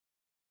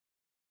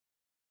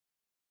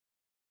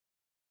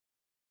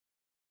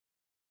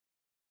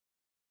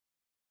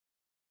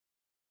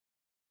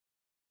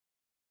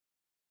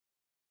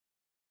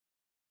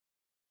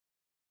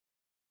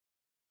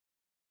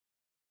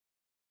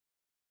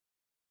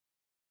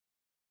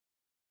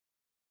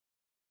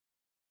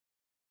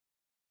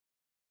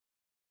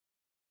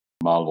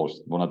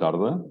Bona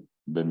tarda.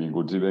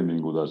 Benvinguts i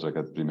benvingudes a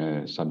aquest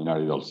primer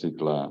seminari del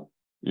cicle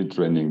It's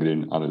Raining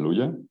Green,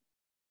 Alleluia,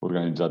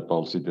 organitzat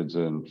pel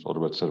Citizen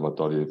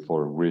Observatory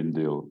for Green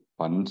Deal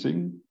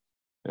Financing,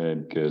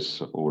 que és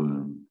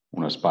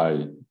un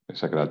espai que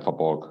s'ha creat fa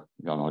poc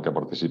en el que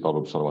participa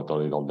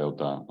l'Observatori del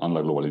Deute en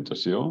la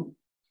Globalització.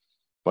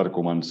 Per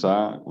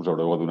començar, us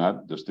haureu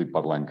adonat, jo estic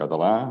parlant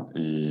català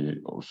i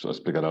us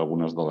explicaré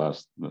algunes de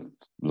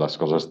les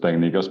coses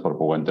tècniques per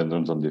poder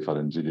entendre'ns en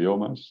diferents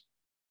idiomes.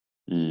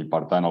 I,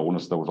 per tant,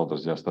 algunes de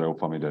vosaltres ja estareu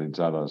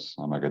familiaritzades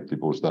amb aquest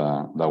tipus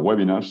de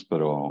webinars,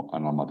 però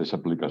en la mateixa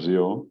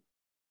aplicació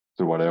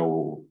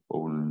trobareu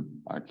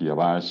aquí a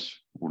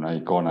baix una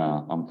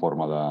icona en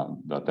forma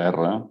de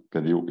terra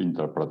que diu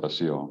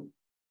interpretació.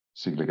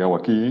 Si cliqueu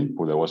aquí,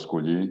 podeu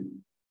escollir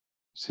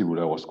si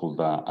voleu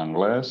escoltar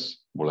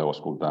anglès, voleu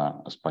escoltar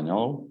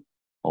espanyol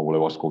o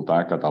voleu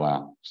escoltar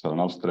català.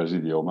 Seran els tres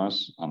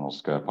idiomes en els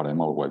que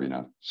farem el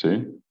webinar. Sí?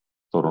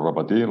 Torno a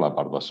repetir, la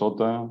part de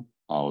sota,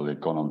 a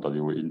l'icona on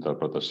diu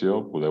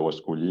interpretació, podeu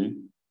escollir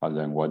el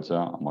llenguatge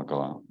amb el que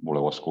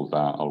voleu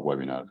escoltar el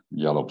webinar.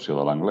 Hi ha l'opció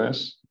de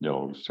l'anglès, hi ha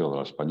l'opció de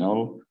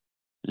l'espanyol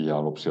i hi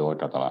ha l'opció del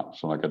català.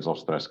 Són aquests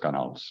els tres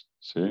canals.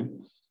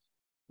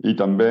 I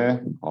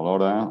també,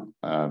 alhora,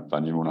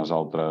 tenim unes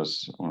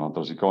altres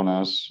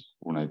icones,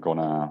 una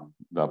icona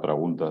de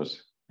preguntes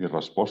i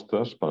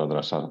respostes per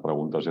adreçar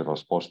preguntes i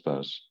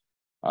respostes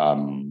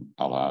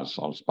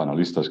als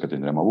panelistes que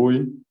tindrem avui,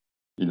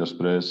 i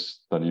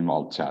després tenim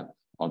el xat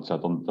on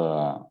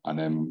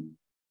anem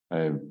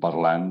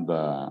parlant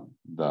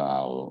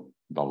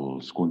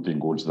dels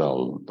continguts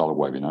del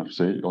webinar,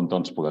 on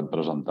ens podem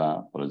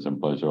presentar. Per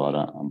exemple, jo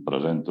ara em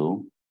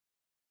presento.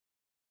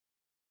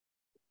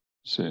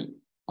 Sí,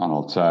 en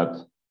el xat,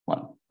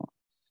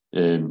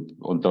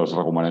 on us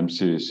recomanem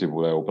si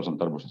voleu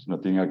presentar-vos. No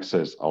tinc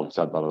accés al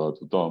xat ara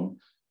de tothom,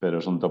 però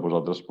és on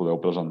vosaltres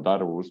podeu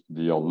presentar-vos,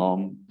 dir el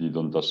nom, dir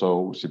d'on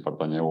sou, si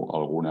pertanyeu a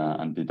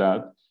alguna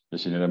entitat, i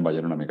així anirem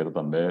veient una miqueta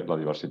també la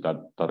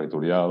diversitat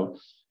territorial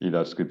i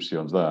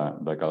descripcions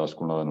de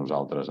cadascuna de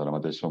nosaltres. Ara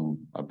mateix som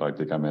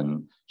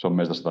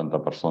més de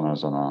 70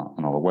 persones en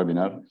el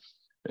webinar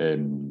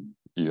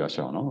i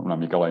això, una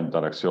mica la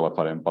interacció la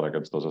farem per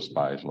aquests dos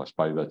espais.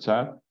 L'espai de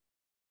xat,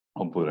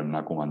 on podrem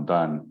anar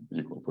comentant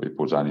i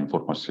posant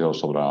informació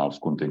sobre els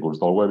continguts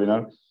del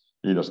webinar,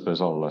 i després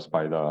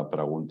l'espai de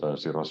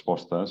preguntes i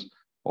respostes,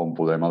 on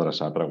podem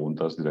adreçar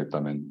preguntes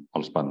directament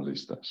als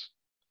panelistes.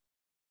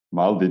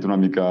 Dit una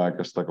mica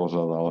aquesta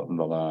cosa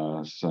de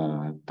les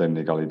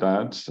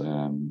tecnicalitats,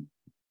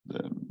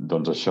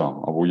 doncs això,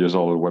 avui és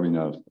el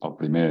webinar, el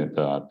primer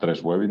de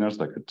 3 webinars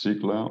d'aquest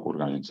cicle,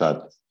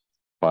 organitzat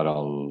per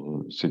al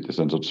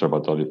Citizens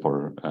Observatory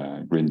for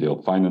Green Deal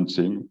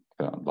Financing,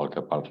 del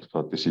que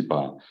participa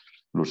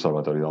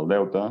l'Observatori del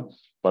Deute,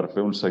 per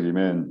fer un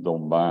seguiment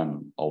d'on van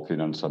el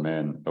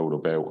finançament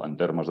europeu en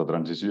termes de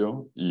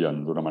transició i,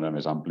 d'una manera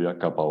més àmplia,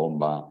 cap a on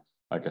va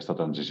aquesta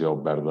transició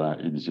verda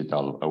i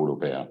digital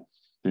europea.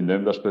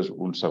 Tindrem després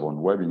un segon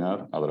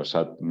webinar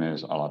adreçat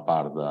més a la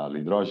part de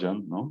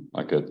l'hidrogen,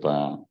 aquest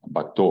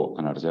vector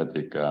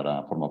energètic que ara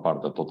forma part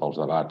de tots els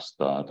debats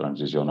de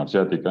transició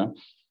energètica,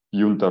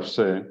 i un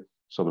tercer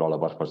sobre la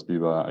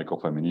perspectiva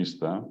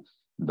ecofeminista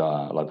de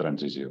la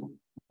transició.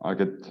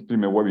 Aquest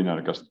primer webinar,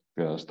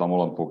 que està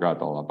molt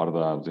enfocat a la part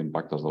dels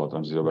impactes de la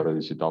transició verda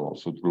i digital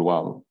al Sud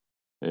Global,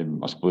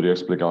 es podria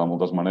explicar de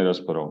moltes maneres,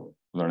 però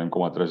donarem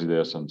com a 3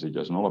 idees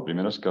senzilles. La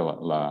primera és que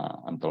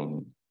entre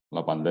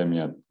la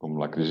pandèmia com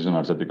la crisi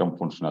energètica han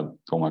funcionat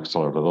com a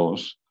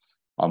acceleradors,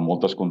 amb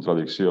moltes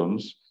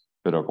contradiccions,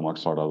 però com a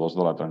acceleradors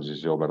de la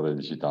transició verda i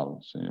digital.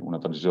 Una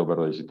transició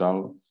verda i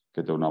digital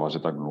que té una base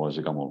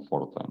tecnològica molt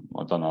forta.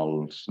 Tant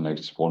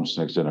els fons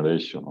Next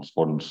Generation, els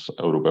fons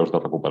europeus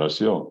de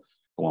recuperació,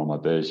 com el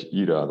mateix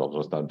IRA dels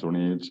Estats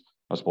Units,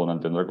 es poden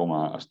entendre com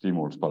a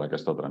estímuls per a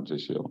aquesta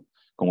transició.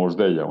 Com us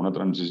deia, una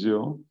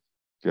transició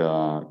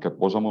que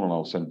posa molt en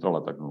el centre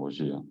la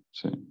tecnologia,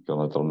 que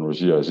la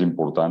tecnologia és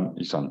important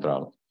i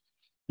central.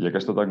 I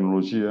aquesta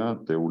tecnologia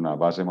té una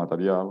base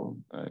material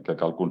que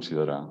cal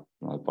considerar.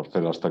 Per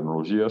fer les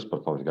tecnologies,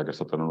 per fabricar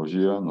aquesta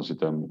tecnologia,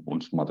 necessitem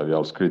uns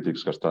materials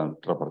crítics que estan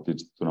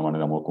repartits d'una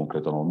manera molt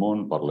concreta en el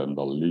món. Parlem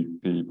del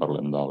liti,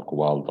 parlem del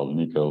cobalt, del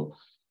níquel,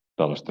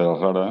 de les terres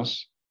rares,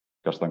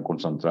 que estan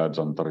concentrats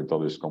en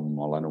territoris com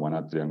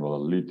l'anomenat Triangle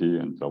del Liti,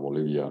 entre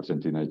Bolívia,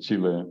 Argentina i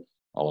Xile,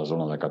 a la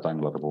zona de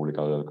Katanga, la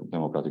República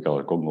Democràtica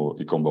del Congo,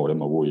 i com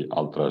veurem avui,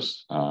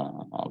 altres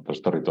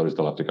territoris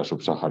de l'Àfrica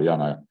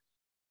subsahariana,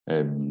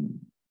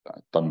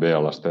 també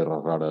a les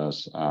terres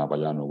rares a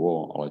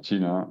Bayanobo, a la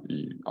Xina,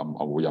 i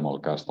avui amb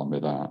el cas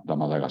també de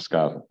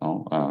Madagascar,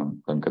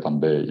 que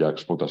també hi ha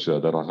explotació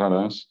de terres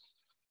rares.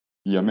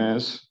 I a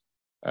més,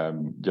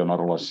 hi ha una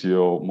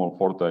relació molt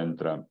forta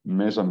entre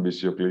més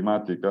ambició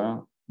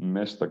climàtica,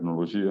 més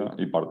tecnologia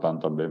i, per tant,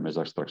 també més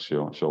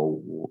extracció. Això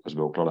es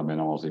veu clarament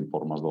en els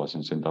informes de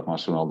l'Agència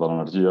Internacional de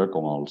l'Energia,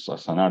 com els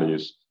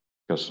escenaris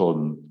que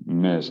són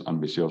més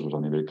ambiciosos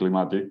a nivell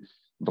climàtic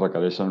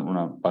requereixen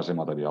una base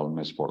material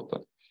més forta.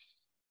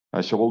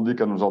 Això vol dir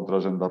que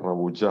nosaltres hem de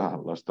rebutjar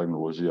les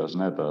tecnologies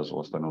netes o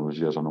les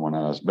tecnologies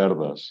anomenades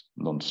verdes?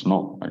 Doncs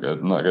no,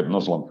 aquest no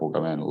és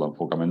l'enfocament.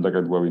 L'enfocament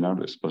d'aquest webinar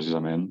és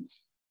precisament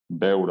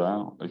veure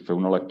i fer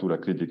una lectura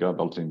crítica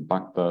dels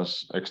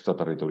impactes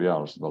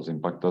extraterritorials, dels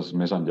impactes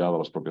més enllà de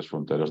les pròpies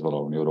fronteres de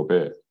la Unió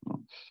Europea.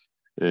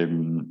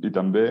 I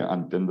també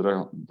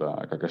entendre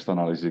que aquesta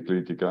anàlisi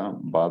crítica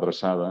va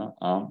adreçada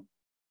a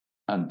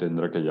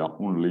entendre que hi ha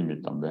un límit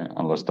també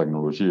en les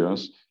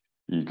tecnologies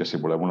i que si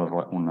volem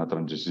una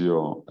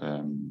transició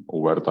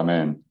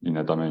obertament i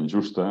netament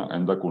justa,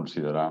 hem de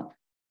considerar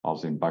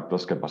els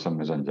impactes que passen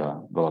més enllà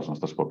de les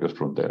nostres pròpies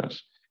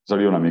fronteres.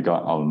 Seria una mica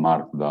el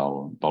marc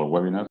del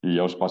webinar i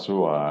ja us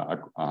passo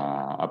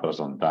a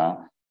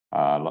presentar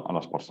a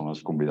les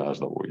persones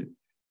convidades d'avui.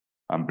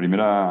 En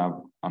primer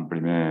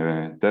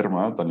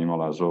terme tenim a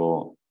la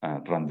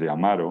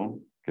Randriamaro,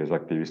 que és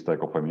activista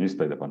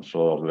ecofeminista i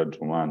defensora dels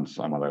drets humans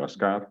a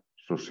Madagascar,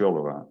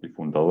 sociòloga i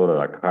fundadora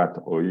de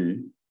CAT-OI,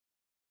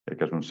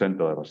 que és un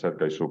centre de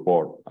recerca i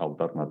suport a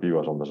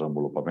alternatives al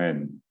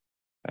desenvolupament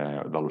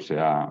de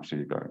l'oceà, o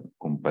sigui, que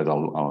completa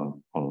la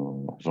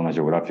zona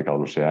geogràfica de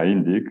l'oceà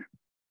Índic.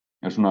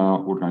 És una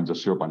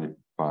organització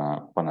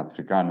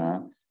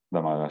panafricana de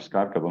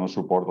Madagascar que dona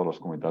suport a les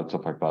comunitats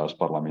afectades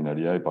per la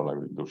mineria i per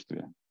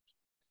l'agroindústria.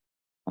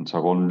 En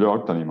segon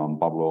lloc, tenim en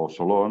Pablo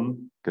Solón,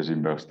 que és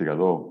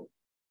investigador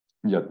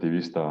i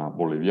activista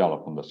bolivià a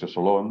la Fundació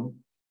Solón,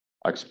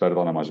 expert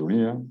en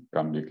Amazonia,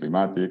 canvi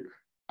climàtic,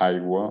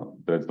 aigua,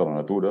 drets de la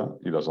natura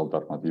i les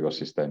alternatives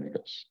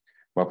sistèmiques.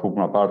 Va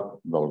formar part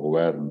del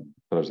govern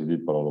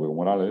presidit per Evo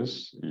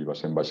Morales i va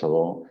ser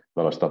ambaixador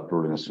de l'Estat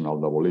Plurinacional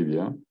de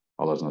Bolívia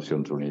a les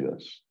Nacions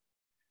Unides.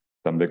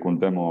 També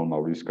comptem amb el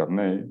Maurice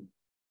Carney,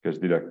 que és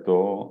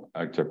director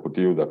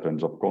executiu de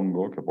Friends of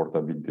Congo, que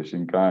porta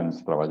 25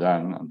 anys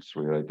treballant en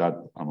solidaritat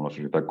amb la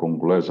societat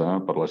congolesa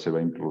per la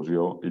seva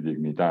inclusió i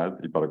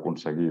dignitat i per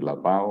aconseguir la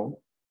pau,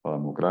 la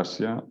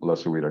democràcia, la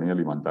sobirania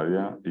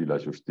alimentària i la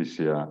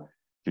justícia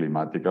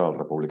climàtica a la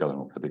República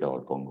Democràtica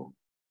del Congo.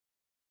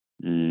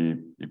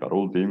 I per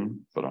últim,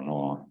 però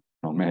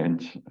no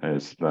menys,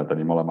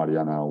 tenim a la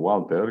Mariana,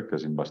 que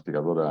és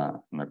investigadora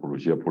en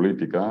ecologia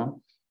política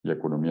i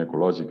economia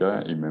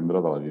ecològica i membre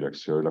de la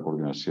direcció i la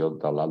coordinació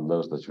de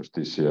l'Atles de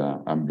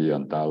Justícia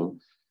Ambiental,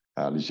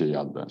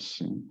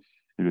 l'IGE-Atles.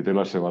 I té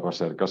la seva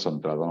recerca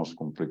centrada en els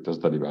conflictes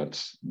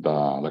derivats de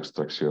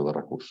l'extracció de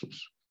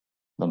recursos.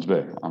 Doncs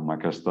bé, amb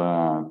aquesta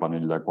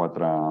panell de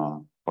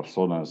 4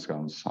 persones que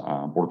ens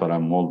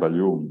portaran molt de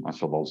llum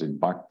sobre els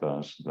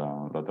impactes de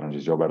la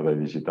transició verda i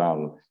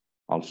digital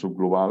al Sud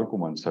Global,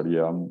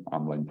 començaríem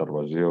amb la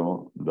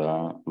intervenció de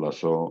la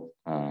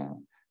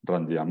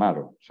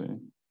Randriamaro.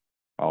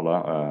 Hola,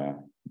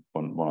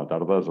 bona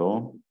tarda, Zo.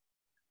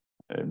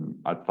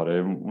 Et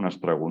faré unes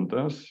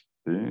preguntes.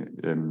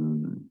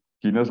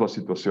 Quina és la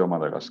situació a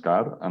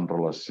Madagascar en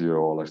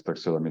relació a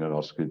l'extracció de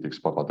minerals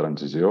crítics per la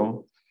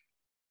transició?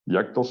 Hi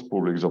ha actors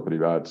públics o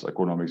privats,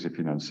 econòmics i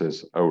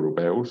financers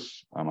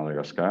europeus a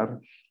Madagascar?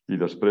 I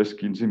després,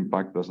 quins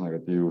impactes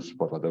negatius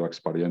per la teva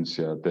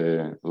experiència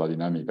té la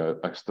dinàmica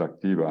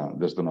extractiva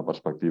des d'una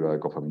perspectiva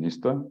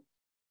ecofeminista?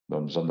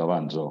 Doncs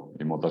endavant, Zo,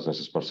 i moltes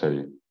gràcies per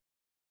ser-hi.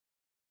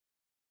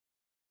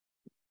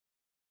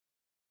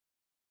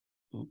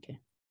 Okay.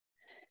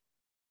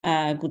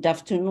 Good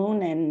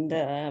afternoon and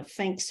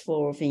thanks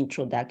for the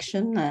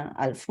introduction,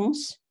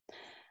 Alphonse.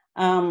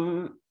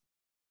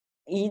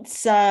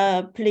 It's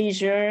a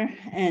pleasure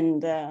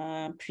and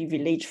a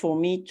privilege for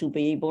me to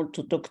be able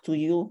to talk to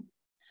you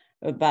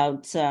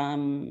about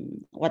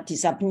what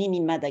is happening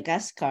in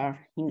Madagascar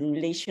in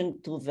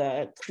relation to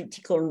the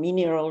critical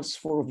minerals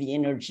for the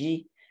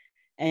energy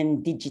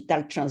and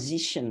digital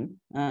transition,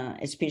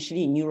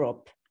 especially in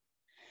Europe.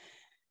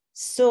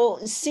 So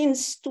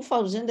since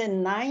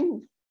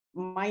 2009,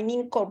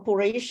 mining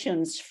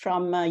corporations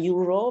from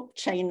Europe,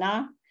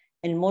 China,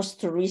 and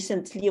most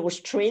recently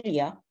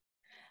Australia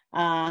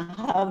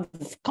have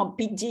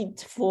competed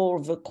for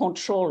the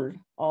control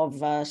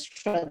of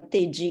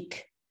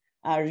strategic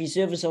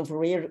reserves of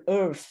rare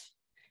earth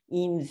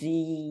in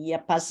the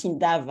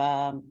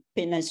Pasindava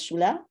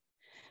Peninsula,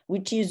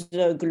 which is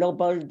a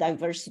global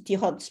diversity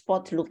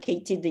hotspot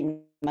located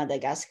in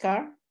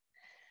Madagascar,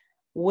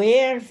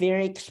 where their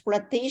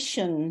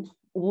exploitation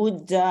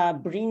would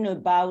bring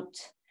about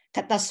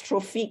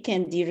catastrophic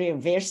and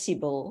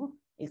irreversible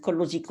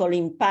ecological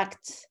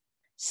impacts,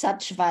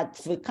 such that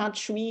the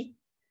country,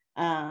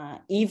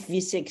 if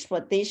this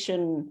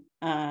exploitation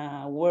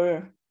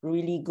were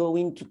really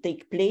going to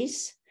take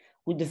place,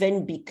 would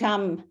then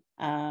become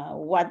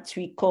what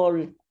we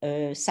call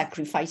a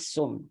sacrifice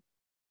zone.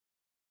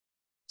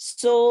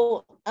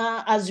 So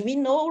as we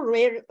know,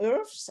 rare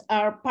earths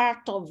are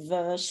part of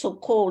the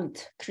so-called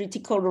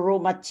critical raw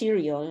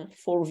material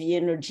for the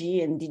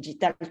energy and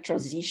digital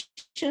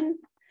transition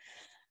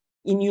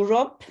in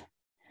Europe,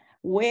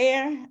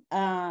 where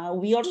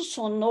we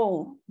also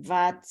know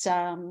that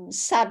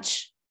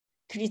such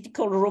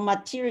critical raw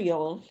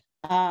material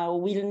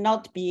will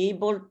not be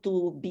able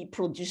to be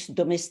produced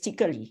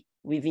domestically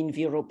within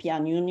the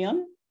European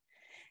Union,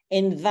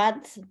 and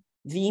that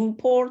the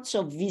imports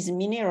of these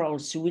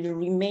minerals will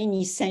remain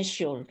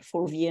essential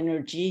for the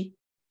energy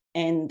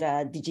and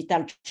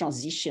digital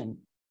transition.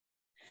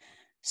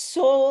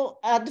 So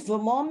at the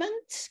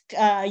moment,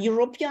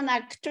 European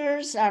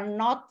actors are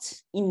not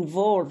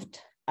involved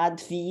at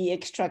the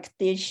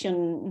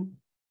extraction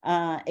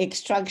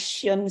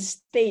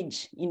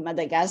stage in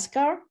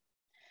Madagascar,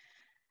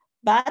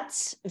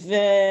 but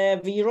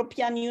the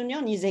European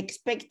Union is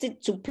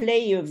expected to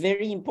play a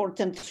very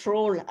important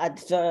role at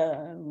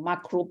the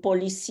macro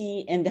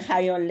policy and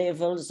higher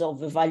levels of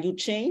the value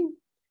chain,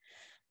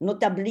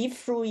 notably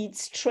through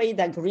its trade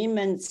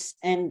agreements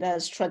and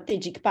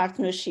strategic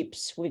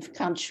partnerships with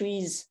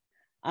countries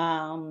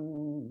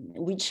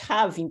which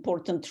have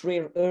important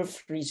rare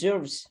earth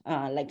reserves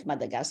like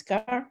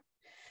Madagascar,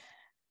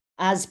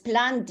 as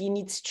planned in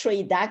its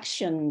trade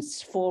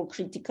actions for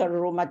critical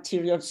raw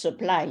material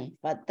supply,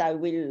 but I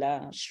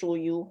will show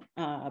you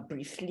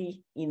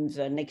briefly in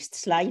the next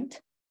slide.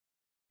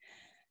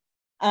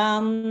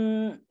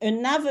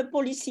 Another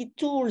policy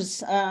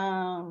tools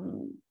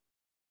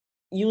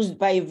used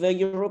by the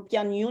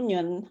European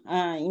Union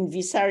in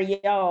this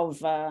area of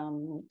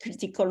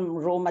critical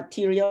raw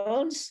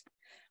materials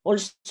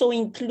also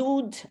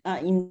include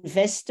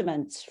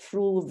investments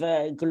through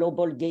the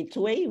Global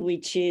Gateway,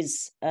 which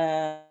is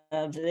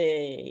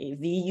the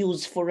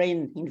EU's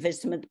foreign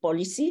investment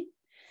policy,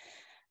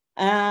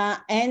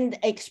 and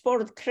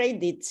export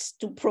credits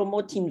to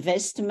promote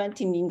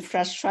investment in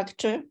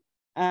infrastructure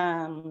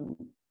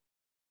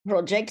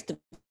projects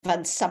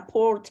that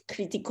support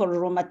critical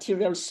raw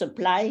material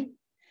supply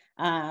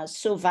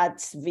so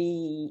that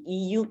the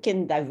EU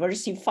can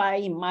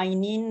diversify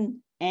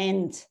mining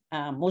and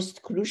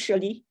most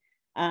crucially,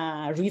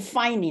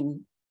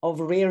 refining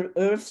of rare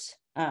earths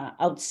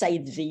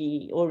outside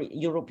the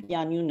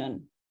European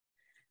Union.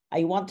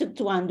 I wanted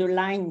to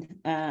underline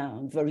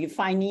the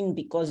refining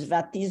because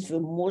that is the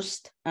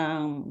most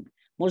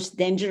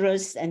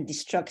dangerous and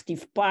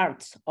destructive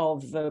part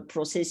of the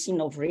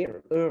processing of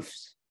rare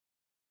earths.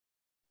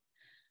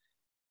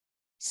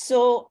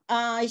 So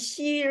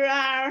here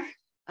are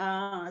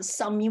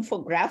some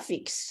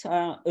infographics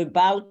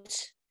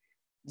about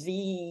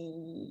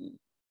the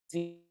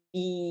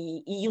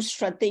EU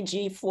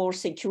strategy for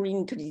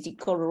securing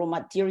critical raw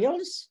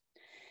materials.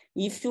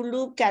 If you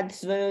look at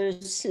the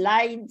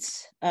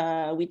slides,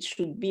 which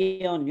should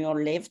be on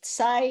your left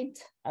side,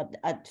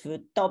 at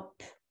the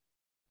top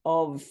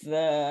of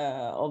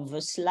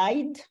the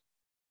slide,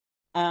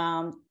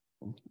 on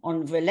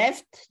the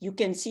left, you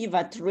can see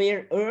that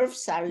rare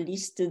earths are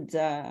listed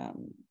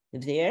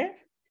there.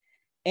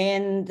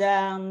 And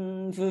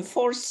the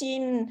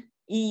foreseen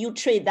EU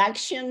trade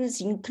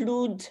actions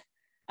include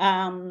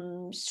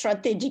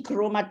strategic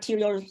raw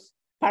materials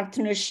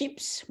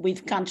partnerships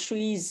with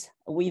countries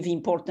with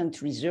important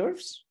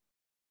reserves,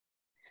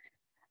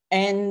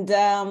 and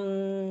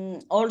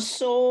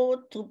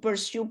also to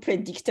pursue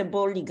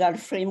predictable legal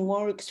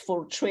frameworks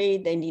for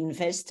trade and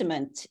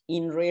investment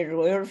in rare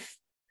earth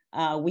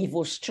with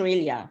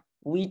Australia,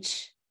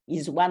 which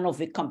is one of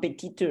the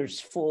competitors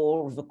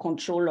for the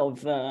control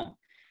of the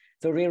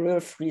rare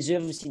earth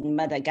reserves in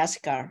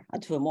Madagascar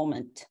at the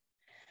moment.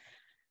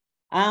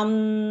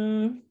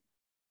 On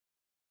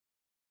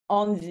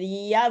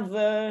the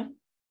other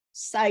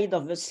side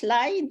of the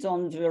slide,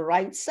 on the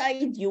right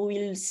side, you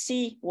will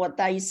see what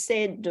I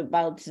said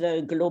about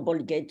the Global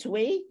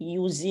Gateway,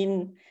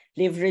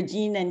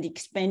 leveraging and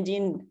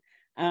expanding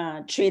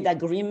trade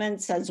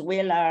agreements as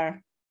well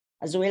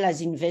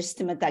as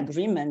investment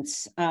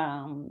agreements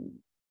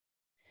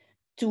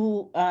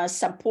to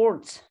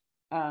support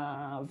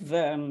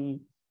the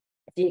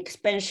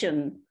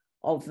expansion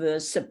of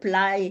the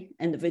supply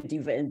and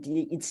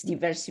its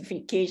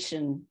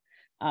diversification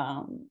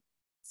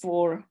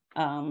for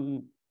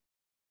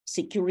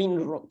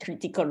securing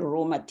critical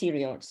raw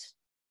materials.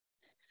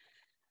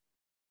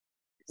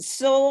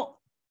 So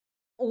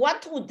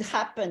what would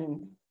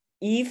happen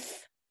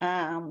if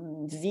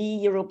the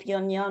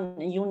European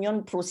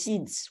Union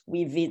proceeds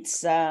with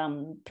its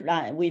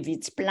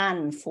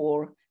plan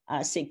for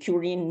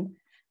securing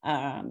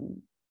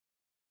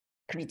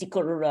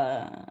critical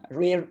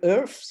rare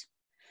earths?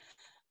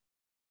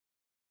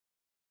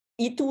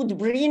 It would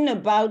bring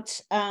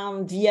about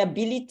the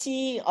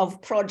ability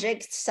of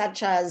projects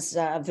such as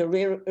the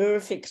rare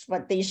earth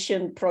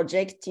exploitation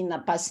project in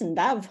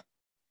Apassendav,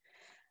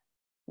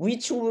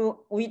 which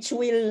will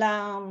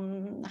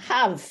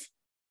have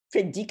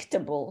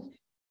predictable,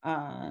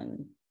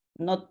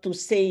 not to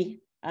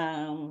say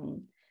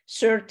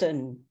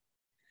certain,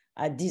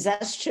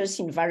 disastrous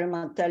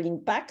environmental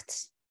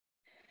impacts.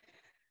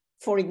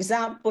 For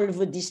example,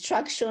 the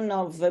destruction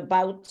of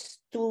about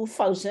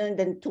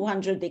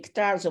 2,200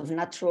 hectares of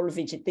natural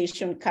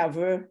vegetation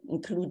cover,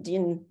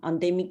 including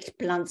endemic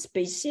plant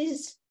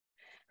species,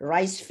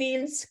 rice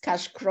fields,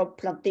 cash crop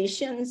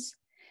plantations,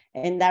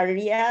 and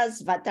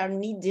areas that are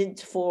needed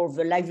for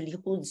the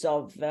livelihoods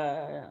of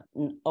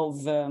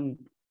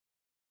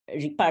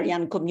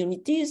riparian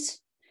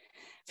communities.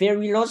 There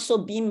will also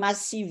be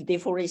massive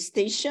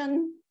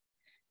deforestation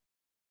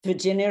the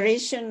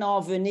generation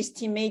of an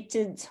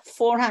estimated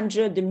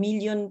 400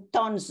 million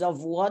tons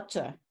of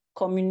water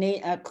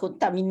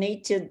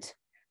contaminated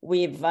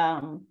with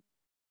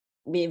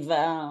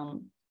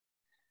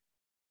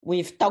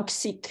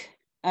toxic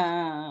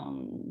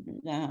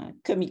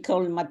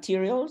chemical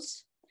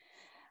materials,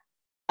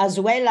 as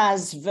well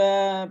as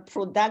the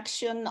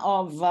production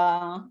of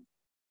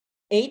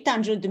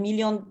 800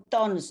 million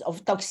tons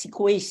of toxic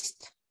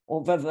waste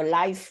over the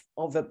life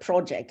of a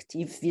project,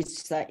 if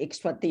this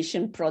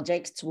exploitation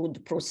project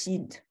would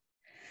proceed.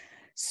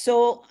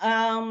 So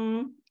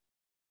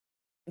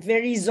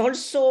there is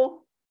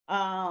also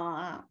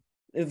a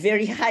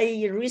very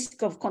high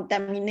risk of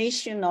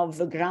contamination of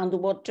the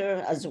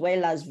groundwater as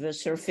well as the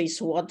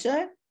surface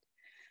water,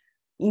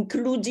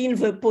 including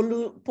the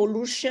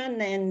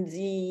pollution and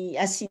the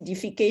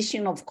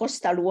acidification of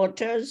coastal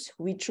waters,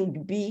 which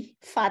would be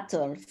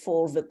fatal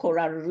for the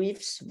coral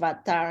reefs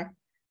that are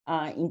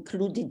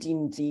included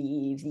in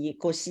the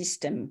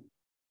ecosystem.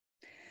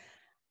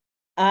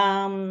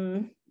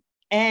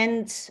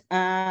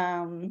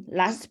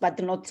 Last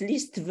but not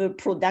least, the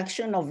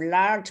production of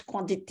large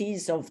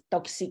quantities of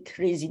toxic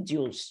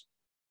residues.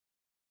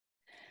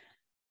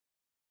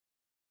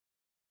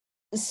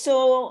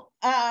 So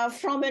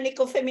from an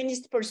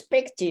ecofeminist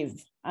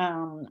perspective,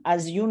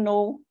 as you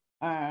know,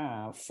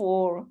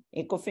 for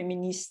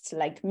ecofeminists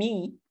like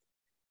me,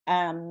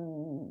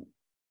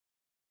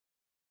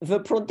 the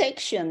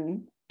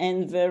protection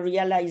and the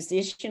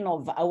realization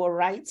of our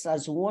rights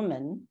as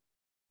women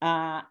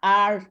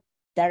are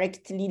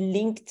directly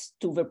linked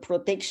to the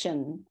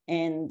protection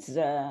and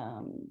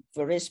the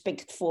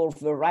respect for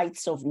the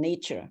rights of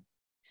nature.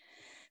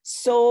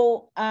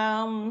 So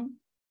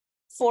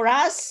for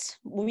us,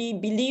 we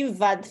believe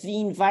that the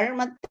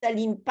environmental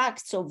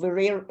impacts of the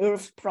rare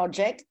earth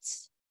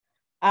projects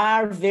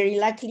are very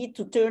likely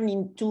to turn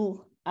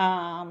into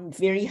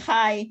very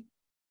high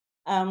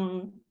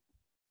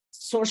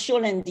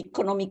social and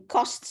economic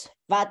costs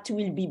that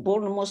will be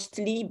borne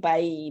mostly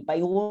by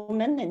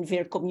women and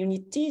their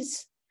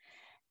communities,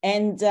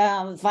 and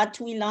that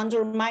will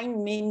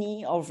undermine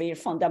many of their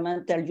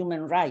fundamental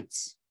human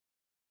rights.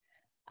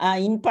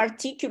 In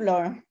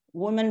particular,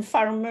 women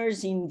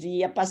farmers in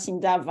the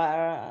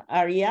Apacindava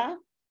area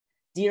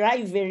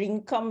derive their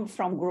income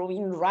from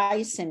growing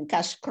rice and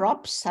cash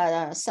crops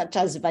such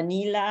as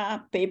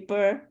vanilla,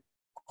 pepper,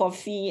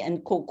 coffee,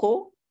 and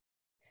cocoa.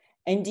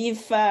 And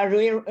if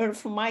rare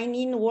earth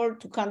mining were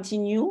to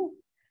continue,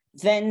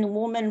 then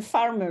women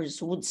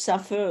farmers would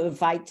suffer a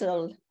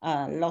vital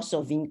loss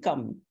of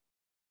income.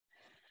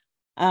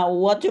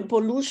 Water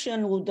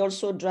pollution would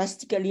also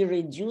drastically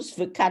reduce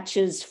the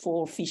catches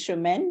for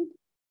fishermen,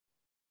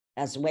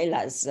 as well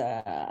as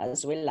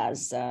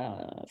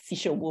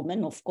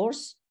fisherwomen, of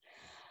course,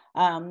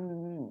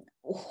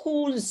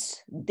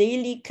 whose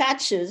daily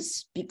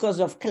catches,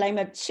 because of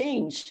climate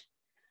change,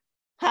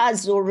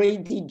 has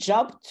already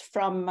dropped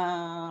from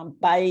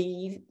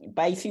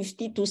by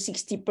 50 to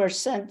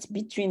 60%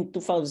 between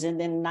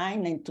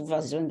 2009 and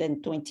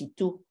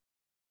 2022.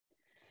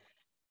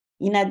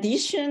 In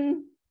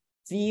addition,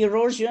 the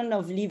erosion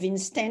of living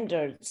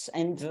standards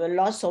and the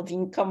loss of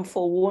income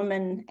for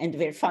women and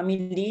their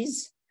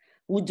families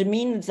would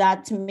mean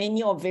that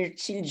many of their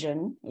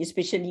children,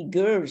 especially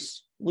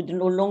girls, would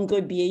no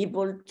longer be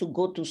able to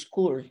go to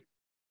school.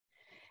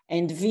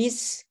 And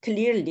this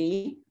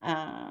clearly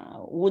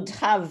would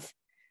have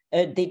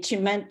a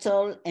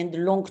detrimental and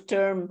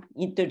long-term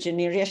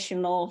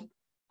intergenerational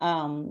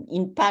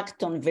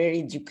impact on their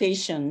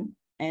education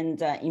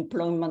and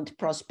employment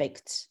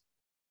prospects.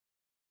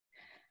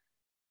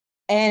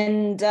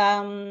 And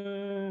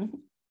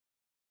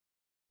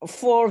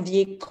for the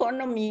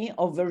economy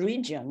of the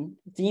region,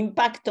 the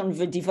impact on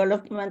the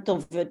development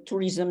of the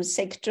tourism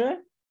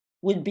sector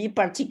would be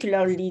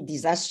particularly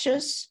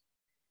disastrous,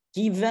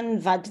 given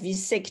that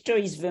this sector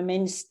is the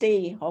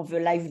mainstay of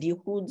the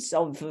livelihoods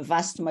of the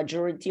vast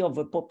majority of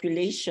the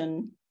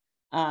population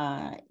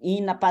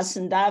in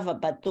Apacindava,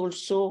 but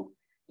also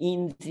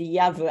in the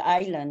other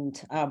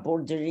island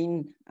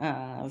bordering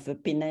the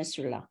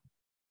peninsula.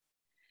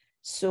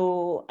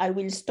 So I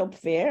will stop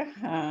there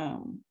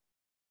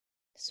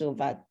so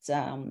that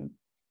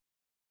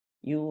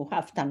you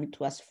have time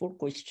to ask for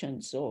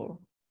questions or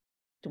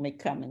to make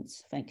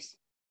comments. Thanks.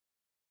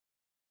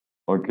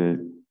 Okay.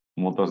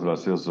 Moltes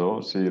gràcies,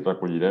 Zo. Sí,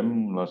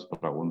 recollirem les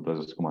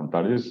preguntes i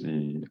comentaris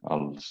i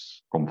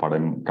com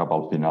farem cap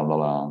al final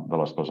de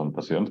les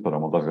presentacions, però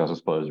moltes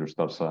gràcies per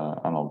ajustar-se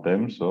en el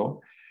temps, Zo,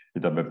 i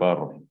també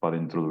per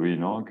introduir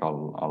que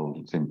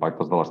els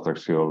impactes de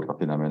l'extracció, el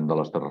refinament de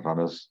les terres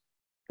rares,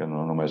 que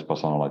no només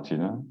passen a la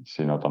Xina,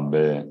 sinó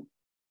també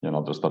hi ha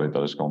altres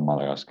territoris com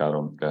Madagascar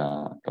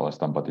que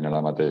l'estan patint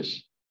ara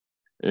mateix.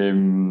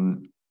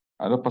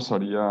 Ara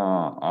passaria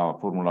a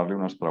formular-li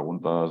unes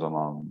preguntes a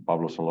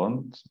Pablo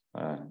Solón.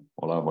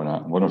 Hola,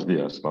 buenos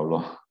días,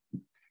 Pablo,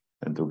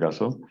 en tu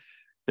caso.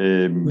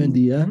 Buen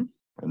día.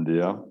 Buen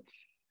día.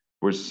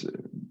 Pues,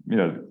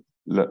 mira,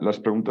 Las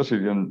preguntas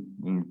irían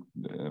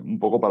un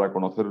poco para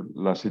conocer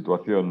la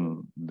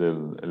situación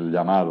del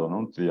llamado,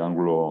 ¿no?,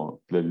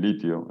 triángulo del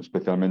litio,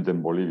 especialmente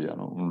en Bolivia,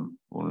 ¿no?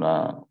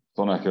 Una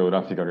zona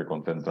geográfica que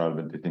concentra el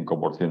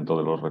 25%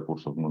 de los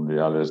recursos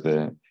mundiales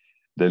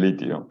de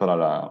litio para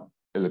la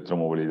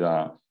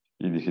electromovilidad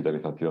y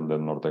digitalización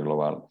del norte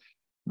global.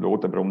 Luego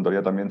te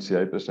preguntaría también si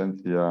hay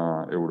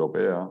presencia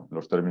europea,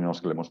 los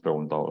términos que le hemos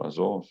preguntado a las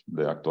dos,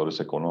 de actores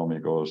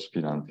económicos,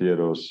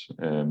 financieros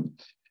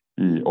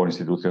o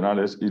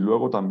institucionales. Y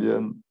luego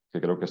también, que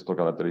creo que esto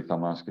caracteriza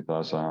más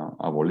quizás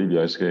a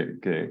Bolivia, es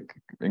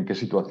en qué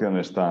situación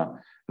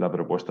está la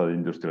propuesta de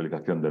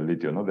industrialización del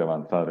litio, ¿no?, de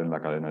avanzar en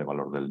la cadena de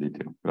valor del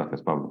litio.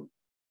 Gracias, Pablo.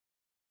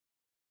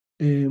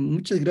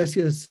 Muchas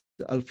gracias,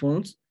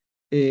 Alfonso.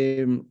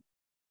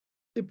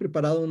 He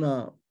preparado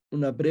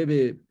una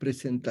breve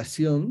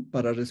presentación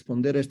para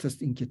responder a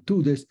estas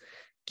inquietudes.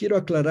 Quiero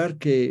aclarar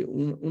que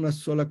una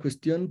sola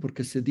cuestión,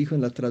 porque se dijo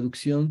en la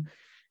traducción,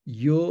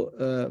 yo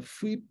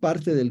fui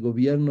parte del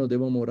gobierno de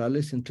Evo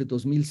Morales entre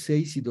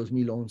 2006 y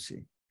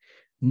 2011.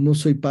 No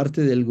soy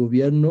parte del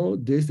gobierno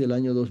desde el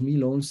año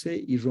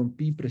 2011 y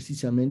rompí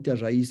precisamente a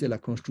raíz de la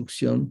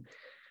construcción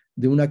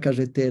de una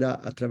carretera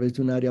a través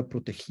de un área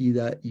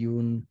protegida y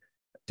un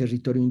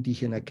territorio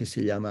indígena que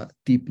se llama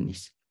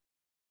Tipnis.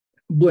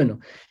 Bueno,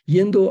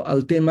 yendo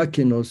al tema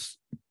que nos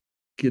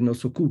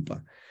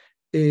ocupa,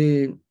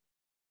 el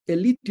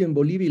litio en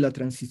Bolivia y la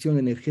transición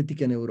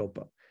energética en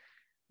Europa.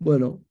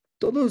 Bueno,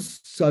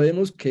 todos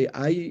sabemos que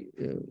hay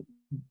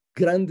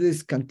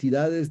grandes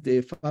cantidades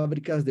de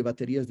fábricas de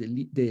baterías de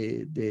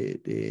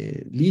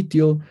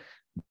litio,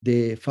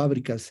 de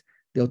fábricas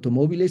de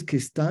automóviles que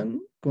están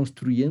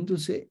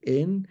construyéndose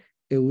en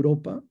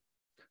Europa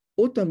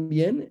o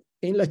también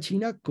en la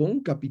China con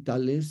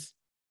capitales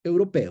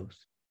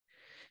europeos.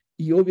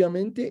 Y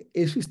obviamente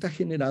eso está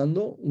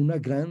generando una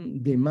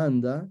gran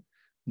demanda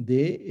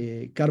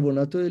de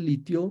carbonato de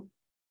litio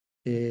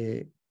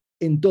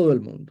en todo el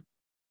mundo.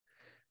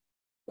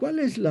 ¿Cuál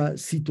es la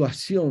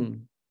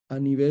situación a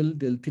nivel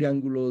del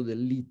triángulo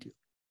del litio?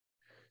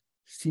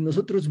 Si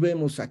nosotros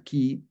vemos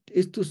aquí,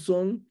 este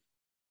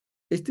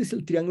es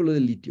el triángulo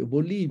del litio.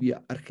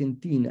 Bolivia,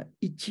 Argentina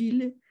y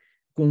Chile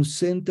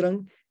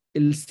concentran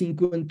el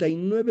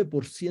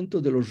 59%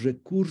 de los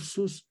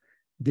recursos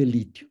de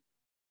litio.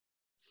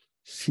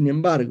 Sin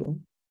embargo,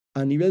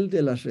 a nivel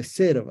de las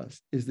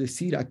reservas, es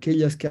decir,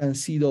 aquellas que han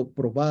sido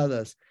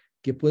probadas,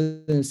 que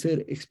pueden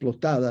ser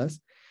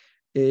explotadas,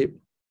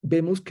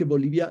 vemos que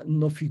Bolivia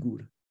no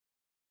figura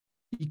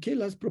y que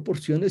las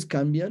proporciones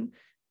cambian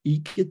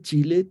y que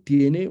Chile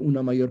tiene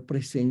una mayor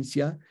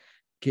presencia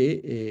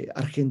que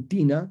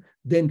Argentina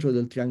dentro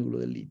del triángulo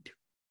del litio.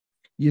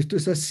 Y esto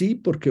es así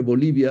porque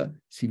Bolivia,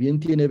 si bien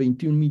tiene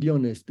 21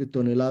 millones de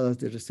toneladas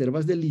de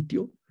reservas de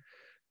litio,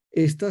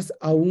 estas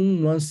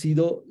aún no han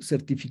sido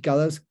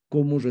certificadas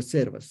como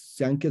reservas.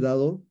 Se han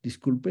quedado,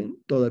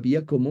 disculpen,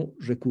 todavía como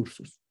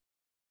recursos.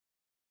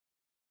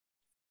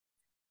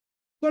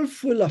 ¿Cuál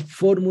fue la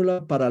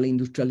fórmula para la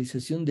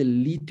industrialización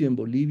del litio en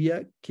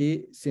Bolivia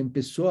que se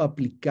empezó a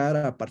aplicar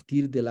a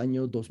partir del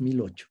año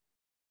 2008?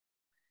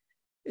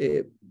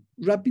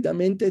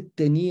 Rápidamente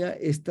tenía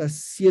estas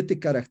 7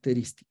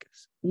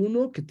 características.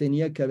 Uno, que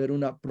tenía que haber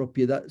una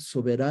propiedad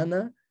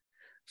soberana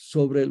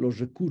sobre los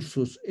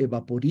recursos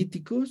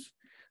evaporíticos,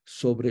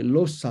 sobre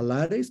los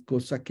salares,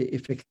 cosa que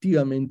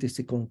efectivamente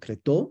se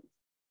concretó.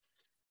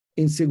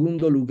 En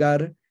segundo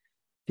lugar,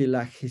 que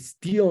la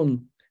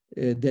gestión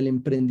del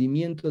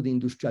emprendimiento de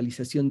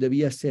industrialización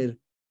debía ser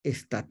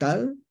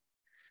estatal,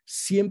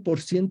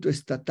 100%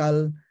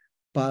 estatal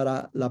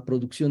para la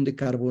producción de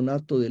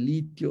carbonato de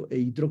litio e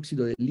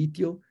hidróxido de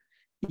litio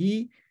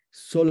y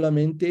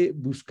solamente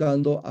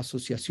buscando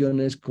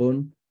asociaciones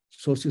con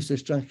socios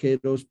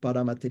extranjeros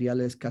para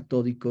materiales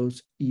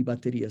catódicos y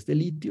baterías de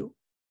litio,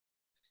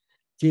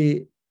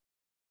 que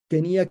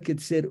tenía que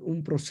ser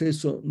un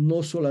proceso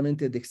no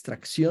solamente de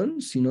extracción,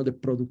 sino de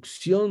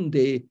producción,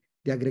 de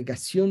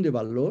agregación de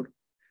valor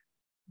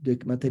de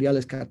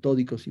materiales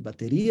catódicos y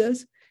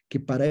baterías, que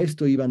para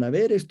esto iban a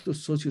haber estos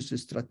socios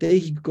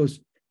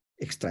estratégicos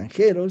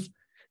extranjeros,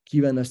 que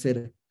iban a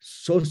ser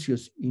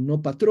socios y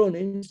no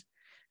patrones,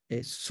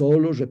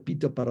 solo,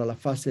 repito, para la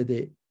fase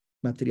de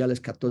materiales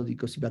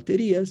catódicos y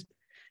baterías,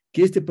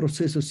 que este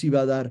proceso se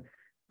iba a dar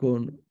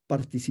con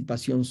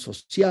participación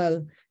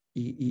social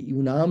y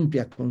una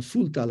amplia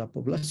consulta a la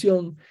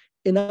población,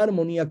 en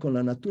armonía con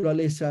la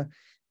naturaleza,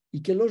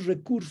 y que los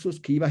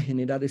recursos que iba a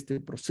generar este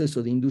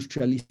proceso de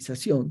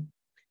industrialización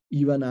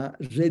iban a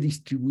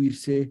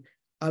redistribuirse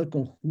al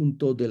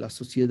conjunto de la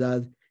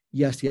sociedad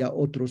y hacia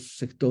otros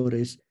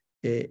sectores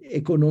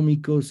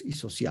económicos y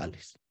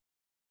sociales.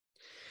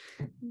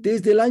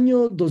 Desde el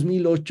año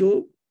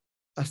 2008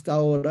 hasta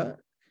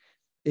ahora,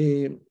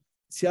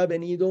 se ha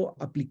venido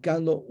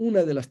aplicando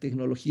una de las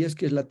tecnologías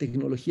que es la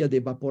tecnología de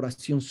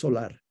evaporación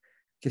solar,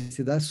 que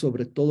se da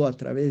sobre todo a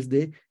través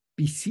de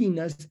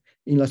piscinas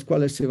en las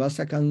cuales se va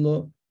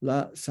sacando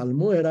la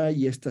salmuera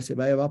y esta se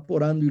va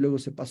evaporando y luego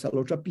se pasa a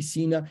la otra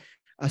piscina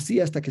así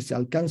hasta que se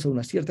alcanza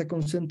una cierta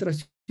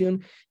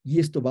concentración y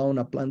esto va a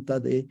una planta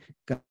de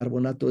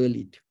carbonato de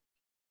litio.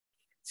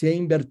 Se ha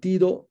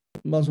invertido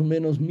más o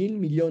menos $1.000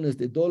 millones,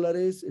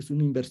 es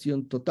una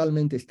inversión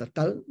totalmente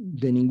estatal,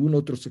 de ningún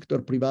otro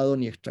sector privado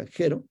ni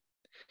extranjero.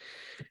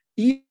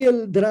 Y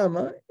el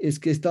drama es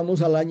que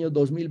estamos al año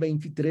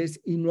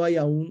 2023 y no hay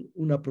aún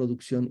una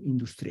producción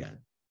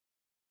industrial.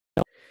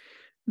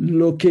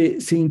 Lo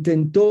que se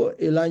intentó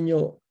el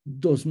año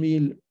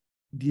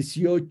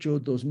 2018,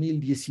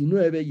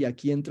 2019, y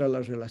aquí entra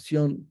la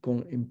relación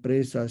con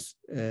empresas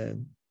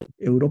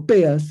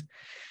europeas,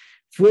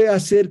 fue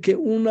hacer que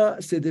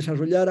se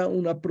desarrollara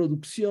una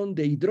producción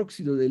de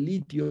hidróxido de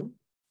litio.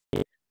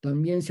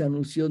 También se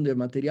anunció de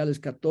materiales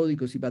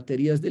catódicos y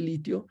baterías de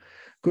litio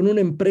con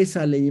una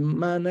empresa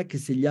alemana que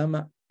se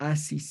llama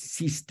ASIS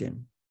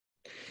System.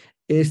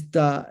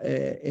 Esta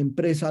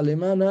empresa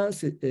alemana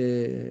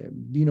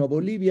vino a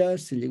Bolivia,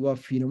 se llegó a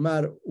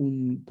firmar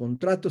un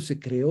contrato, se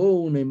creó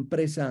una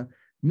empresa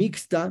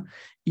mixta,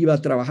 iba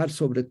a trabajar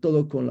sobre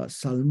todo con la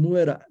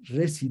salmuera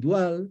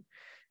residual.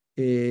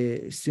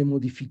 Se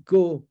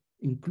modificó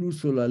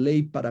incluso la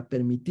ley para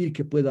permitir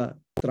que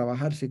pueda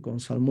trabajarse con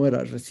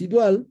salmuera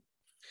residual,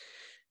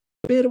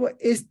 pero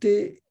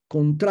este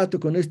contrato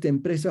con esta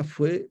empresa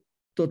fue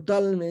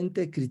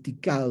totalmente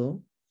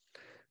criticado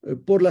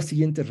por las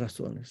siguientes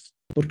razones.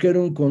 Porque era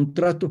un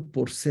contrato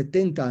por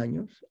 70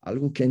 años,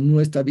 algo que no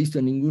está visto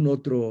en ningún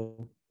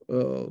otro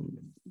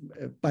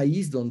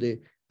país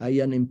donde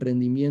hayan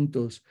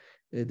emprendimientos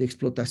de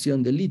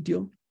explotación de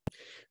litio.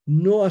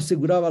 No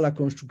aseguraba la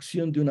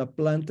construcción de una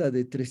planta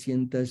de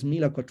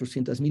 300.000 a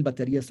 400.000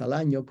 baterías al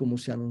año, como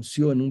se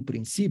anunció en un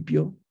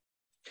principio.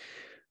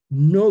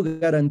 No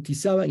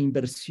garantizaba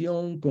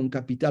inversión con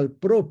capital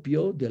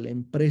propio de la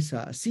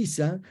empresa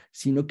Asisa,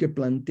 sino que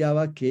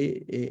planteaba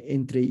que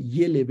entre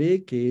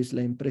YLB, que es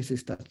la empresa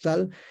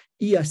estatal,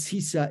 y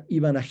Asisa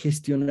iban a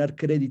gestionar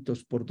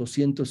créditos por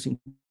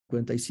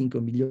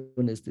 $255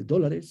 millones.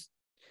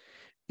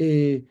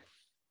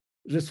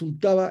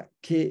 Resultaba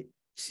que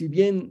si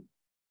bien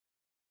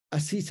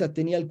Asisa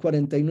tenía el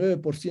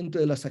 49%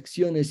 de las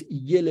acciones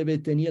y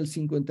YLB tenía el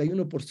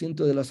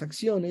 51% de las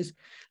acciones,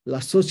 la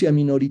socia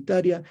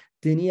minoritaria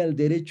tenía el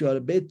derecho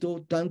al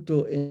veto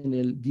tanto en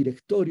el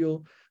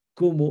directorio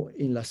como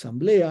en la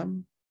asamblea.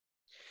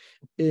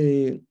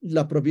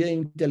 La propiedad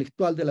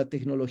intelectual de la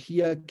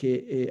tecnología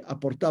que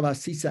aportaba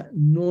Asisa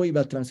no iba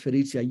a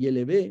transferirse a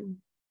YLB.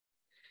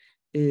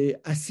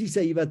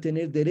 Asisa iba a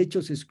tener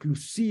derechos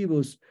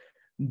exclusivos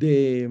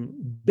de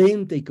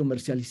venta y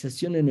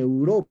comercialización en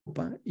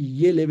Europa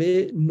y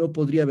YLB no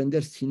podría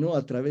vender sino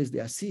a través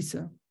de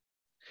Asisa.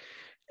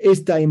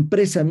 Esta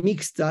empresa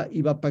mixta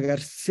iba a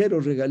pagar 0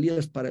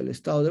 regalías para el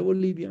Estado de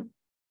Bolivia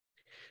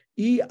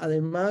y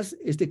además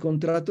este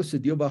contrato se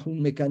dio bajo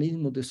un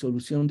mecanismo de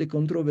solución de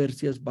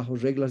controversias bajo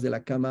reglas de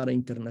la Cámara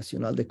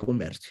Internacional de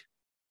Comercio.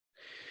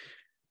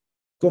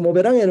 Como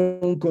verán, era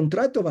un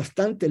contrato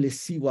bastante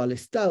lesivo al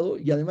Estado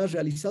y además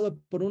realizado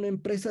por una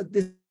empresa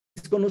desconocida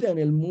en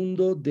el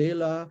mundo de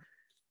la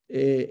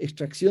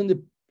extracción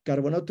de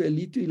carbonato de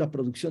litio y la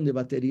producción de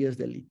baterías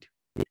de litio.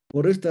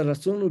 Por esta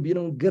razón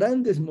hubieron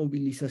grandes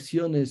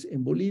movilizaciones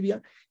en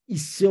Bolivia y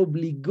se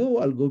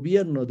obligó al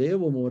gobierno de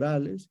Evo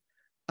Morales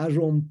a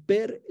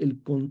romper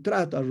el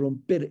contrato, a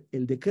romper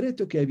el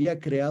decreto que había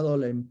creado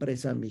la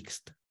empresa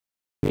mixta.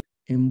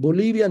 En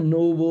Bolivia no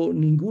hubo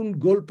ningún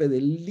golpe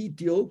de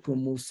litio,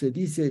 como se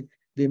dice,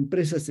 de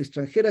empresas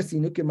extranjeras,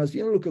 sino que más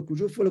bien lo que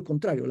ocurrió fue lo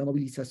contrario. La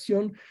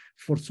movilización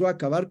forzó a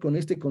acabar con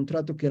este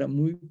contrato que era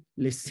muy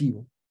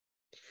lesivo.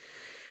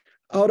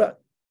 Ahora,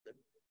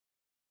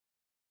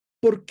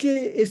 ¿por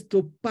qué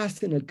esto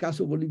pasa en el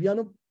caso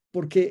boliviano?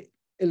 Porque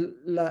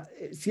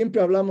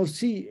siempre hablamos,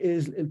 sí,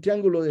 es el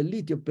triángulo del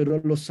litio, pero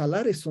los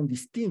salares son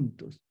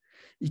distintos.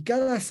 Y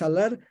cada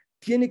salar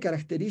tiene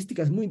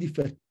características muy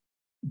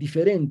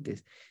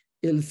diferentes.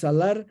 El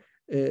salar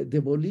de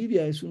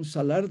Bolivia es un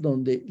salar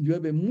donde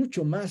llueve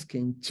mucho más que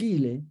en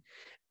Chile.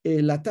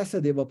 La tasa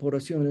de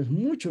evaporación es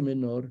mucho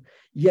menor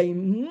y hay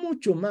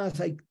mucho más,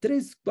 hay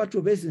 3,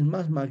 4 veces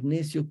más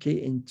magnesio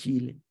que en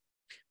Chile.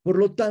 Por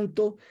lo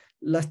tanto,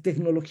 las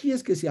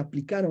tecnologías que se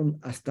aplicaron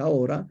hasta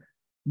ahora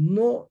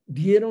no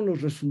dieron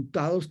los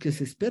resultados que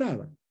se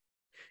esperaban.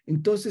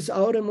 Entonces,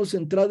 ahora hemos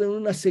entrado en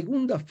una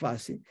segunda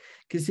fase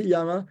que se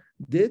llama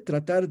de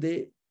tratar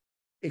de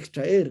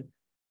extraer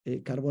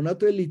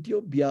carbonato de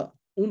litio vía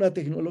una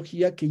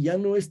tecnología que ya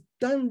no es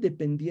tan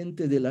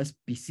dependiente de las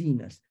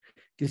piscinas,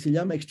 que se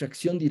llama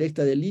extracción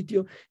directa de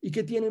litio y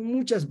que tiene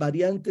muchas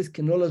variantes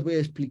que no las voy a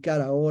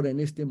explicar ahora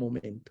en este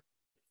momento.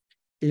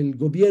 El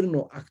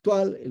gobierno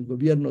actual, el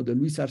gobierno de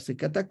Luis Arce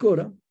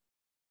Catacora,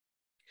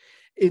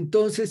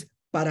 entonces,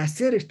 para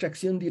hacer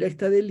extracción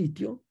directa de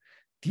litio,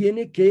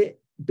 tiene que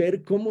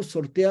ver cómo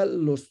sortea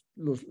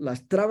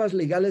las trabas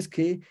legales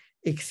que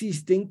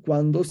existen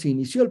cuando se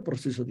inició el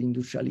proceso de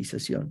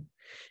industrialización.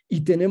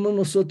 Y tenemos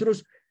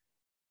nosotros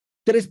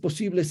 3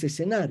 posibles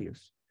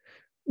escenarios.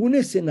 Un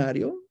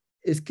escenario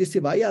es que se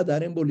vaya a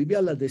dar en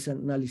Bolivia la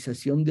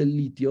desanalización del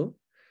litio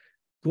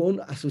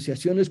con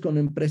asociaciones con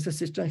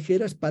empresas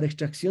extranjeras para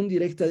extracción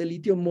directa de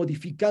litio,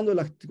 modificando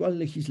la actual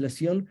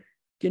legislación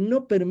que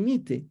no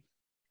permite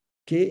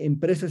que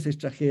empresas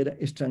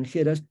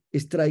extranjeras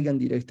extraigan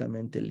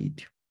directamente el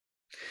litio.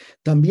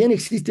 También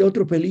existe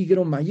otro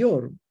peligro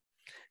mayor,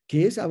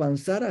 que es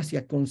avanzar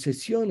hacia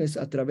concesiones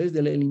a través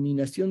de la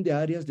eliminación de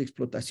áreas de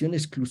explotación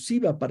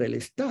exclusiva para el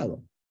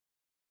Estado.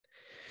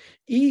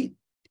 Y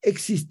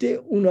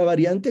existe una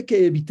variante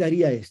que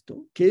evitaría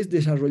esto, que es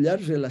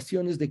desarrollar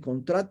relaciones de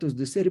contratos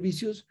de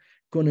servicios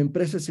con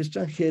empresas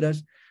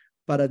extranjeras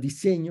para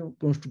diseño,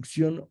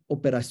 construcción,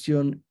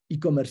 operación y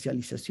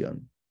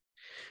comercialización.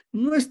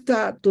 No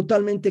está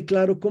totalmente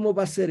claro cómo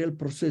va a ser el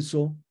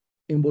proceso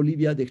en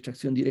Bolivia de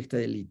extracción directa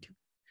de litio.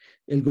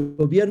 El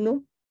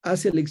gobierno ha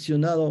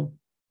seleccionado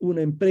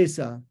una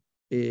empresa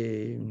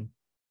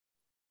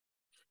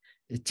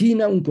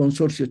china, un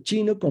consorcio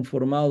chino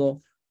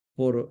conformado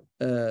por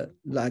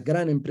la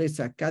gran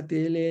empresa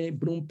KTL,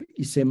 Brump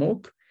y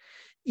Semoc,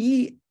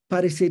 y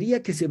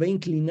parecería que se va a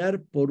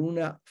inclinar por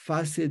una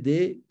fase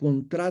de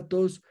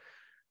contratos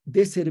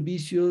de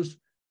servicios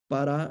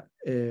para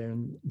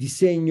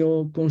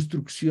diseño,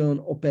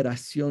 construcción,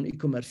 operación y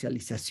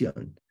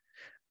comercialización.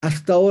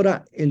 Hasta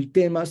ahora el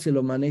tema se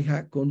lo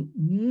maneja con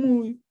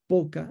muy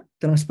poca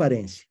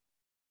transparencia.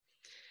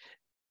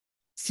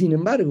 Sin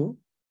embargo,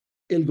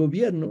 el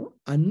gobierno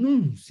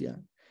anuncia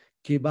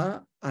que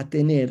va a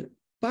tener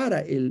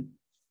para el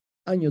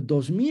año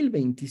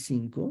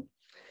 2025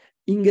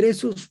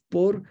 ingresos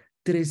por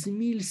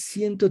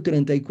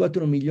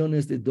 3.134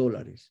 millones de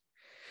dólares.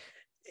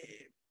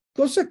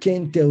 Cosa que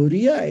en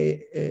teoría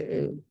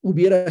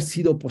hubiera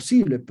sido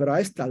posible, pero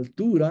a esta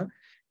altura,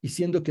 y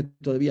siendo que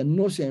todavía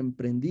no se ha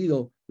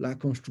emprendido la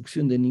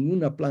construcción de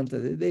ninguna planta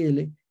de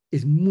DL,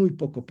 es muy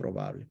poco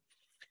probable.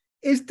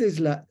 Esta es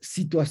la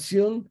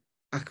situación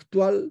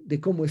actual de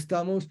cómo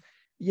estamos,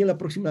 y en la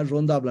próxima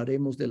ronda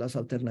hablaremos de las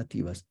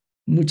alternativas.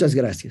 Muchas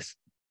gracias.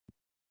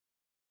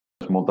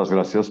 Moltes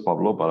gràcies,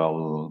 Pablo, per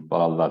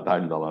al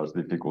detall de les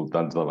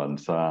dificultats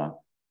d'avançar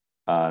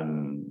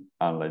en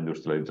la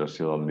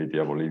industrialització del liti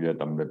a Bolívia,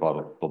 també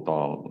per tot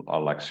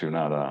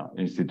l'accionar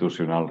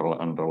institucional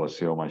en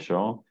relació amb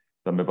això,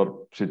 també per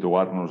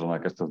situar-nos en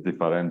aquestes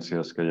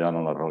diferències que hi ha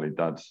en les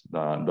realitats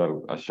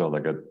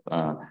d'aquest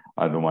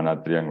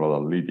anomenat triangle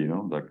del liti,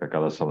 que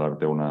cada salar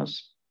té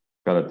unes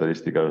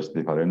característiques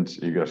diferents,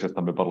 i gràcies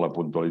també per la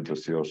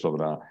puntualització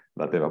sobre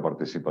la teva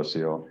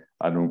participació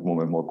en un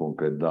moment molt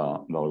concret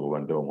del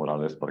govern d'Evo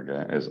Morales,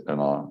 perquè és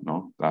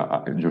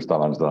just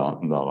abans de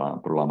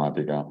la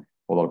problemàtica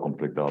o del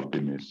conflicte del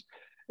Timis.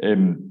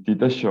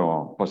 Dit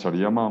això,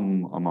 passaríem a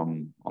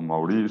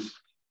Maurice,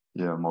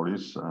 i a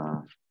Maurice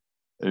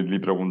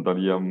li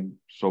preguntaríem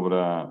sobre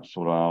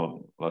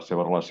la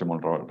seva relació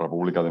amb la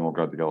República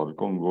Democràtica del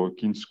Congo,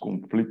 quins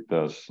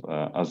conflictes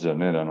es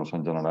generen o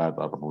s'han generat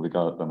a la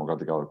República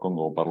Democràtica del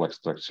Congo per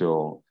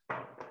l'extracció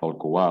del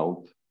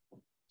cobalt,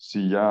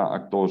 si hi ha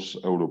actors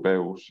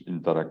europeus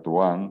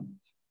interactuant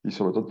i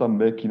sobretot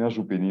també quines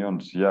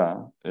opinions hi ha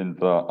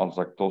entre els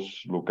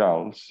actors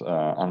locals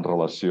en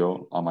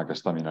relació amb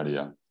aquesta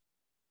mineria.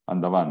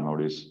 Endavant,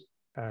 Maurice.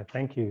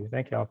 Thank you,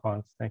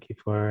 Alphonse. Thank you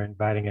for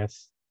inviting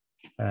us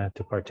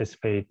to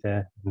participate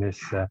in this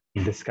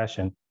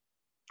discussion.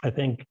 I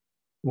think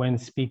when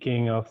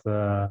speaking of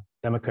the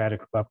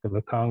Democratic Republic of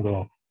the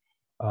Congo,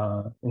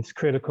 it's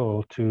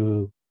critical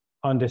to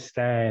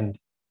understand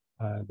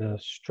the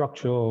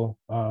structural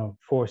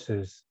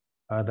forces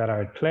that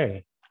are at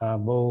play,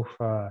 both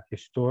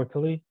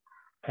historically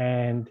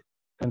and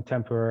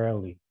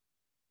contemporarily.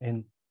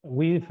 And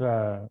we've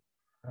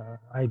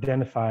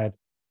identified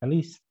at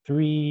least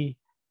three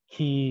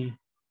key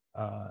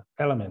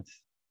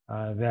elements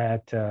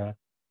that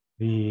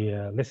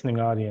the listening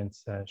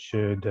audience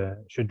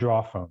should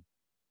draw from.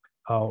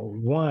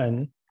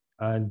 One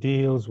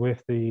deals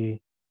with the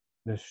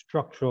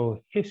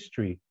structural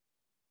history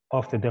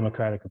of the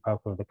Democratic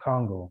Republic of the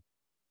Congo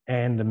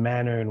and the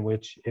manner in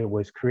which it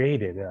was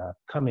created,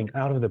 coming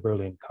out of the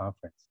Berlin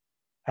Conference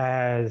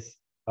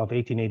of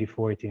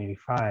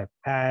 1884-1885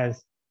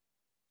 as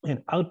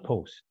an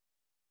outpost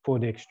for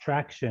the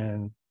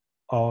extraction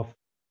of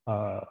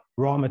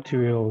raw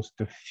materials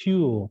to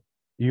fuel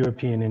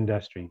European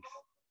industries.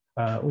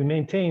 We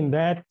maintain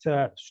that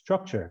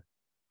structure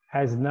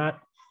has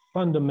not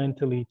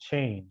fundamentally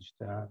changed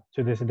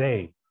to this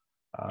day.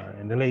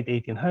 In the late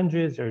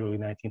 1800s, early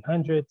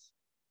 1900s,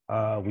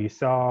 we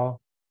saw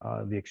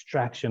the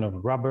extraction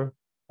of rubber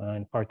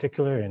in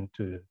particular, and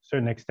to a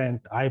certain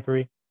extent,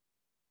 ivory,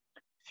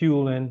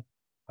 fueling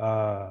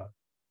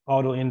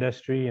auto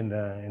industry in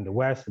the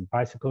West, the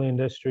bicycle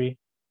industry.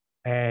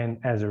 And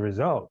as a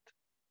result,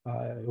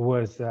 it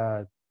was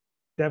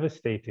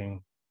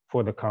devastating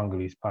for the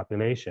Congolese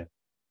population.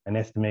 An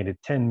estimated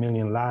 10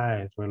 million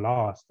lives were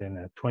lost in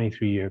a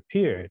 23-year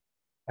period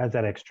as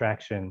that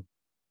extraction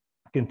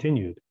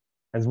continued.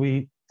 As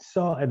we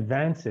saw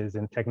advances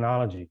in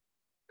technology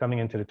coming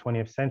into the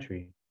 20th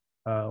century,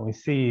 we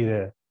see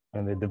the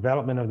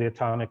development of the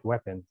atomic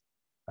weapons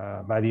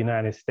by the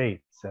United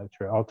States, which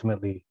were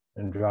ultimately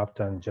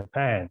dropped on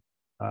Japan.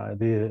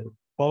 The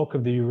bulk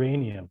of the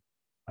uranium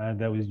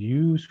that was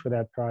used for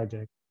that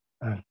project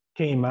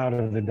came out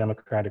of the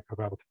Democratic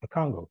Republic of the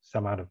Congo,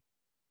 some out of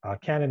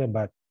Canada,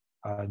 but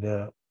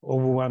the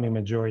overwhelming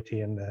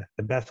majority and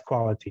the best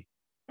quality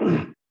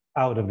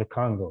out of the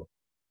Congo.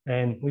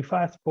 And we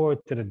fast forward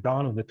to the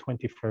dawn of the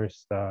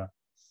 21st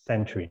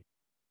century,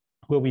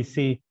 where we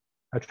see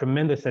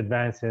tremendous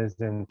advances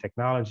in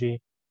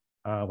technology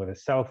with the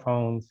cell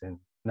phones and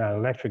now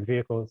electric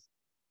vehicles.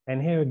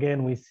 And here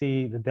again, we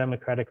see the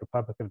Democratic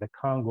Republic of the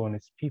Congo and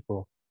its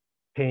people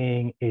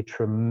paying a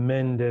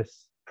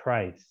tremendous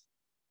price.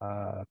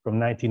 From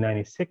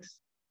 1996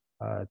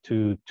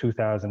 to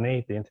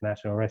 2008, the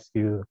International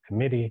Rescue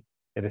Committee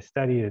did a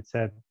study that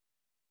said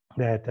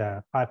that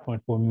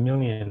 5.4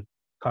 million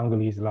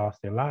Congolese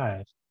lost their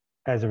lives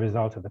as a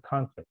result of the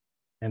conflict.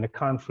 And the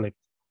conflict,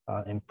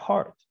 in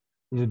part,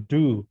 is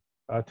due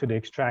to the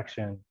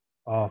extraction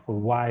of a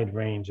wide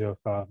range of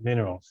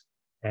minerals.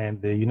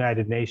 And the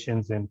United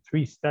Nations, in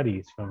 3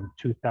 studies from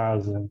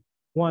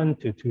 2001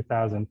 to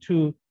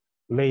 2002,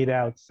 laid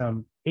out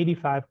some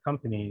 85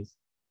 companies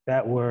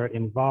that were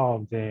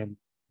involved in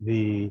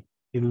the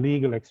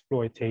illegal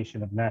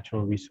exploitation of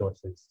natural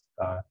resources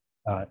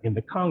in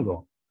the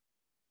Congo.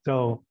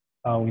 So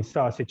we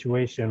saw a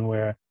situation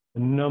where a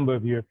number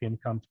of European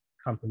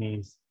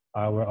companies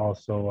were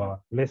also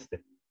listed.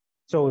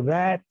 So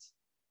that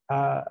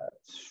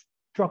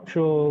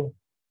structural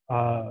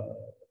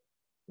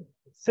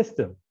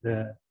system,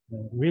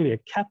 really a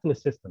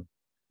capitalist system,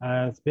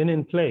 has been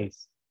in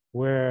place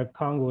where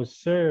Congo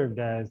served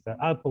as the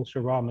outpost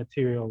for raw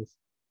materials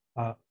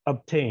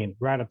obtained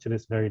right up to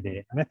this very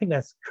day. And I think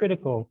that's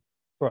critical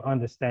for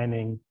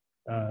understanding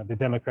the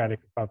Democratic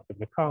Republic of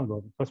the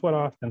Congo, because what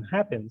often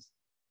happens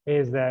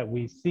is that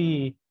we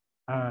see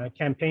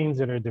campaigns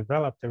that are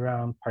developed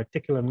around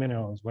particular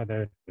minerals,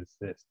 whether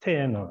it's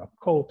tin or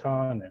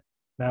coltan, and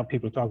now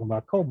people are talking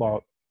about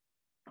cobalt.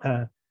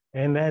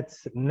 And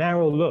that's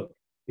narrow look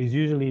is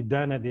usually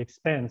done at the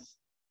expense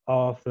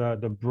of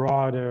the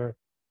broader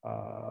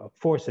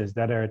forces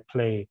that are at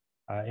play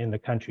in the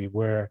country,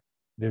 where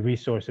the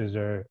resources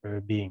are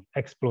being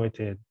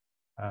exploited,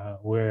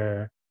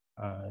 where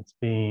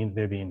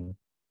they're being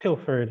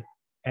pilfered,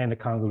 and the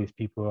Congolese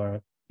people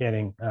are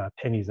getting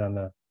pennies on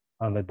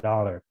the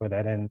dollar for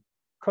that. And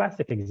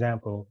classic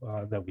example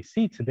that we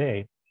see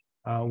today,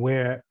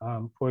 where,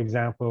 for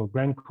example,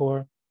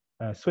 Glencore,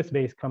 a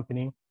Swiss-based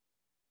company,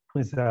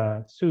 was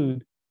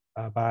sued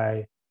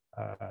by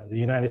the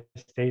United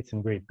States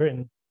and Great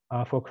Britain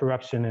for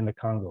corruption in the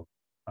Congo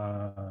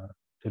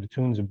to the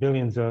tunes of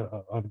billions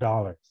of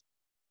dollars.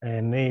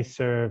 And they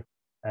serve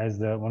as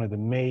one of the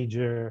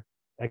major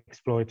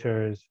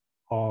exploiters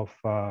of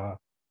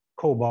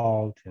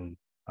cobalt and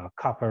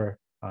copper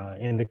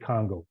in the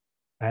Congo.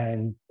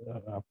 And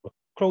a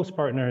close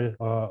partner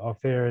of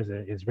theirs,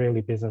 an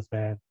Israeli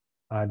businessman,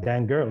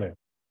 Dan Gertler,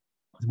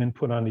 has been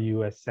put on the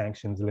US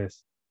sanctions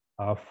list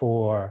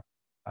for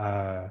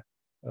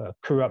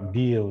corrupt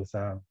deals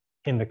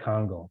in the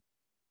Congo.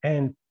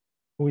 And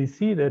we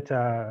see that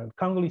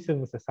Congolese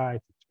civil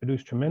society has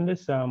produced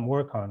tremendous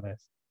work on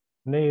this.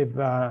 And they've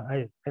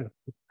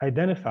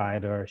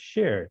identified or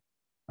shared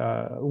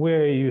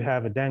where you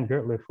have a Dan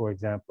Gertler, for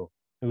example,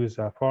 who's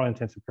for all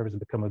intents and purposes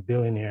become a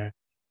billionaire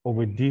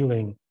over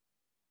dealing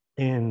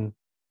in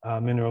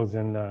minerals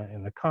in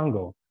the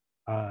Congo.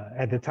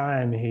 At the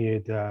time, he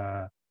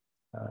had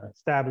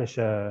established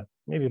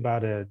maybe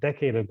about a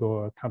decade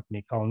ago a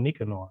company called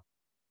Nicanor.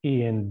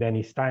 He and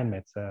Benny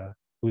Steinmetz,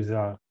 who's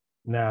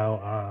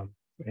now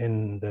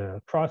in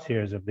the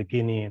crosshairs of the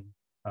Guinean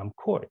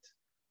courts,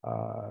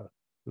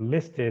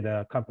 listed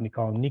a company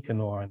called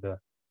Nicanor in the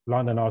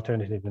London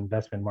alternative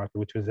investment market,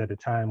 which was at the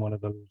time one of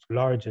the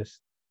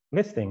largest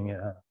listing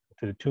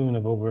to the tune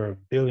of over $1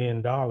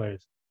 billion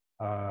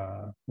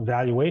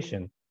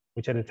valuation,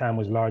 which at the time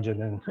was larger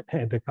than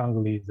the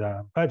Congolese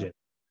budget.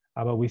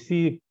 But we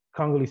see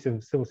Congolese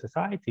civil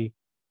society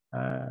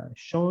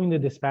showing the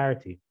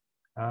disparity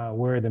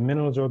where the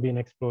minerals are being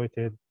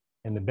exploited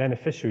and the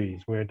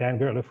beneficiaries, where Dan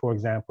Gertler, for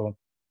example,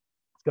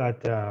 has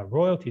got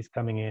royalties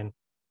coming in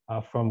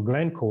from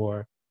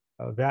Glencore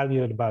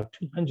valued at about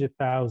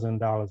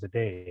 $200,000 a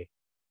day.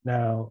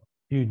 Now,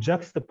 you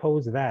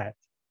juxtapose that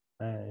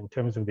in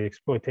terms of the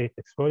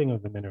exploiting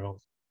of the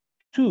minerals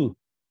to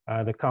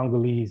the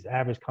Congolese,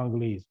 average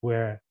Congolese,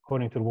 where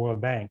according to the World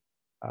Bank,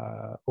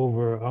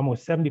 over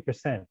almost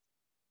 70%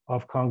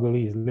 of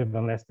Congolese live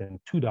on less than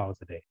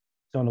 $2 a day.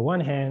 So on the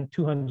one hand,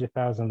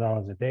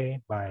 $200,000 a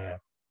day by a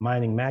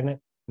mining magnate,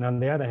 and on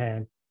the other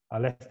hand,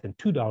 less than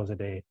 $2 a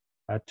day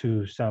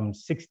to some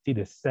 60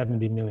 to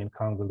 70 million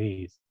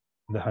Congolese,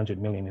 the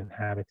 100 million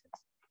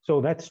inhabitants.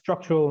 So that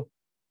structural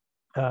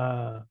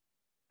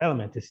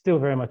element is still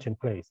very much in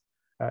place.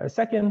 A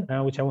second,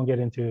 which I won't get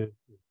into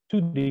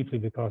too deeply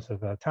because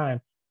of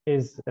time,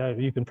 is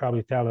you can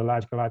probably tell the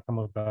logical outcome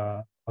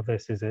of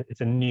this is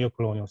it's a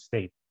neo-colonial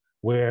state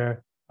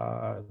where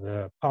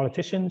the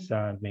politicians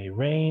may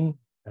reign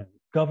and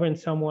govern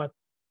somewhat,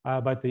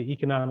 but the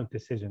economic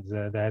decisions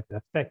that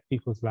affect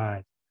people's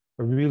lives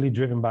are really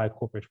driven by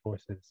corporate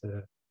forces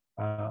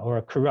or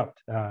are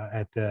corrupt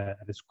at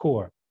its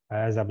core,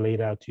 as I've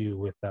laid out to you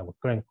with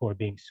Glencore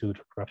being sued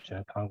for corruption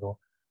in Congo,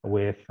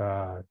 with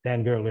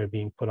Dan Gertler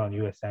being put on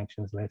U.S.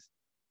 sanctions list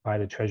by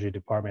the Treasury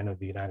Department of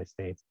the United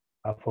States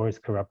for his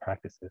corrupt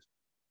practices.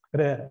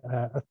 But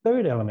a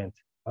third element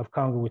of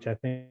Congo, which I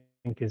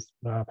think is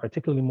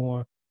particularly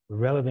more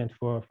relevant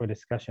for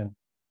discussion,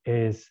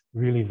 is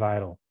really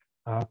vital.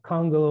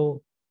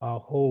 Congo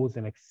holds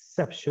an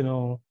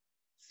exceptional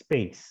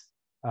space.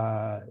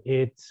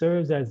 It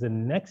serves as the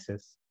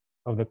nexus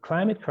of the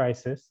climate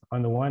crisis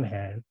on the one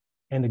hand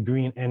and the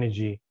green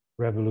energy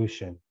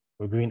revolution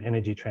or green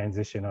energy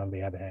transition on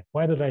the other hand.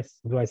 Why do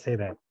I say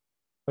that?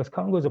 Because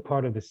Congo is a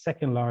part of the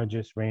second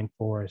largest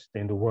rainforest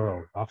in the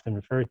world, often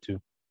referred to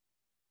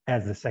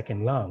as the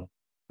second lung,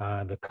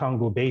 the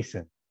Congo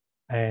Basin.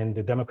 And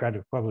the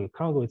Democratic Republic of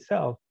Congo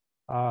itself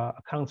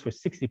accounts for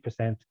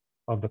 60%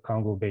 of the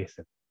Congo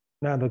Basin.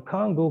 Now, the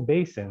Congo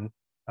Basin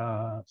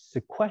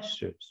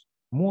sequesters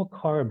more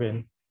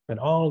carbon than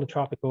all the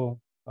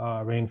tropical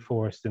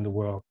rainforests in the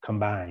world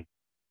combined.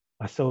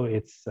 So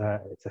it's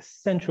a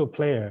central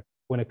player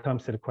when it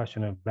comes to the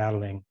question of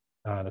battling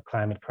the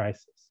climate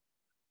crisis.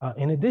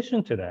 In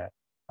addition to that,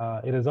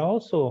 it is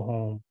also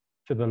home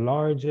to the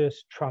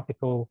largest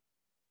tropical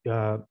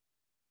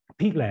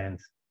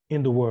peatlands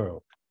in the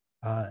world.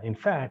 In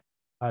fact,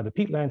 the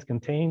peatlands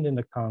contained in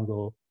the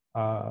Congo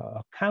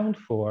account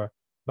for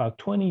about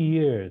 20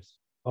 years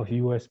of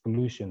US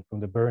pollution from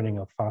the burning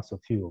of fossil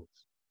fuels.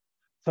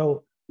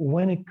 So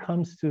when it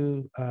comes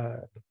to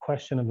the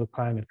question of the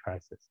climate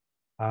crisis,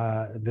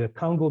 the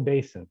Congo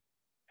Basin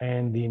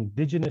and the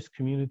indigenous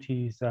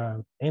communities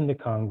in the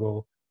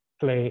Congo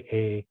play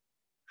a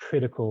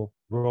critical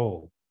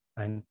role.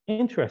 And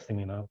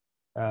interestingly enough,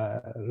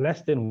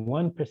 less than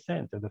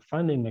 1% of the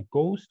funding that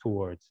goes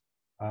towards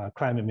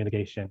climate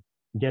mitigation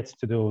gets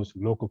to those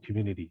local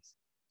communities.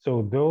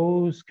 So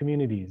those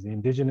communities, the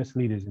indigenous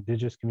leaders,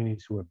 indigenous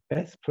communities who are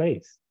best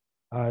placed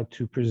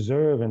to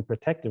preserve and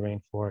protect the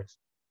rainforest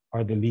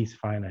are the least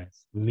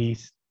financed,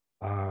 least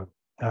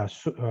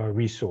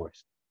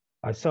resourced.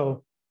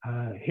 So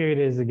here it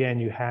is again,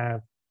 you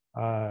have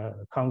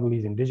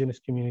Congolese indigenous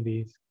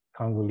communities,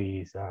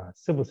 Congolese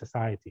civil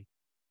society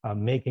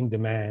making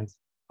demands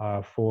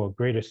for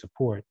greater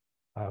support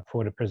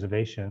for the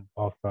preservation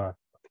of the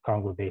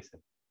Congo Basin.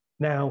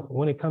 Now,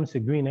 when it comes to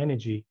green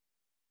energy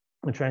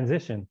and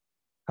transition,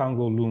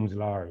 Congo looms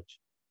large.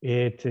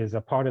 It is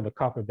a part of the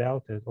copper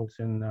belt, as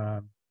Olsen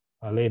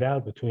laid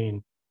out,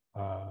 between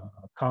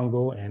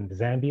Congo and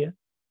Zambia.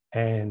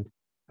 And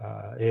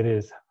it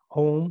is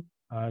home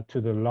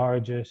to the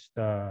largest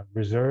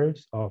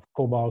reserves of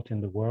cobalt in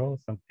the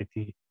world, up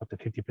to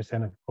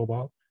 50% of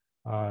cobalt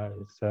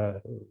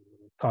is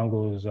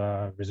Congo's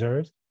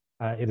reserves.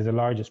 It is the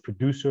largest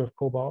producer of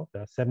cobalt.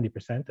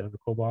 70% of the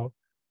cobalt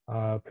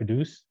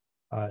produced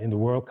in the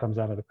world comes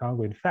out of the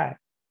Congo. In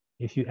fact,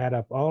 if you add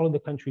up all of the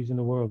countries in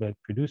the world that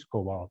produce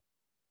cobalt,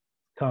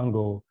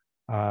 Congo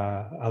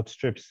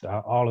outstrips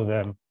all of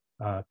them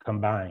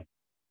combined.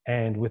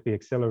 And with the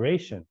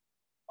acceleration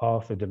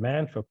of the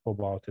demand for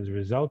cobalt as a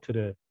result of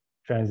the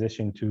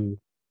transition to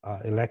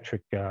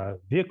electric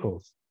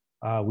vehicles,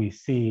 we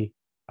see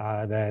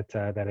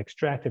that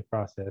extractive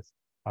process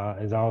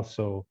is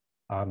also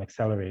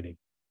accelerating.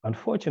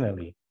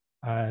 Unfortunately,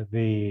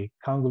 the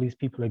Congolese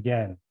people,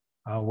 again,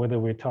 whether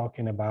we're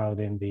talking about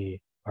in the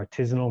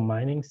artisanal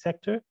mining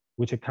sector,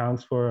 which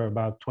accounts for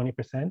about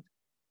 20%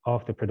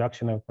 of the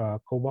production of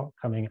cobalt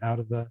coming out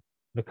of the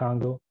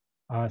Congo,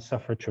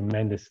 suffer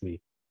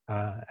tremendously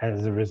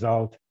as a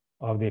result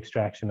of the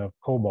extraction of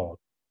cobalt.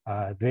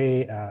 A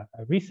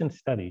recent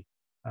study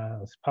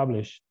was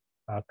published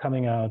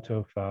coming out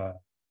of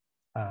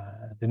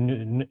the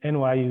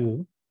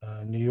NYU,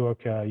 New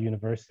York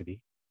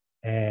University,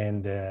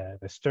 and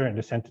the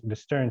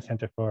Stern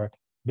Center for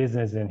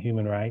Business and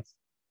Human Rights,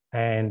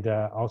 and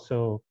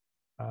also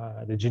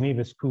the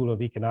Geneva School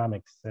of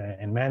Economics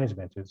and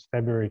Management. It was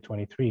February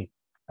 23.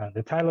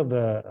 The title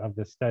of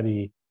the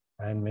study,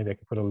 and maybe I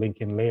can put a link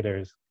in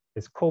later,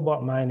 is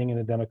Cobalt Mining in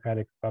the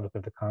Democratic Republic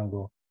of the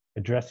Congo,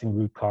 Addressing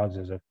Root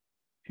Causes of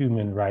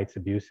Human Rights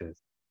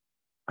Abuses.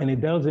 And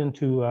it delves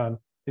into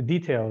the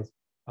details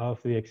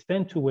of the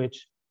extent to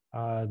which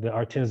the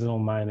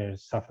artisanal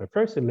miners suffer.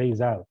 First, it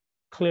lays out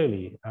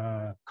clearly,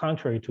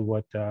 contrary to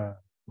what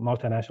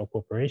multinational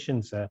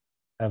corporations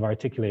have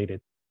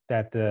articulated,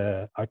 that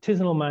the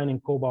artisanal mining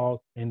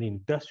cobalt and the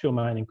industrial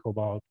mining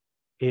cobalt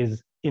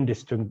is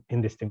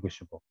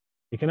indistinguishable.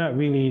 You cannot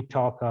really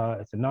talk,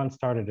 it's a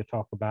non-starter to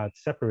talk about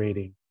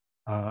separating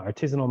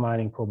artisanal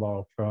mining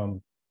cobalt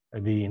from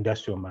the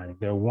industrial mining.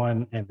 They're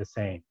one and the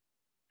same.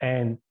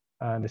 And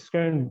the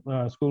Stern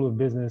School of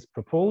Business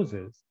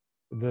proposes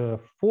the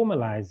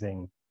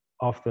formalizing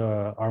of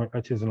the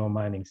artisanal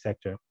mining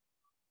sector,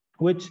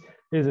 which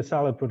is a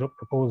solid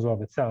proposal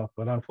of itself,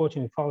 but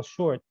unfortunately falls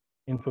short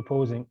in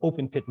proposing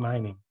open pit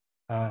mining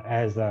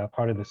as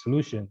part of the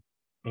solution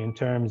in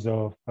terms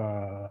of,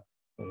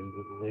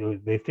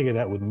 they figure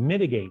that would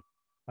mitigate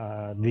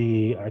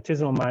the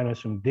artisanal miners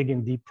from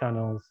digging deep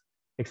tunnels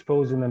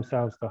exposing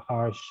themselves to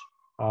harsh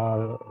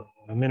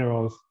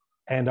minerals,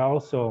 and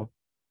also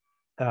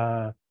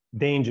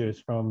dangers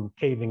from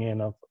caving in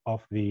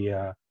of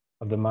the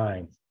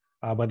mines.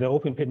 But the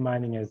open pit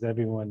mining, as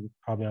everyone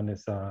probably on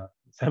this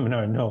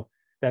seminar know,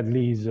 that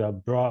leaves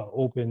broad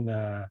open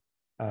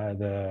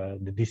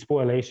the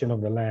despoilation of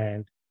the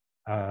land,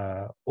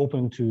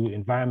 open to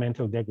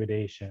environmental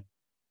degradation.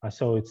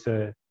 So it's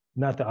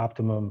not the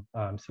optimum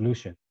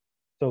solution.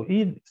 So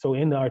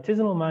in the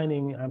artisanal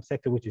mining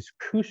sector, which is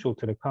crucial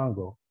to the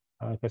Congo,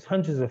 because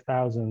hundreds of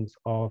thousands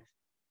of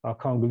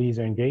Congolese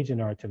are engaged in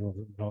the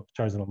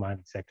artisanal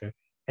mining sector,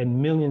 and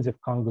millions of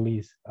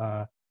Congolese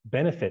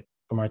benefit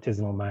from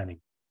artisanal mining.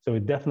 So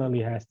it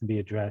definitely has to be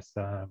addressed,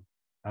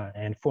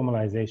 and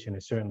formalization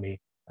is certainly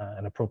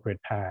an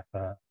appropriate path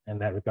in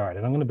that regard.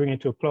 And I'm going to bring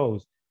it to a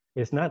close.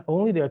 It's not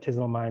only the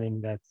artisanal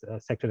mining that's a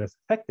sector that's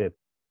affected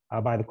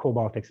by the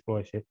cobalt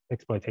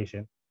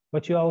exploitation,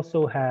 but you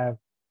also have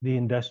the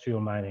industrial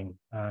mining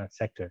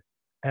sector.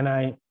 And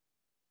I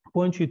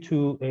point you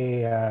to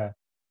a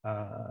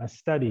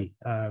study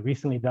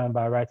recently done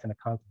by Rights and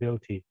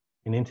Accountability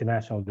in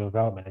International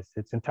Development.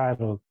 It's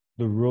entitled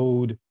The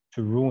Road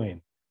to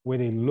Ruin, where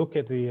they look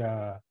at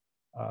the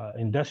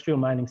industrial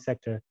mining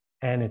sector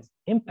and its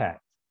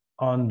impact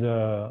on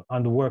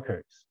the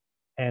workers.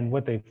 And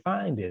what they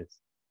find is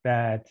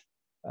that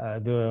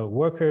the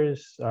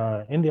workers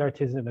in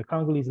the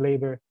Congolese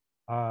labor,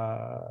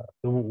 the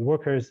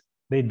workers,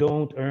 they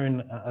don't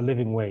earn a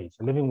living wage.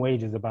 A living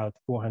wage is about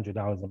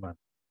 $400 a month.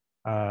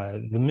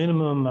 The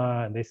minimum,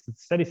 the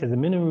study says the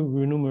minimum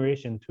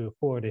remuneration to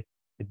afford a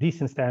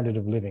decent standard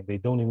of living, they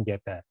don't even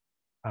get that.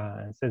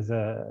 It says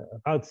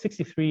about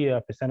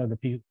 63% of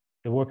the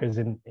workers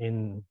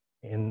in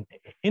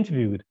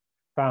interviewed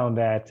found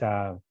that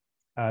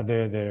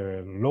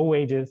they're low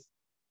wages,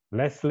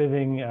 less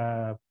living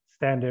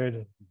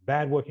standard,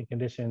 bad working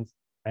conditions,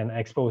 and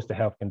exposed to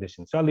health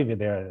conditions. So I'll leave it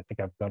there. I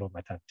think I've got over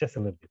my time just a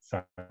little bit,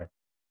 sorry.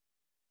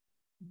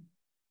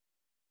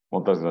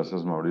 Moltes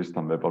gràcies, Maurice,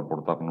 també per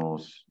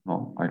portar-nos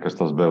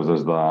aquestes veus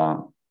des de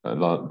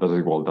la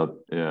desigualtat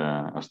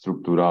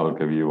estructural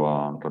que viu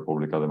a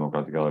República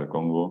Democràtica del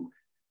Congo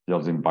i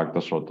els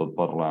impactes, sobretot,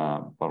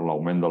 per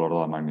l'augment de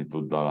l'ordre de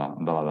magnitud de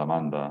la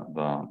demanda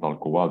del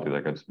cobalt i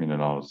d'aquests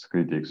minerals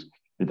crítics,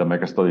 i també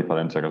aquesta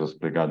diferència que has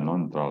explicat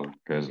entre el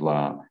que és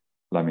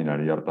la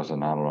mineria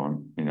artesanal o la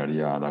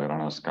mineria de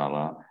gran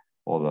escala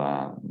o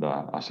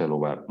a cel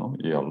obert,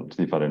 i els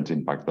diferents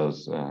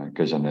impactes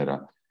que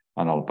genera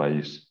en el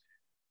país.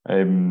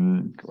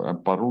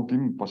 Per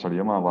últim,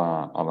 passaríem a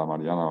la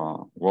Mariana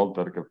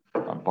Walter, que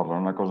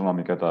parlarà una cosa una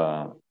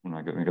miqueta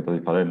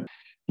diferent.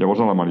 Llavors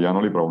a la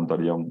Mariana li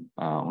preguntaríem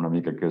una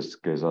mica què és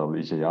el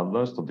IGI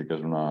Atlas, tot i que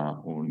és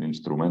un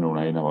instrument,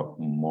 una eina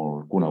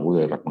molt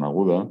coneguda i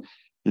reconeguda.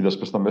 I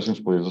després també si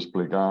ens podries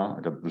explicar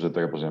aquest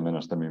projecte que precisament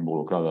estem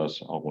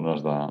involucrades,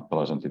 algunes de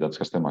les entitats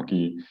que estem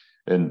aquí,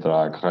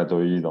 entre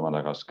Carney de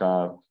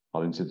Madagascar,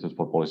 l'Institute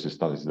for Policy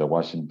Studies de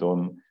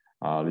Washington,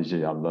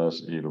 l'IGI Atlas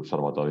i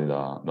l'Observatori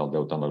del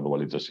Deute en la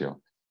Globalització.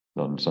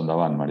 Doncs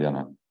endavant,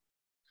 Mariana.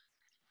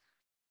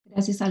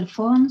 Gracias,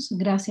 Alfonso.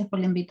 Gracias por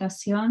la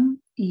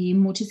invitación y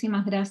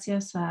muchísimas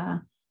gracias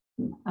a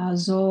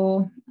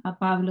Zo, a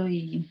Pablo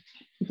y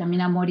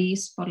también a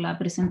Maurice por la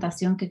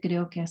presentación, que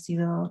creo que ha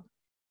sido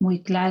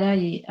muy clara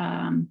y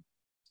han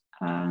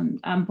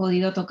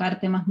podido tocar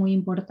temas muy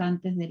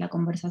importantes de la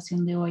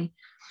conversación de hoy.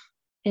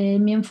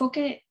 Mi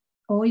enfoque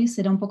hoy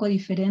será un poco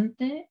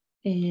diferente.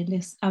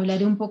 Les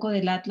hablaré un poco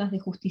del Atlas de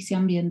Justicia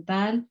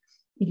Ambiental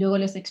y luego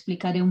les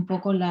explicaré un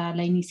poco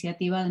la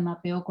iniciativa de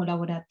mapeo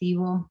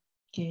colaborativo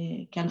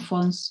que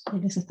Alfonso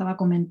les estaba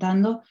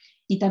comentando,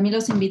 y también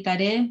las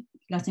invitaré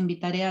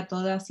a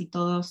todas y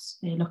todos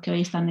los que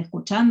hoy están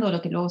escuchando, o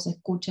los que luego se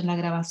escuchen la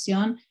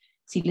grabación,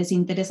 si les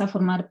interesa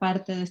formar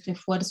parte de este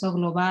esfuerzo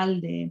global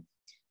de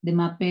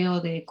mapeo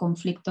de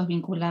conflictos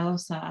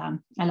vinculados a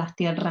las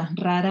tierras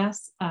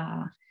raras,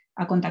 a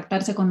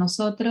contactarse con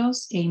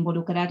nosotros e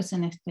involucrarse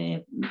en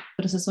este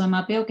proceso de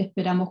mapeo que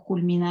esperamos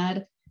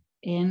culminar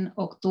en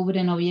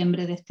octubre,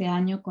 noviembre de este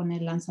año con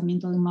el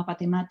lanzamiento de un mapa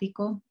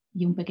temático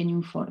y un pequeño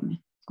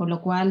informe. Con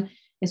lo cual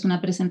es una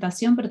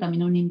presentación, pero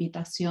también una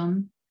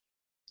invitación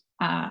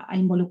a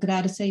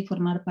involucrarse y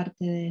formar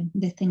parte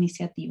de esta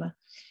iniciativa.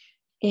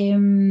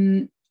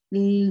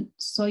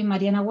 Soy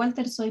Mariana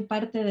Walter, soy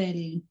parte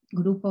del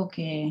grupo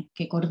que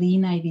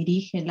coordina y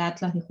dirige el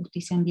Atlas de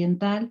Justicia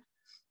Ambiental,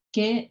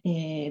 que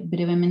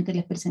brevemente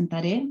les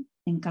presentaré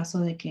en caso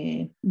de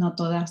que no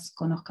todas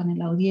conozcan en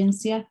la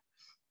audiencia.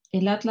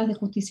 El Atlas de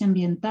Justicia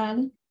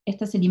Ambiental,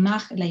 esta es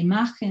la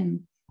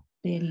imagen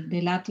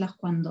del Atlas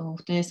cuando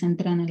ustedes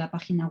entran en la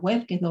página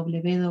web, que es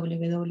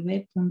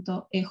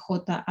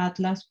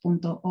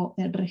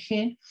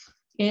www.ejatlas.org,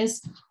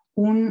 es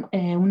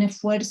un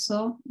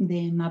esfuerzo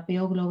de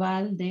mapeo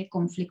global de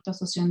conflictos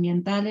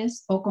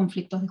socioambientales o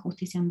conflictos de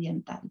justicia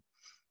ambiental.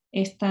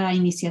 Esta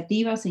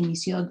iniciativa se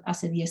inició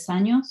hace 10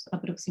 años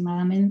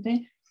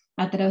aproximadamente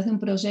a través de un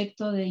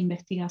proyecto de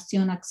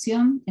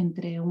investigación-acción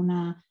entre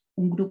un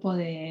grupo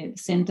de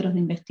centros de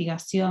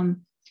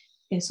investigación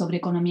sobre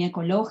economía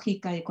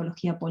ecológica,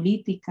 ecología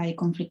política y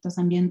conflictos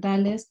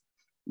ambientales,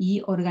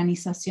 y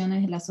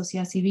organizaciones de la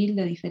sociedad civil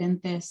de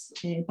diferentes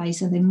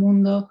países del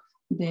mundo,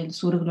 del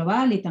sur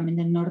global y también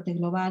del norte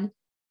global,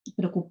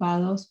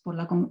 preocupados por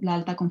la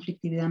alta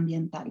conflictividad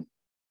ambiental.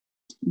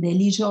 De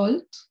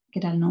Lijolt, que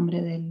era el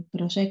nombre del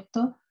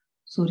proyecto,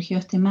 surgió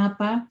este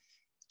mapa,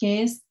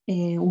 que es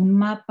un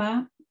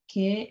mapa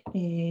que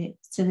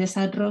se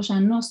desarrolla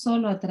no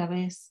solo a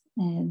través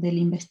de la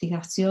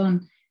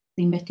investigación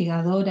de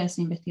investigadoras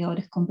e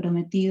investigadores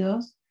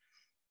comprometidos,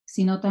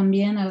 sino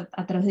también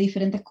a través de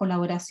diferentes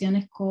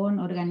colaboraciones con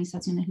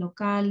organizaciones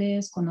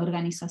locales, con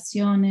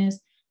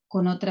organizaciones,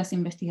 con otras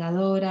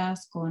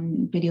investigadoras,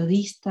 con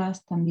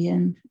periodistas,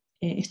 también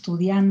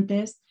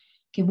estudiantes,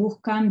 que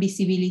buscan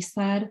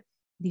visibilizar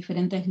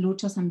diferentes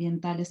luchas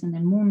ambientales en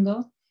el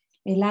mundo.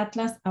 El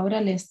Atlas, ahora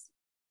les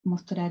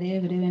mostraré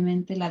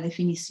brevemente la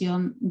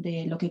definición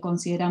de lo que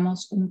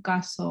consideramos un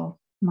caso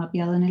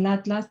mapeado en el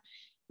Atlas,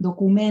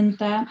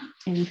 documenta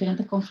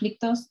diferentes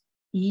conflictos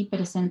y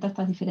presenta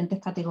estas diferentes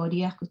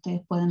categorías que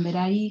ustedes pueden ver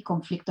ahí: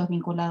 conflictos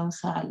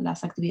vinculados a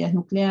las actividades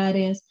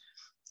nucleares,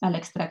 a la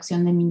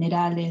extracción de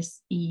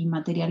minerales y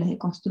materiales de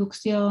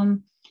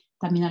construcción,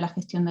 también a la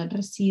gestión de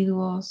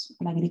residuos,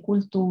 a la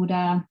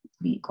agricultura,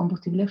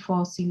 combustibles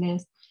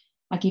fósiles.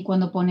 Aquí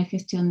cuando pone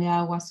gestión de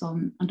agua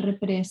son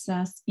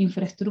represas,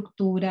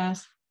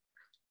 infraestructuras.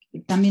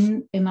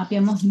 También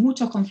mapeamos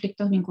muchos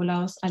conflictos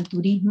vinculados al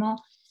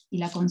turismo y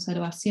la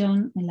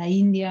conservación. En la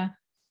India,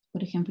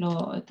 por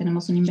ejemplo,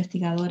 tenemos una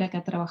investigadora que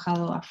ha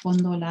trabajado a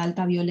fondo la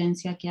alta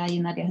violencia que hay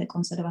en áreas de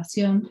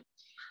conservación,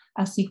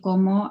 así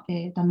como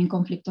también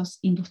conflictos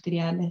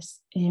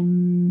industriales.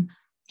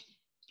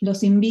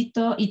 Los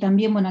invito, y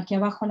también, bueno, aquí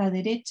abajo a la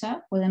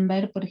derecha pueden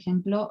ver, por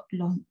ejemplo,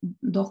 los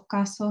dos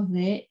casos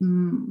de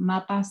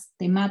mapas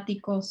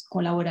temáticos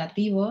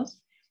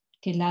colaborativos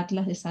que el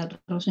Atlas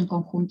desarrolla en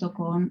conjunto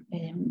con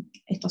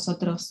estos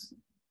otros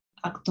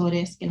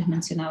actores que les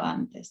mencionaba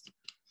antes.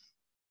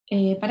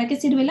 ¿Para qué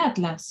sirve el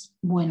Atlas?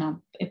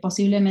 Bueno,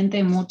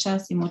 posiblemente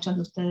muchas y muchos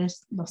de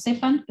ustedes lo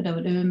sepan, pero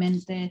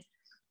brevemente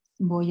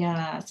voy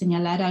a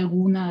señalar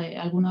algunos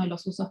de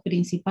los usos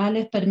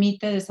principales.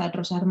 Permite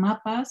desarrollar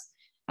mapas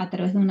a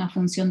través de una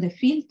función de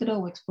filtro,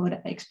 o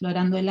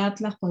explorando el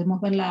Atlas podemos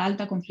ver la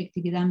alta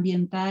conflictividad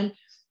ambiental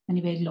a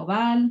nivel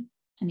global,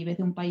 a nivel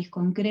de un país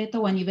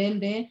concreto, o a nivel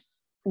de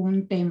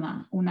un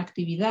tema, una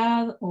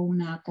actividad o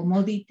una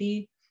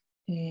commodity,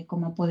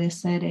 como puede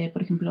ser,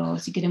 por ejemplo,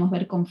 si queremos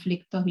ver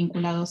conflictos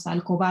vinculados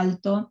al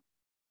cobalto,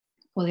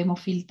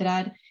 podemos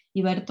filtrar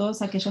y ver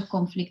todos aquellos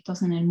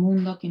conflictos en el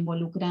mundo que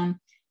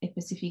involucran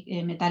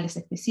metales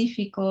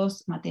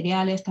específicos,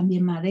 materiales,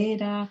 también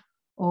madera,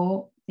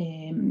 o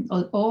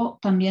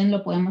también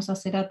lo podemos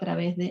hacer a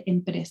través de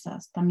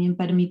empresas. También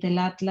permite el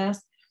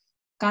Atlas,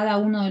 cada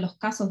uno de los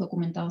casos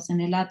documentados en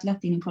el Atlas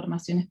tiene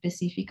información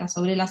específica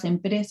sobre las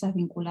empresas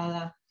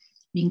vinculada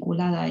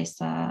a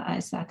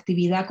esa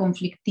actividad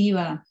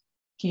conflictiva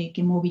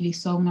que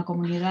movilizó una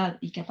comunidad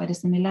y que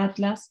aparece en el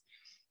Atlas.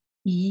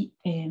 Y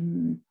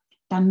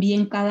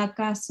también cada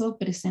caso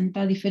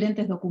presenta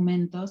diferentes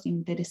documentos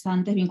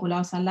interesantes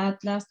vinculados al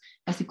Atlas,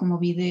 así como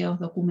videos,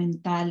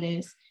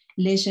 documentales,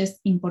 leyes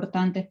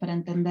importantes para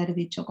entender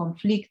dicho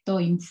conflicto,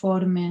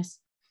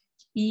 informes.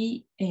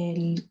 Y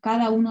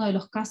cada uno de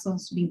los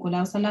casos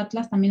vinculados al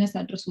Atlas también es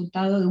el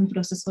resultado de un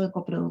proceso de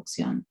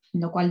coproducción,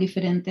 en lo cual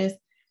diferentes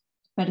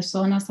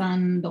personas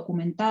han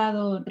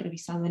documentado,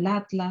 revisado el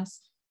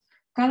Atlas.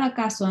 Cada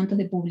caso, antes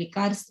de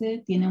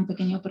publicarse, tiene un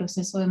pequeño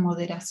proceso de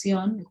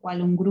moderación, en el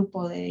cual un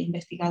grupo de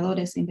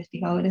investigadores e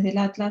investigadores del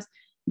Atlas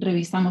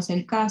revisamos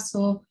el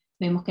caso,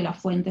 vemos que las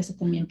fuentes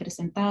estén bien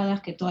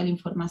presentadas, que toda la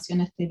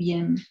información esté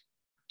bien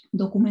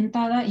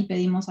documentada, y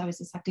pedimos a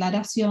veces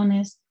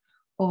aclaraciones,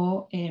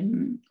 o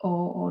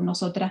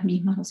nosotras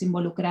mismas nos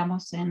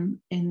involucramos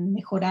en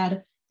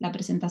mejorar la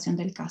presentación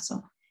del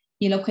caso.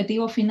 Y el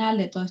objetivo final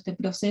de todo este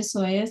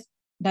proceso es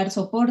dar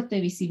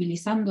soporte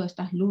visibilizando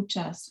estas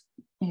luchas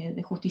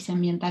de justicia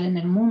ambiental en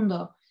el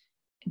mundo,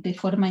 de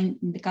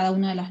cada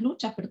una de las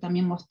luchas, pero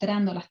también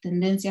mostrando las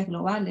tendencias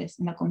globales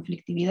en la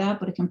conflictividad.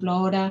 Por ejemplo,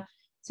 ahora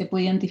se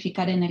puede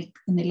identificar en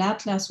el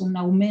Atlas un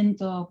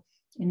aumento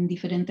en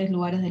diferentes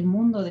lugares del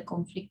mundo de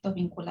conflictos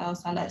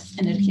vinculados a las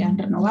energías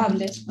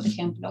renovables, por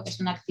ejemplo, que es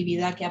una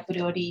actividad que a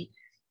priori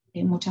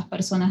muchas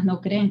personas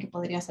no creen que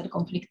podría ser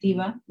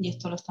conflictiva, y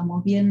esto lo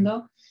estamos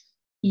viendo.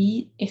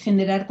 Y es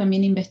generar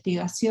también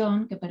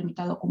investigación que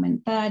permita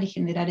documentar y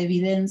generar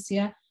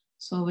evidencia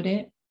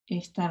sobre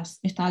esta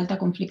alta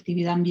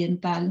conflictividad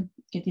ambiental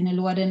que tiene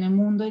lugar en el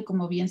mundo, y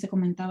como bien se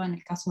comentaba en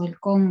el caso del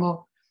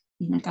Congo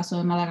y en el caso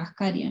de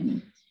Madagascar,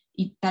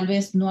 y tal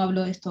vez no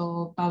hablo de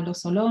esto Pablo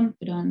Solón,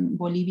 pero en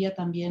Bolivia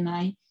también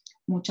hay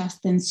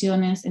muchas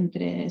tensiones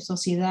entre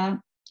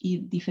sociedad y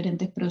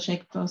diferentes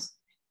proyectos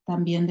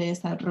también de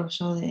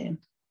desarrollo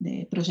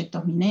de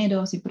proyectos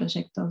mineros y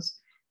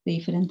proyectos de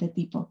diferente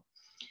tipo,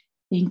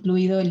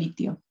 incluido el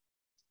litio.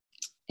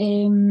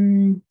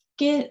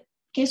 ¿Qué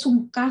es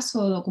un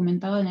caso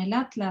documentado en el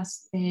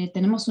Atlas?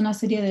 Tenemos una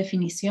serie de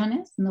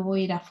definiciones, no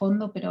voy a ir a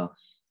fondo, pero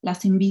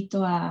las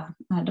invito a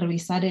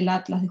revisar el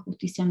Atlas de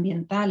Justicia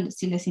Ambiental,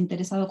 si les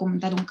interesa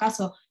documentar un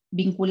caso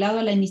vinculado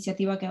a la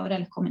iniciativa que ahora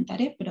les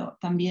comentaré, pero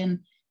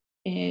también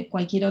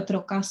cualquier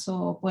otro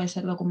caso puede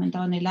ser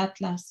documentado en el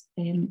Atlas,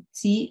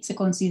 si se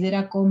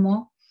considera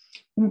como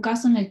un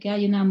caso en el que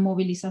hay una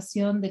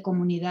movilización de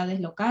comunidades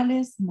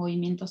locales,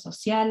 movimientos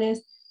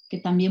sociales, que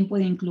también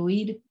puede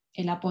incluir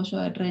el apoyo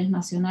de redes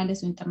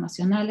nacionales o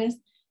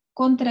internacionales,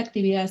 contra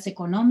actividades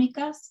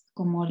económicas,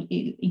 como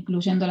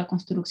incluyendo la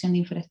construcción de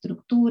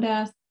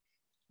infraestructuras,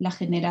 la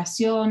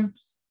generación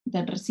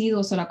de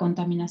residuos o la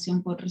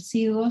contaminación por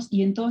residuos,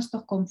 y en todos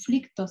estos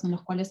conflictos en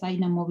los cuales hay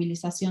una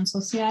movilización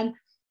social,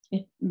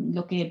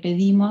 lo que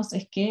pedimos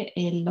es que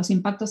los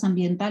impactos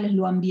ambientales,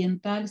 lo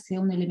ambiental, sea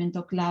un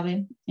elemento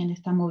clave en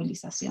esta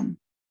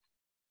movilización.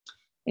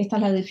 Esta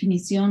es la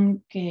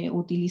definición que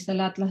utiliza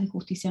el Atlas de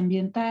Justicia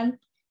Ambiental,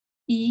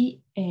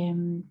 y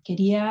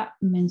quería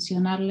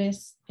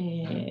mencionarles,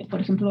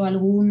 por ejemplo,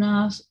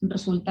 algunos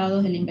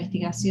resultados de la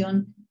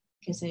investigación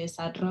que se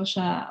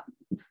desarrolla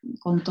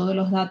con todos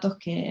los datos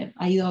que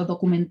ha ido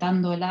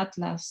documentando el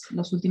Atlas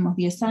los últimos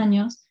 10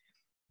 años.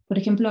 Por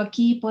ejemplo,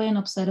 aquí pueden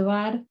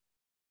observar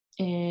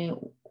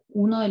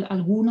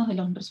algunos de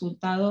los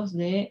resultados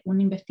de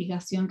una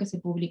investigación que se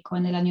publicó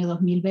en el año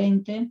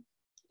 2020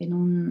 en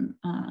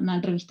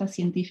una revista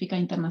científica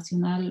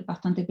internacional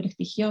bastante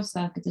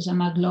prestigiosa que se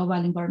llama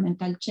Global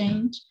Environmental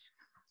Change,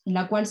 en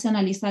la cual se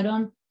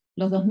analizaron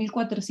los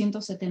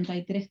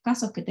 2.473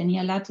 casos que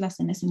tenía el Atlas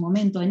en ese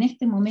momento. En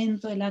este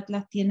momento el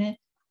Atlas tiene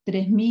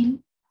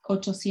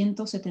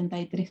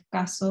 3.873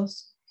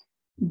 casos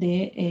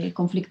de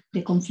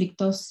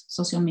conflictos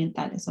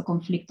socioambientales o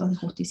conflictos de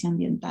justicia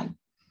ambiental.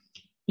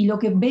 Y lo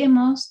que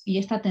vemos, y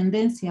esta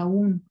tendencia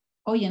aún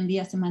hoy en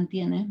día se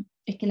mantiene,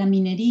 es que la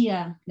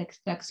minería, la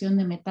extracción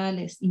de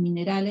metales y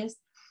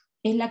minerales,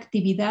 es la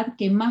actividad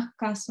que más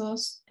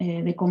casos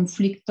de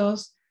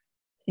conflictos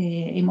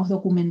hemos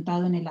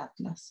documentado en el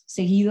Atlas,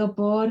 seguido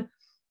por,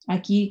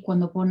 aquí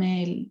cuando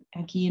pone,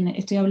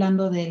 estoy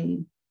hablando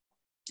del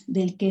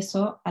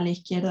queso a la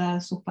izquierda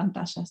de sus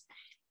pantallas,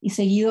 y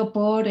seguido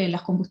por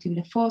los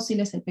combustibles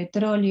fósiles, el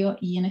petróleo,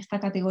 y en esta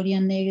categoría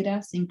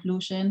negra se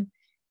incluyen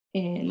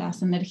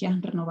las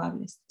energías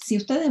renovables. Si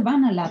ustedes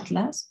van al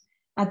Atlas,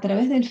 a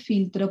través del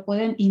filtro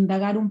pueden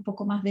indagar un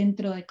poco más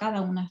dentro de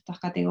cada una de estas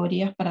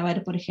categorías para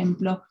ver, por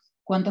ejemplo,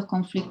 cuántos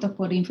conflictos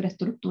por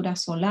infraestructura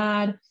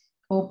solar,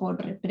 o por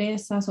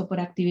represas, o por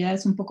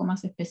actividades un poco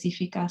más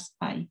específicas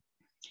hay.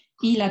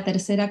 Y la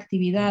tercera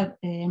actividad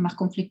más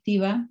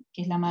conflictiva,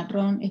 que es la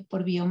marrón, es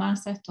por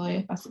biomasa. Esto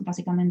es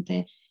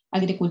básicamente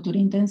agricultura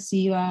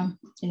intensiva,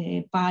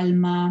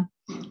 palma,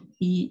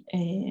 y,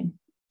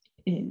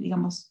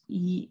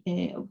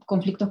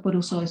 conflictos por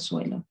uso del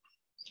suelo.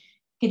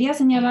 Quería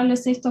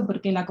señalarles esto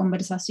porque la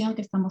conversación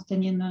que estamos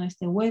teniendo en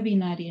este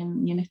webinar y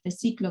en este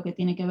ciclo, que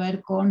tiene que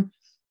ver con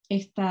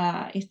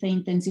esta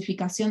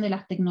intensificación de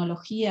las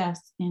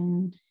tecnologías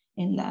en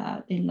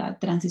la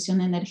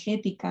transición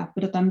energética,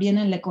 pero también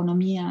en la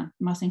economía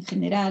más en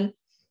general,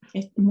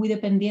 es muy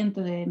dependiente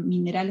de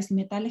minerales y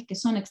metales que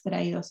son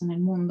extraídos en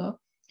el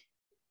mundo,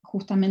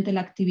 justamente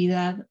la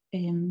actividad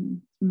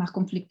más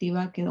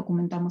conflictiva que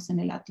documentamos en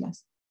el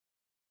Atlas.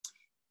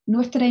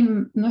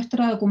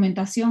 Nuestra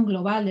documentación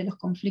global de los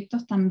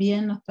conflictos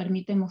también nos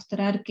permite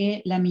mostrar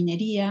que la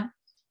minería,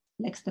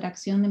 la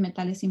extracción de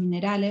metales y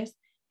minerales,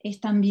 es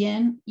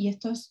también, y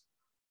esto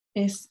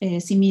es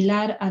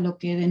similar a lo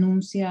que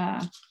denuncia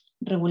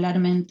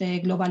regularmente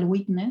Global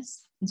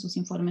Witness en sus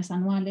informes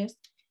anuales,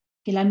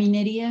 que la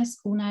minería es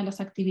una de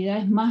las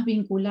actividades más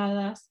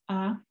vinculadas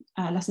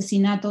al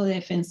asesinato de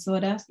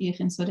defensoras y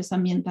defensores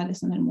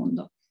ambientales en el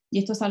mundo. Y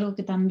esto es algo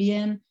que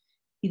también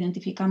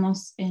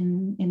identificamos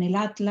en el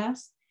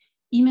Atlas,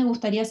 y me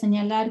gustaría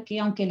señalar que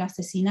aunque el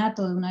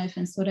asesinato de una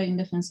defensora y un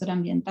defensor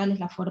ambiental es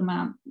la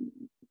forma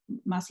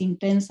más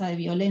intensa de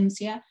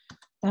violencia,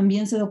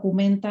 también se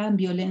documentan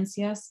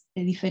violencias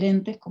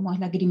diferentes, como es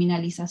la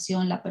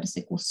criminalización, la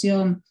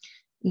persecución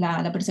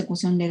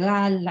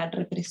legal, la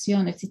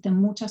represión. Existen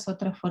muchas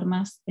otras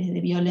formas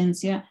de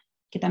violencia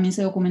que también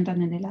se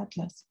documentan en el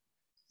Atlas.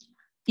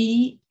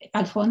 Y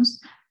Alfonso,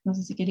 no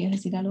sé si querías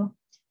decir algo.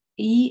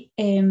 Y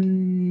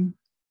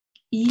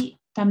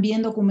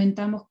también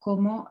documentamos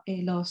cómo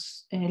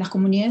las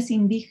comunidades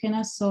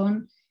indígenas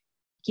son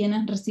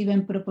quienes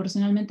reciben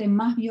proporcionalmente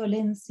más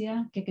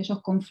violencia que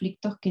aquellos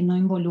conflictos que no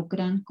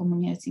involucran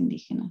comunidades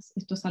indígenas.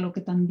 Esto es algo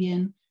que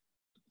también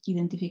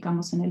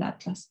identificamos en el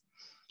Atlas.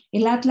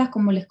 El Atlas,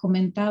 como les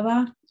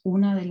comentaba,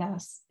 una de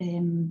las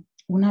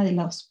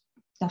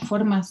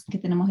formas que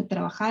tenemos de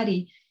trabajar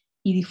y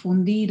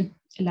difundir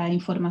la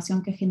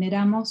información que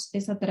generamos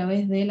es a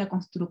través de la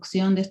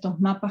construcción de estos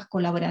mapas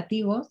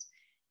colaborativos.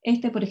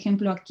 Por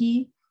ejemplo,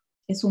 aquí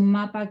es un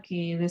mapa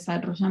que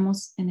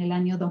desarrollamos en el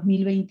año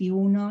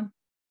 2021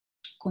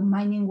 con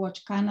Mining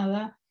Watch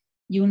Canada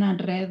y una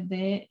red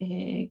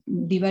de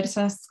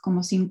diversas,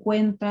 como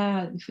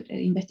 50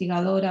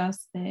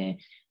 investigadoras,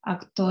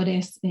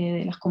 actores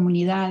de las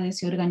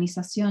comunidades y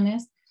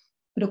organizaciones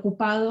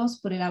preocupados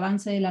por el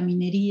avance de la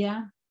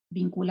minería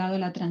vinculado a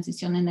la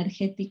transición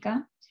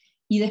energética,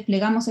 y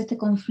desplegamos este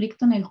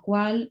conflicto en el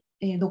cual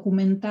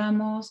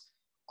documentamos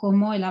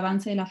cómo el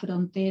avance de la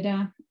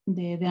frontera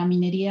de la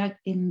minería,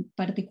 en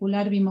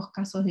particular vimos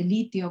casos de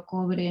litio,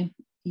 cobre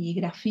y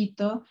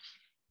grafito,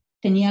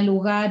 tenía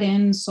lugar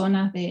en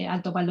zonas de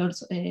alto valor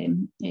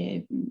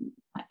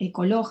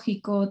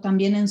ecológico,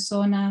 también en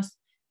zonas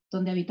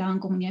donde habitaban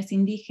comunidades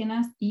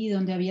indígenas y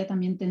donde había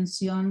también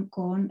tensión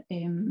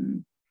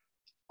en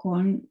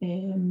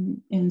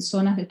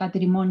zonas del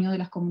patrimonio de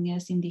las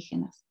comunidades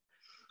indígenas.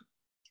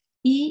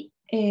 Y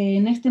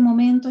en este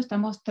momento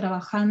estamos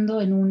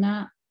trabajando en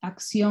una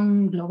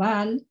acción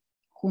global,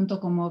 junto,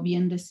 como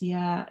bien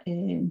decía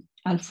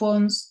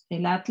Alphonse,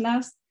 el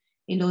Atlas,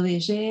 el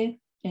ODG,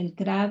 el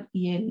CRAD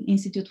y el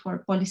Institute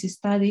for Policy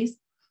Studies,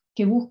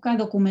 que busca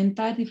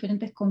documentar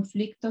diferentes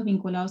conflictos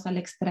vinculados a la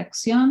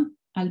extracción,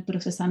 al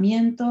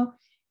procesamiento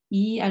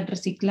y al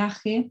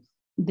reciclaje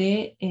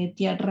de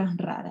tierras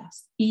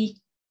raras.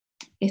 Y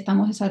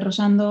estamos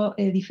desarrollando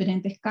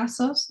diferentes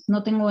casos.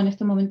 No tengo en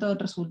este momento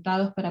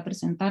resultados para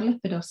presentarles,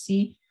 pero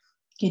sí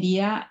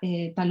quería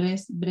tal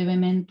vez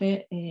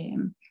brevemente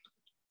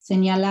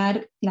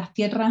señalar las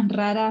tierras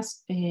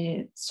raras.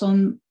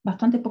 Son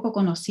bastante poco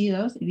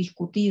conocidas y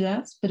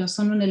discutidas, pero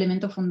son un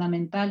elemento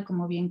fundamental,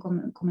 como bien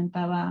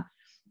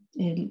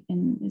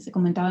se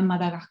comentaba en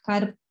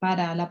Madagascar,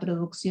 para la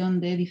producción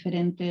de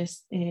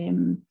diferentes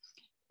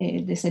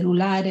de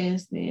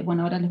celulares,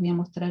 bueno, ahora les voy a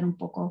mostrar un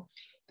poco,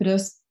 pero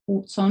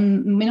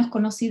son menos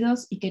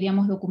conocidos y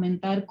queríamos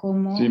documentar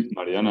cómo... Sí,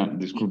 Mariana,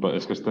 disculpa,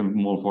 és que estem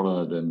molt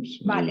fora de temps.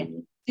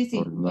 Vale, sí,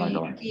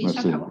 aquí ya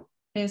acabo.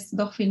 Es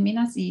 2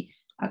 filminas y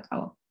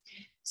acabo.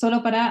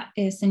 Solo para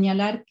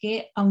señalar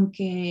que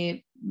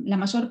aunque la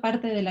mayor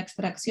parte de la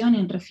extracción y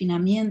el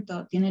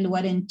refinamiento tiene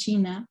lugar en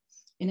China,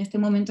 en este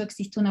momento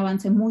existe un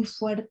avance muy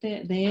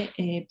fuerte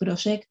de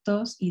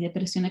proyectos y de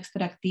presión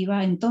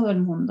extractiva en todo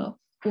el mundo,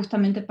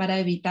 justamente para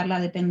evitar la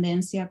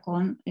dependencia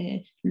con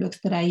lo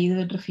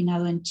extraído y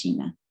refinado en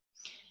China.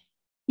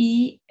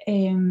 Y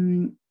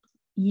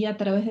a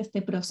través de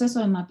este proceso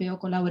de mapeo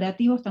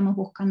colaborativo estamos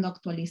buscando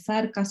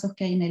actualizar casos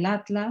que hay en el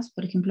Atlas.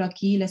 Por ejemplo,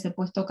 aquí les he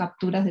puesto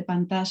capturas de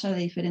pantalla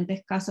de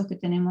diferentes casos que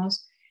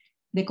tenemos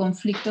de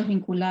conflictos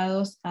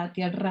vinculados a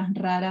tierras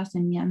raras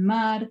en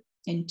Myanmar,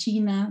 en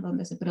China,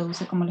 donde se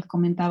produce, como les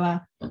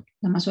comentaba,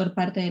 la mayor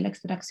parte de la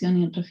extracción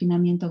y el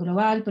refinamiento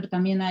global, pero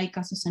también hay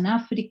casos en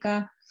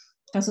África,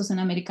 casos en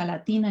América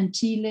Latina, en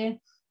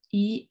Chile,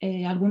 y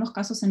algunos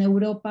casos en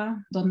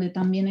Europa, donde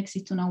también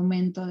existe un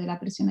aumento de la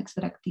presión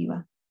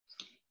extractiva.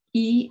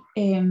 Y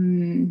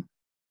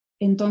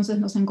entonces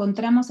nos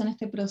encontramos en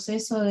este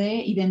proceso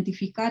de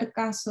identificar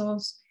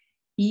casos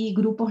y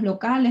grupos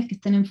locales que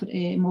estén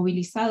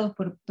movilizados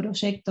por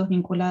proyectos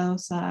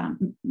vinculados a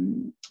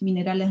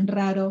minerales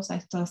raros, a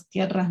estas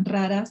tierras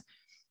raras,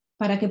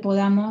 para que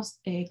podamos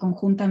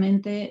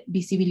conjuntamente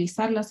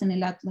visibilizarlas en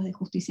el Atlas de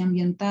Justicia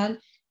Ambiental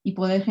y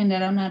poder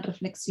generar una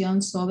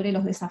reflexión sobre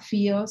los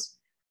desafíos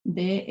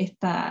de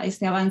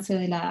este avance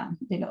de la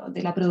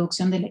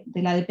producción,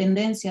 de la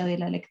dependencia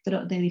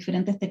de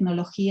diferentes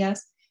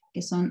tecnologías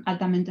que son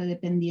altamente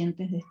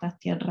dependientes de estas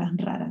tierras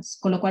raras.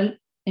 Con lo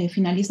cual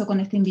finalizo con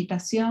esta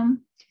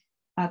invitación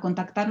a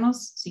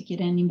contactarnos si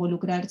quieren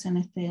involucrarse en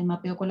este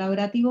mapeo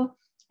colaborativo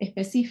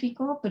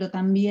específico, pero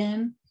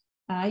también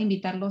a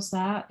invitarlos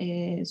a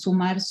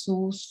sumar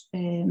sus,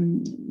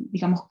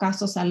 digamos,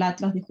 casos al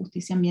Atlas de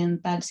Justicia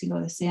Ambiental si lo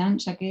desean,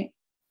 ya que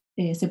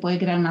se puede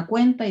crear una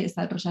cuenta y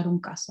desarrollar un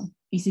caso.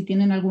 Y si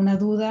tienen alguna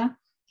duda,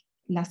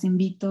 las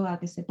invito a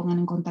que se pongan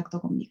en contacto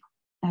conmigo.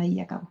 Ahí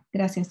acabo.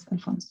 Gracias,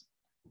 Alfonso.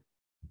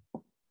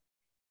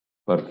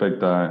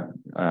 Perfecte,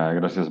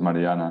 gràcies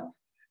Mariana.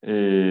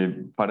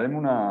 Teníem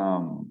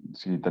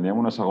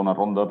una segona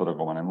ronda, però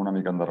com anem una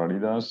mica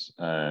endarrerides,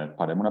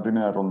 farem una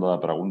primera ronda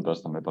de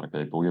preguntes també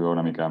perquè hi pugui haver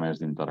una mica més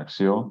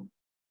d'interacció.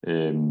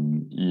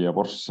 I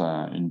llavors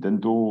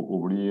intento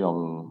obrir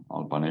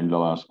el panell de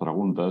les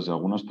preguntes, i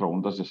algunes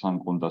preguntes ja s'han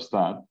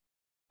contestat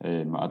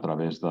a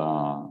través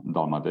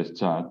del mateix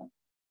xat,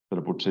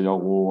 però potser hi ha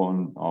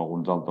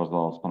alguns altres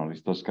dels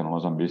panelistes que no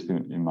les han vist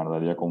i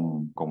m'agradaria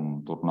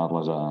com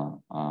tornar-les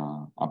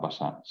a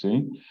passar.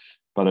 Sí?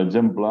 Per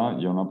exemple,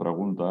 hi ha una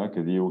pregunta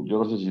que diu,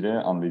 jo les llegiré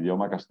en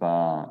l'idioma que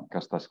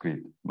està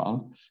escrit.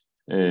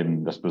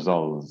 Després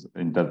els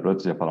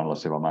intèrprets ja faran la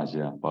seva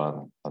màgia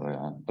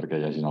perquè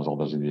hi hagin els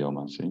altres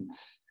idiomes.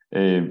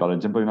 Per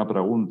exemple, hi ha una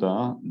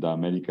pregunta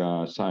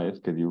d'Amèrica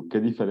Saez que diu, ¿qué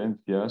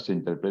diferencia se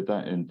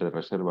interpreta entre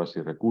reservas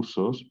y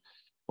recursos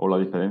o la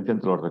diferència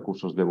entre els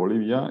recursos de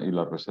Bolivia i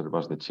les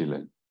reserves de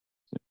Xile?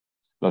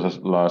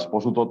 Les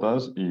poso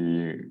totes i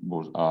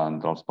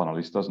entre els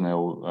panelistes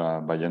aneu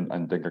veient.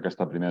 Entenc que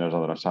aquesta primera és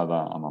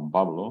adreçada a en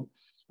Pablo.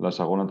 La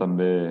segona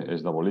també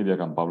és de Bolívia,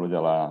 que en Pablo ja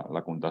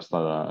l'ha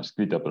contestada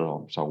escrita,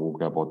 però segur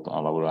que pot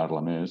elaborar-la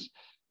més,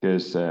 que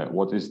és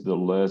what is the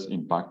less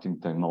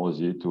impacting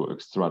technology to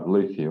extract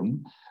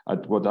lithium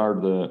and what are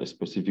the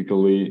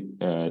specifically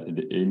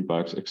the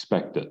impacts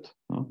expected?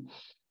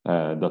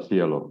 de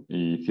Cielo.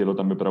 I Cielo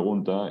també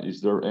pregunta,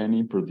 is there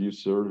any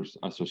producers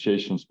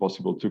associations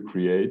possible to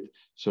create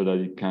so that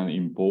it can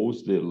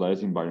impose the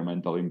less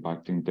environmental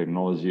impacting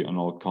technology on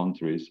all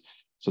countries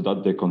so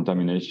that the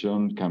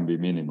contamination can be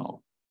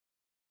minimal?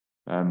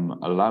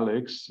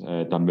 L'Àlex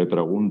també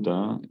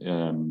pregunta,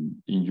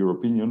 in your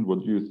opinion, what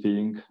do you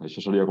think,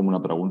 això seria com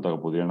una pregunta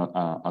que podria anar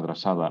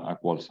adreçada a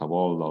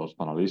qualsevol dels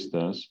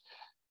panelistes,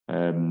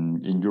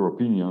 in your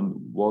opinion,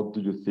 what do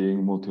you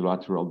think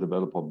multilateral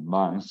development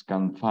banks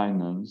can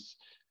finance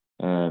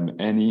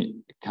any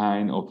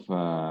kind of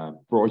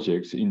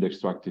projects in the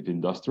extractive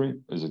industry?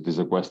 This is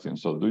a question.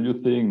 So do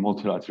you think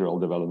multilateral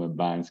development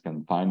banks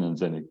can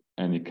finance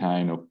any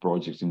kind of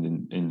projects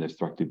in the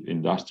extractive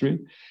industry?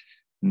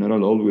 Not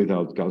at all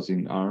without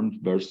causing harm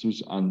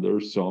versus under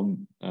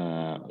some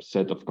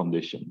set of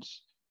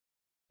conditions.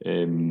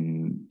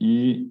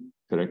 I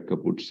crec que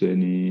potser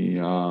n'hi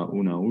ha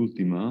una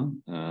última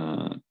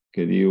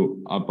que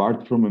diu,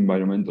 apart from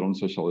environmental and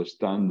social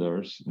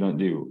standards, no,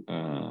 diu...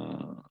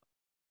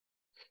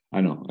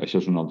 no, això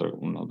és una altra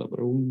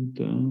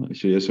pregunta.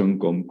 Això ja són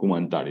com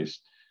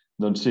comentaris.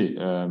 Doncs sí,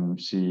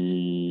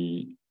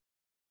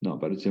 no,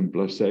 per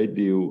exemple, Said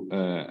diu,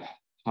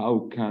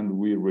 how can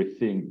we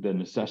rethink the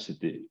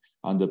necessity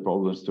and the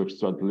problems to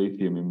extract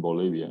lithium in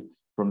Bolivia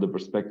from the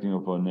perspective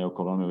of a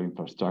neocolonial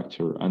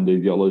infrastructure and the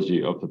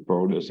ideology of the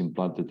progress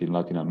implanted in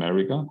Latin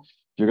America?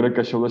 Jo crec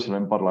que això ho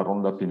deixarem per la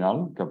ronda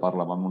final, que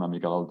parlàvem una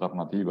mica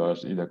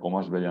d'alternatives i de com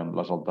es veien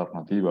les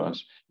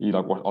alternatives i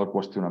el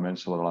qüestionament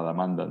sobre la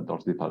demanda entre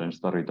els diferents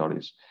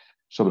territoris.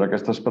 Sobre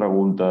aquestes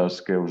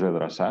preguntes que us he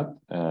adreçat,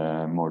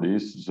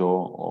 Maurice, Zo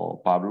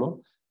o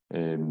Pablo,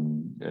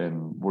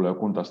 voleu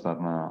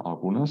contestar-ne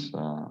algunes?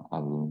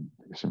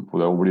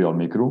 Podeu obrir el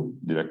micro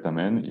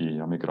directament i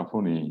el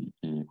micròfon i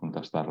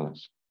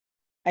contestar-les.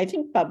 I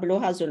think Pablo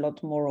has a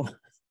lot more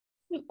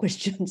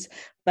questions,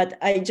 but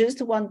I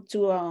just want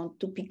to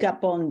pick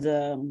up on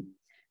the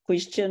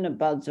question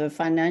about the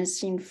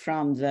financing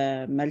from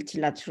the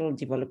multilateral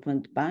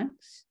development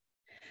banks.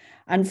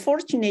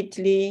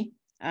 Unfortunately,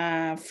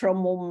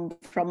 from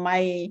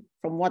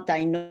what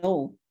I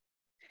know,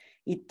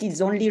 it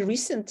is only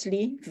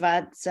recently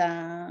that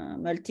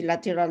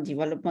multilateral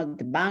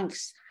development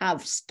banks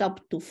have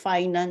stopped to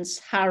finance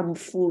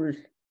harmful,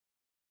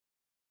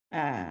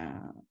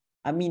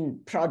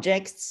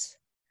 projects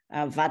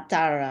that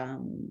are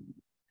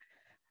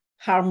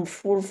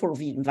harmful for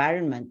the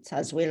environment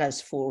as well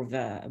as for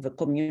the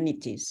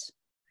communities.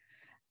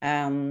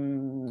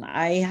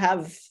 I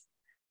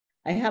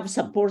have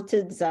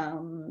supported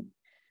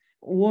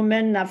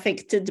women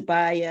affected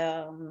by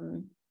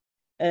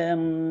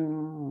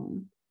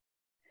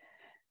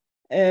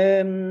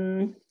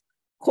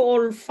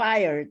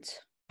coal-fired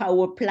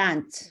power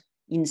plant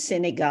in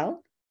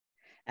Senegal,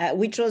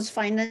 which was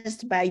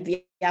financed by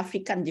the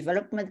African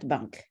Development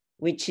Bank,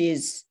 which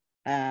is,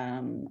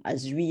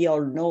 as we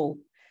all know,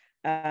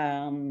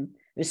 a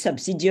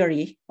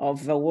subsidiary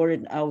of the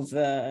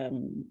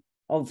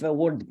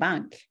World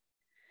Bank.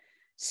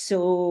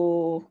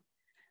 So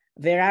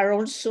there are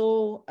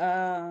also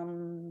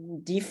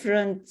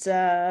different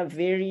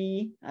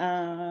very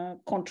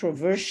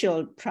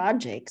controversial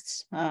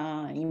projects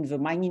in the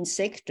mining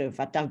sector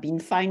that have been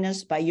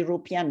financed by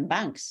European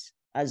banks,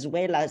 as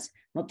well as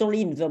not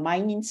only in the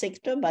mining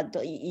sector, but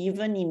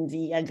even in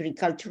the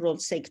agricultural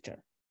sector.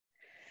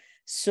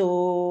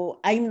 So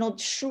I'm not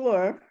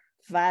sure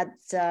that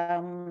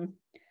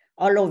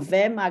all of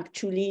them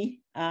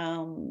actually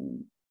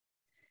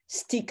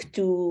stick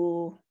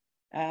to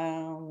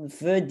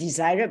the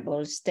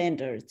desirable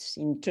standards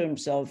in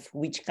terms of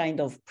which kind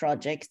of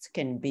projects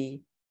can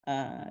be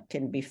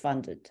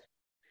funded.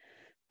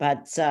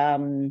 But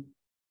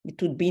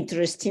it would be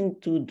interesting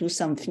to do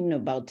something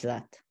about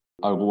that.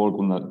 Algú vol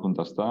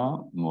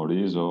contestar,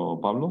 Maurice o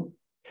Pablo?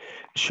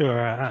 Sure,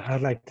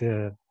 I'd like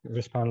to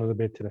respond a little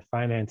bit to the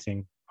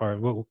financing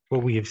part. What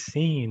we have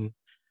seen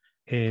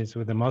is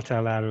with the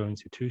multilateral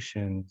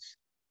institutions,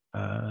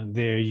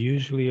 they're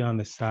usually on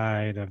the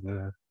side of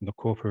the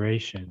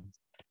corporations,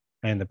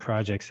 and the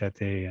projects that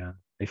they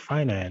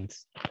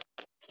finance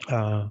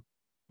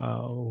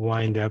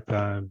wind up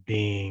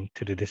being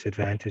to the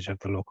disadvantage of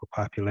the local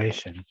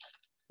population.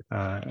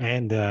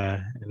 And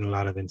in a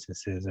lot of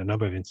instances, a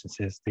number of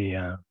instances,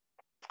 the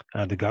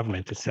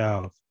government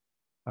itself.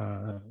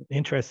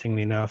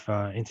 Interestingly enough,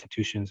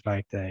 institutions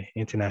like the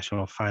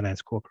International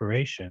Finance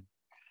Corporation,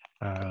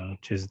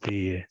 which is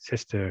the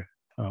sister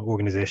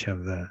organization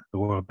of the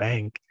World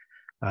Bank,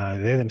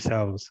 they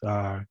themselves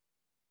are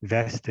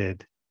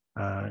vested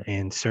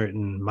in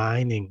certain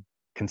mining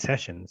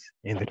concessions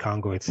in the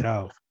Congo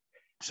itself.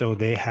 So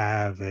they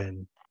have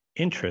an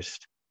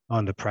interest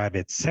on the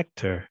private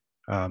sector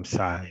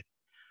side.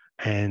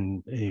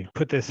 And you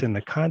put this in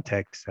the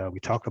context, we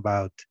talk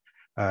about,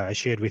 I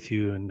shared with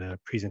you in the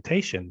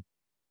presentation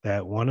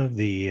that one of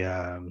the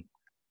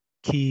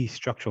key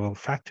structural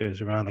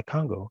factors around the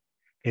Congo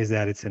is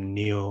that it's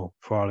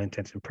for all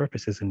intents and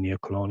purposes, a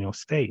neo-colonial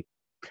state.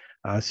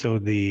 So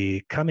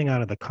the coming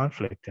out of the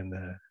conflict in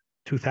the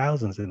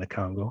 2000s in the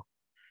Congo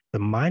the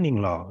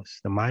mining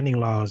laws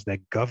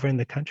that govern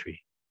the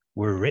country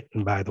were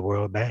written by the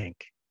World Bank,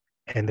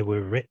 and they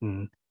were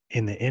written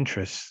in the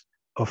interests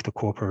of the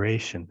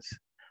corporations.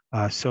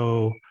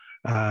 So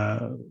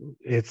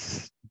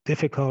it's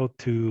difficult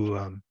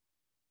to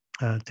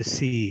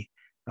see,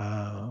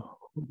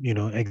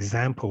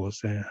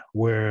 examples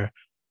where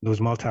those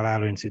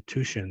multilateral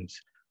institutions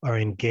are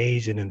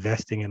engaged in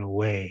investing in a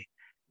way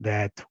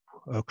that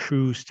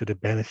accrues to the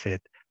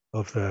benefit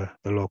of the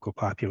local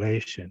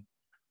population.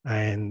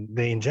 And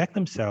they inject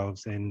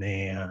themselves in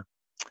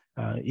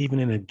even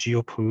in a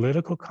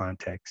geopolitical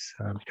context,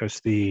 because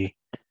the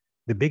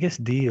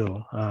biggest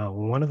deal,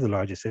 one of the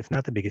largest, if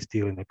not the biggest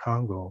deal in the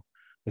Congo,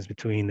 was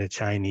between the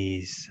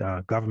Chinese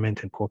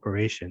government and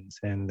corporations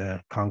and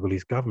the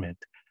Congolese government,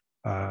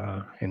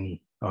 and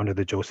under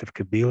the Joseph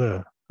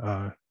Kabila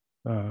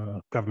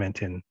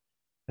government in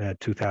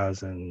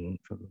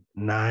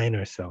 2009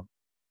 or so,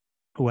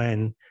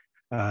 when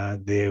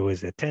there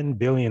was a $10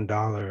 billion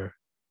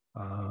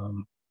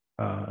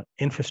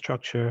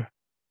infrastructure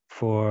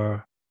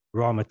for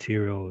raw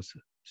materials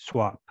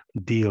swap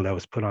deal that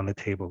was put on the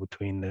table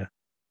between the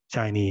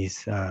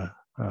Chinese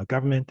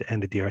government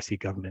and the DRC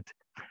government.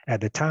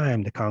 At the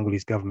time, the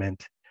Congolese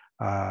government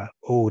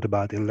owed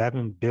about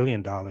 $11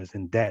 billion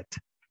in debt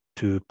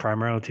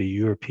primarily to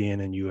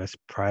European and US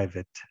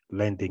private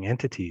lending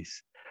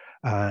entities.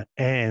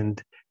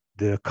 And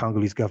the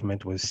Congolese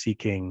government was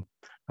seeking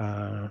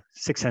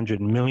 $600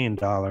 million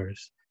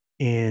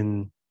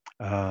in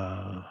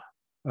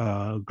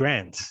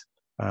grants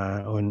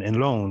and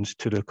loans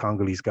to the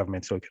Congolese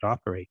government so it could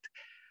operate.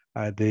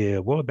 The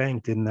World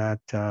Bank did not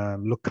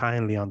look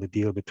kindly on the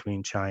deal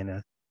between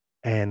China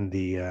and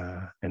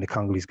the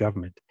Congolese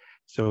government.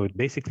 So it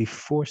basically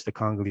forced the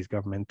Congolese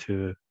government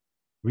to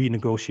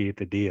renegotiate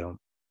the deal,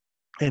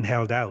 and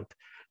held out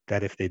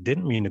that if they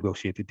didn't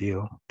renegotiate the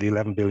deal, the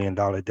 $11 billion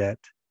debt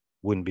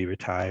wouldn't be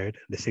retired,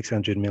 the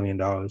 $600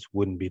 million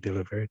wouldn't be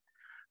delivered,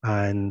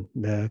 and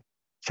the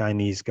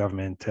Chinese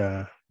government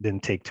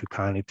didn't take too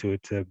kindly to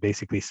it.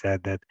 Basically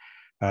said that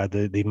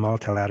the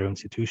multilateral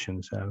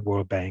institutions,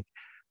 World Bank,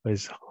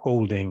 was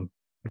holding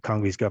the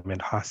Congolese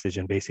government hostage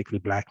and basically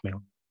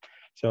blackmailing.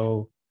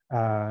 So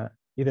either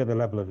the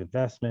level of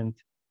investment,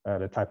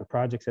 the type of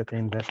projects that they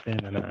invest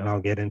in, and I'll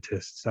get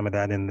into some of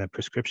that in the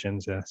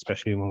prescriptions,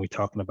 especially when we're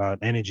talking about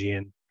energy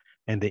and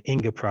the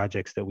Inga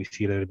projects that we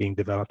see that are being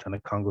developed on the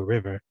Congo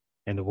River,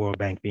 and the World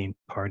Bank being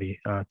party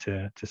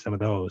to some of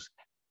those.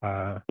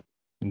 The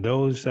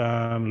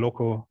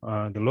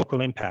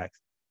local impact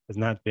has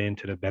not been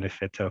to the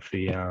benefit of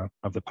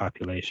the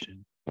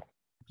population.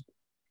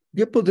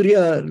 Yo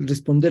podría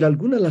responder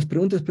algunas de las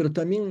preguntas, pero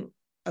también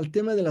al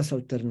tema de las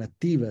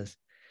alternativas.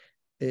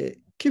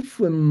 ¿Qué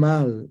fue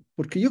mal?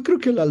 Porque yo creo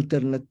que la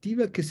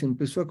alternativa que se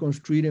empezó a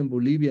construir en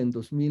Bolivia en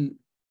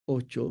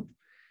 2008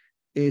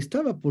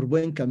 estaba por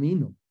buen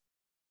camino.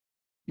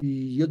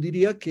 Y yo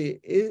diría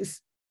que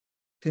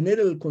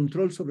tener el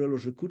control sobre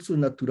los recursos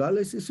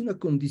naturales es una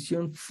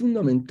condición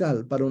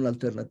fundamental para una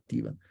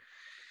alternativa.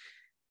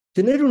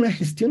 Tener una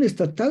gestión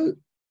estatal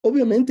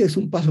obviamente es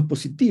un paso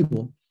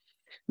positivo.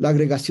 La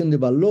agregación de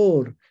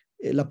valor,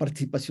 la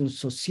participación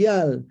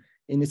social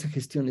en esa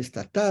gestión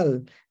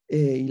estatal,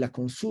 y la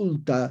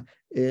consulta,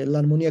 la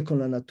armonía con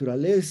la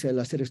naturaleza, el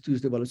hacer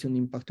estudios de evaluación de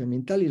impacto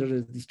ambiental y la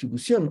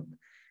redistribución.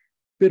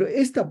 Pero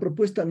esta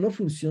propuesta no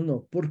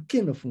funcionó. ¿Por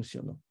qué no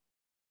funcionó?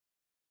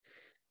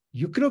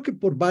 Yo creo que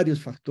por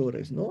varios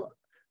factores, ¿no?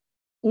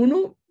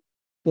 Uno,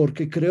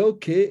 porque creo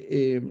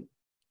que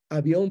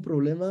había un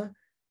problema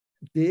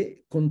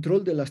de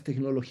control de las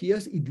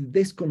tecnologías y de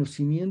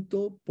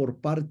desconocimiento por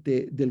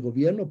parte del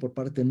gobierno, por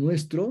parte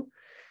nuestro,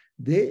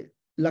 de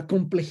la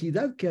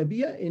complejidad que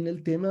había en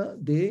el tema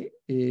de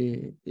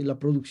la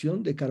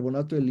producción de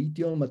carbonato de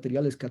litio,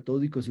 materiales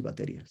catódicos y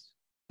baterías.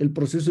 El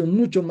proceso es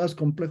mucho más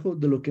complejo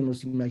de lo que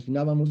nos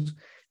imaginábamos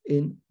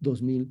en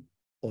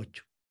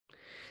 2008.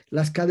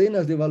 Las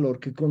cadenas de valor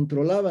que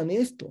controlaban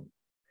esto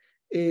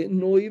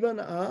no iban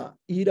a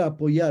ir a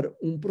apoyar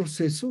un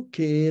proceso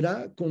que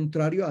era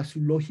contrario a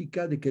su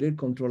lógica de querer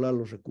controlar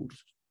los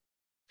recursos.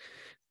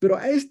 Pero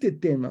a este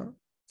tema,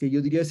 que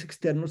yo diría es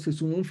externo, se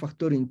suma un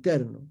factor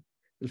interno.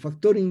 El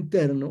factor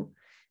interno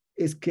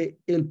es que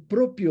el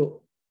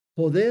propio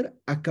poder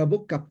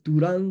acabó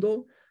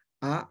capturando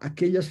a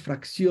aquellas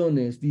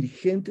fracciones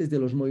dirigentes de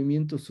los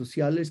movimientos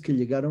sociales que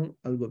llegaron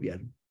al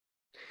gobierno.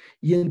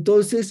 Y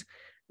entonces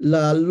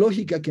la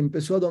lógica que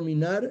empezó a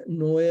dominar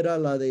no era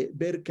la de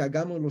ver que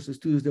hagamos los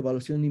estudios de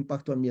evaluación de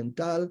impacto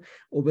ambiental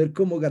o ver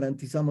cómo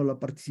garantizamos la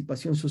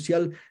participación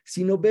social,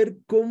 sino ver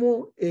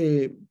cómo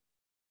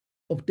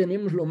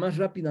obtenemos lo más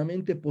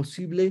rápidamente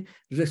posible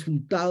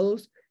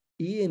resultados,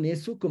 y en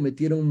eso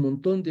cometieron un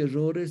montón de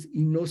errores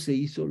y no se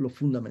hizo lo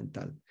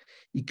fundamental.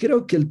 Y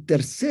creo que el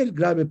tercer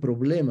grave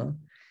problema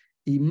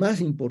y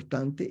más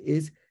importante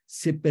es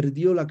se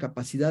perdió la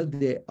capacidad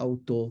de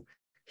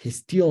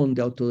autogestión,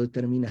 de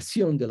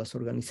autodeterminación de las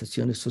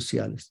organizaciones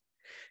sociales.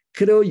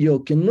 Creo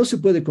yo que no se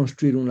puede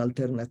construir una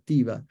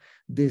alternativa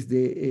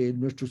desde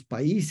nuestros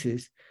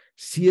países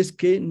si es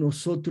que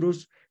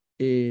nosotros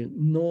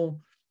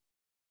no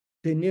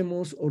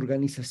tenemos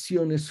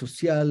organizaciones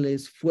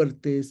sociales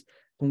fuertes,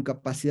 con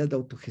capacidad de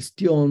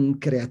autogestión,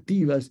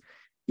 creativas,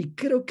 y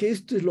creo que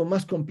esto es lo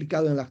más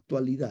complicado en la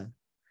actualidad,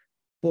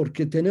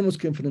 porque tenemos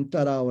que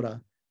enfrentar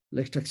ahora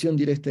la extracción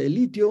directa de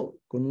litio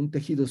con un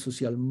tejido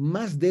social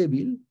más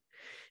débil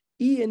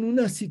y en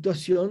una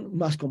situación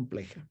más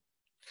compleja.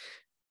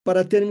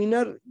 Para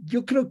terminar,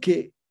 yo creo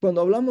que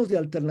cuando hablamos de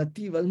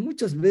alternativas,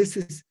 muchas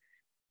veces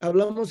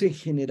hablamos en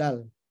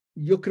general.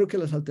 Yo creo que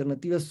las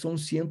alternativas son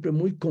siempre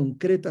muy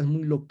concretas,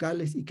 muy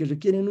locales y que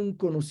requieren un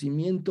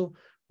conocimiento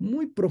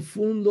muy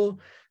profundo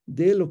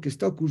de lo que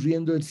está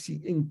ocurriendo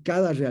en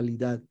cada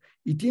realidad.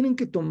 Y tienen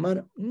que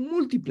tomar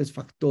múltiples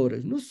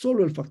factores, no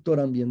solo el factor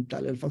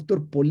ambiental, el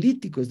factor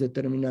político es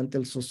determinante,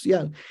 el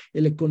social,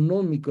 el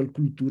económico, el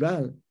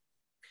cultural.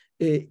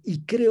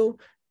 Y creo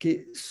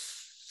que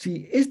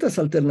si estas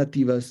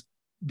alternativas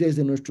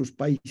desde nuestros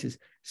países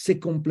se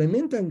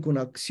complementan con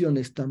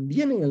acciones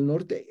también en el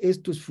norte,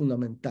 esto es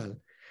fundamental.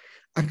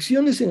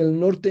 Acciones en el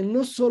norte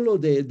no solo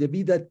de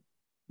debida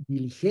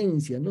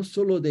diligencia, no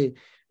solo de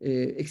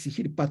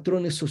exigir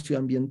patrones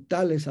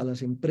socioambientales a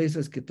las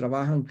empresas que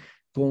trabajan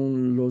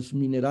con los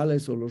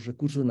minerales o los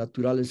recursos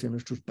naturales en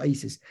nuestros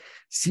países,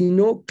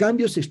 sino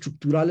cambios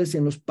estructurales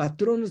en los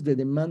patrones de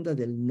demanda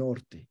del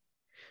norte.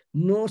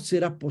 No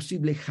será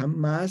posible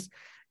jamás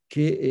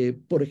que,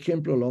 por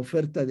ejemplo, la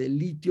oferta de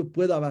litio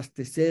pueda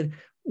abastecer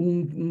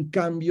un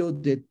cambio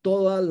de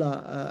todo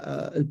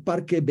el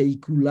parque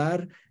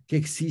vehicular que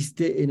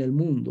existe en el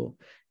mundo.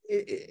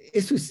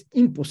 Eso es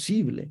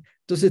imposible.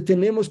 Entonces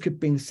tenemos que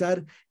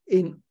pensar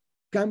en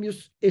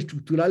cambios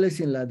estructurales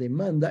en la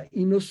demanda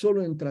y no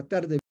solo en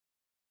tratar de...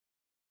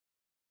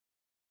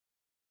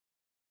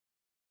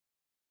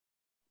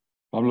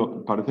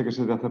 Pablo, parece que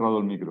se te ha cerrado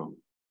el micro.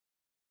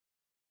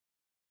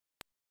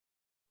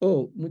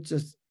 Oh,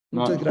 muchas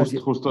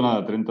gracias. Justo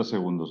nada, 30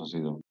 segundos ha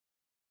sido.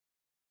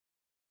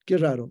 Qué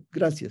raro,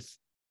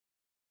 gracias.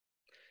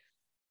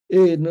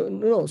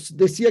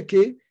 Decía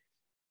que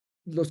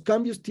los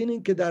cambios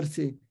tienen que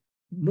darse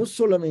no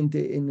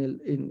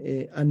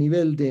solamente a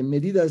nivel de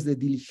medidas de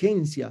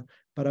diligencia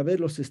para ver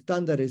los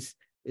estándares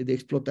de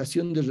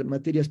explotación de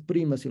materias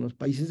primas en los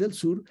países del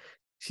sur,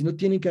 sino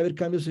tienen que haber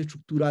cambios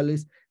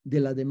estructurales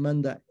de la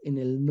demanda en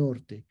el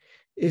norte.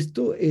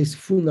 Esto es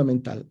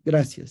fundamental.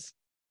 Gràcies.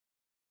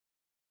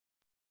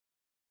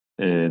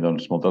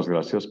 Doncs moltes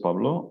gràcies,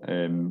 Pablo.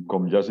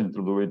 Com ja has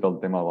introduït el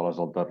tema de les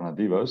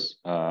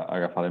alternatives,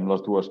 agafarem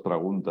les dues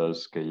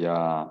preguntes que hi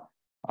ha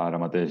ara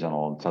mateix en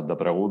el xat de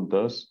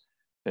preguntes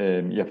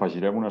i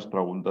afegirem unes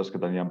preguntes que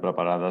teníem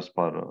preparades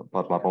per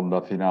la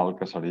ronda final,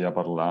 que seria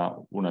parlar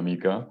una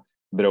mica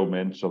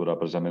breument sobre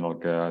precisament el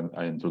que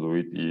ha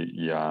introduït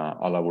i ha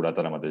elaborat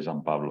ara mateix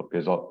en Pablo, que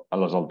és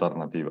les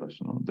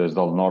alternatives. Des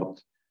del nord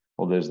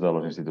o des de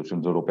les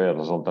institucions europees,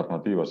 les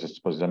alternatives és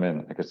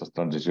precisament aquesta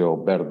transició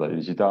verda i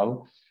digital,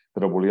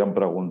 però volíem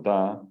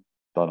preguntar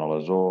tant a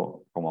la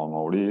Zo com al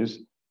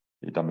Maurice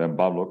i també en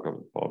Pablo, que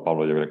el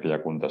Pablo jo crec que ja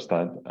ha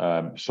contestat,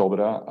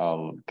 sobre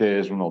què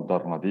és una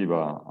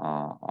alternativa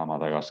a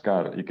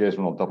Madagascar i què és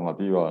una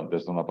alternativa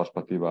des d'una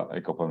perspectiva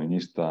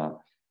ecofeminista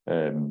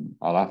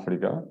a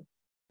l'Àfrica.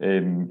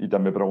 I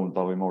també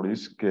preguntar-li,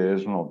 Maurice, què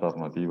és una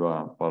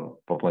alternativa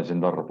per la gent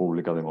de la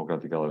República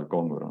Democràtica del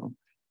Congo.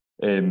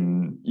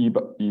 I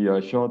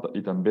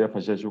també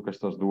afegeixo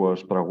aquestes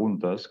dues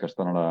preguntes que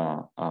estan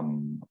ara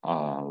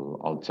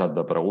al xat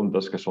de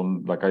preguntes, que són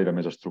de caire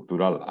més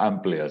estructural,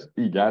 àmplies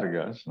i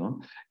llargues,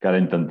 que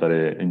ara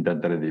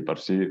intentaré dir, per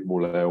si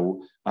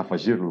voleu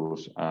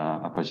afegir-los,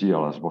 afegir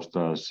a les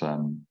vostres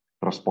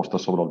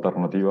respostes sobre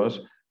alternatives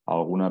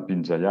alguna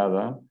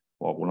pinzellada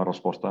o alguna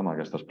resposta a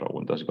aquestes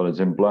preguntes. Per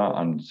exemple,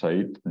 en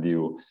Said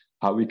diu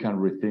 "How we can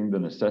rethink the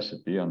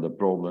necessity and the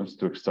problems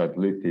to extract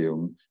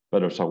lithium",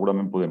 però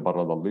segurament podem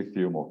parlar del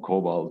lithium o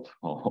cobalt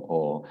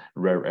o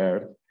rare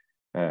earth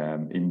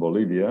in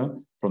Bolivia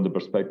from the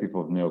perspective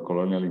of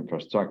neocolonial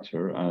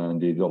infrastructure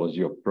and the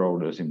ideology of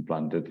progress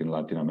implanted in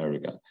Latin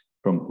America.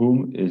 From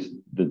whom is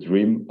the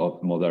dream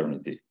of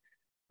modernity?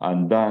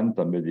 And Dan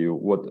també diu,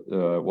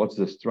 what's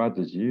the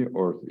strategy,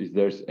 or if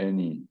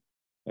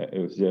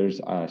there's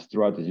a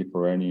strategy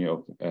for any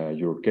of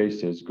your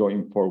cases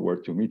going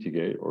forward to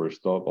mitigate or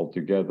stop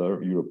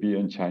altogether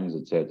European, Chinese,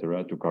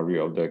 etc., to carry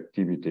out the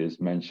activities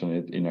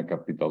mentioned in a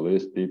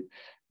capitalistic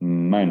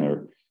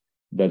manner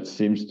that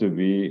seems to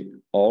be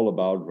all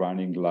about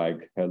running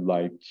like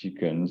headlight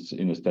chickens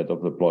instead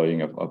of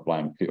deploying a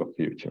plan of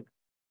future.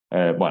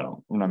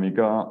 Una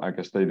mica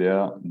aquesta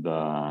idea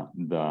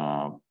de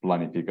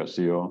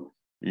planificació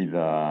i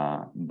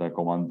de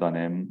com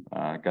entenem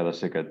que ha de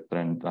ser aquest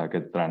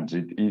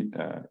trànsit i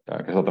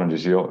aquesta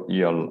transició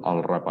i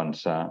el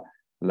repensar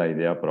la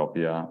idea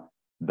pròpia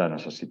de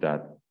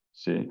necessitat.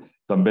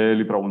 També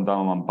li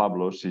preguntàvem a en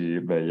Pablo si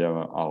veia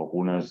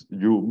algunes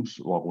llums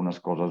o algunes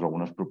coses,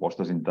 algunes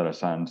propostes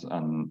interessants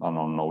en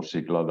el nou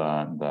cicle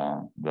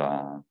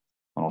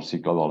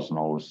dels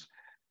nous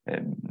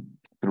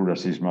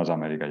progressismes a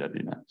Amèrica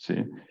Llatina.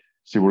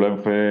 Si volem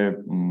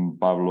fer,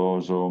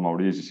 Pablo o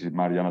Maurice, i si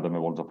Mariana també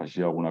vols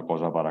afegir alguna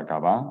cosa per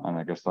acabar en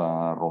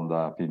aquesta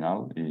ronda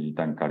final i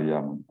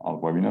tancaríem el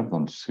webinar,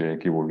 doncs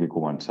qui vulgui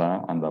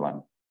començar, endavant.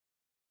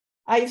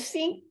 I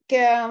think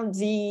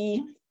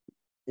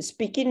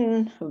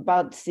speaking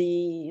about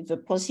the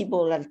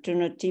possible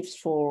alternatives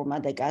for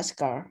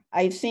Madagascar,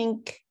 I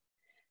think,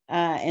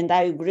 and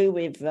I agree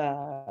with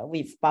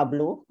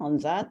Pablo on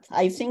that,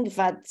 I think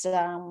that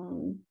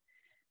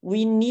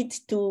we need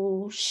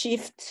to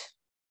shift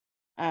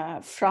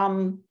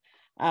from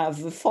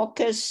the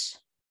focus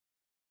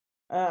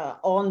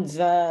on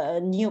the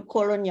new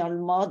colonial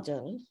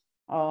model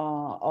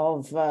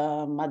of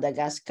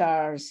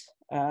Madagascar's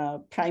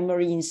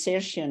primary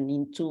insertion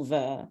into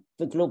the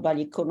global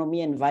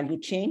economy and value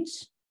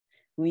chains.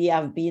 We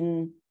have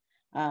been,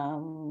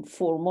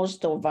 for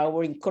most of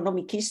our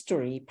economic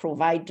history,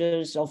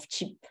 providers of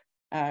cheap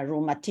raw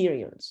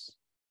materials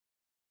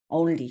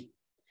only.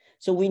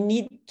 So we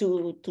need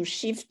to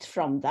shift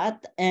from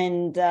that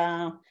and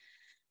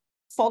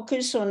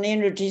focus on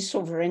energy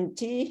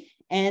sovereignty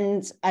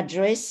and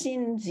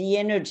addressing the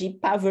energy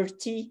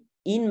poverty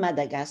in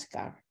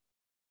Madagascar,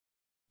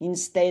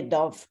 instead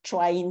of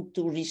trying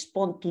to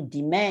respond to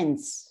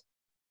demands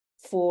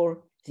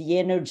for the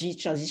energy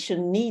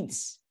transition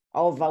needs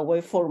of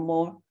our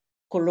former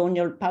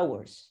colonial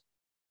powers.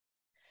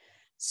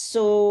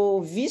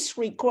 So this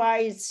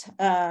requires,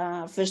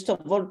 first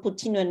of all,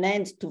 putting an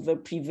end to the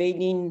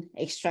prevailing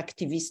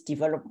extractivist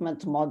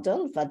development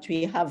model that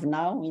we have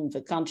now in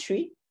the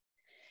country,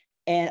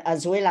 and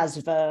as well as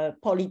the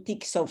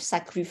politics of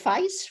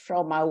sacrifice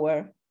from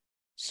our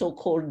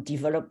so-called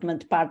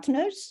development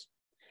partners.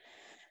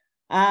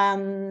 I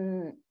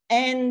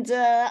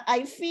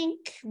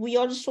think we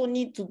also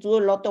need to do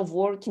a lot of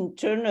work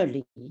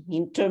internally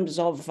in terms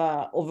of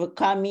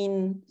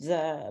overcoming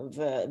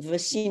the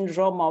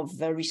syndrome of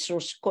the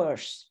resource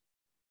curse,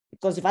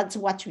 because that's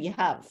what we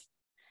have.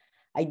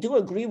 I do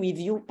agree with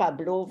you,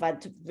 Pablo,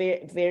 that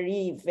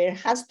there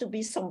has to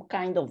be some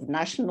kind of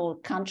national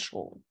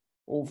control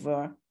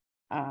over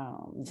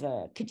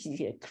the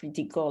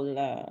critical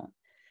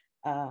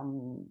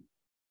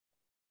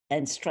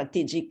and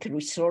strategic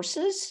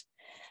resources.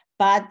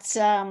 But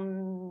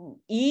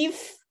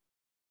if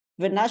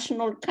the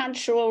national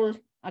control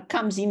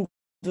comes in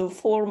the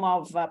form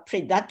of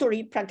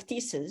predatory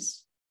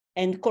practices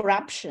and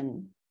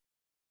corruption,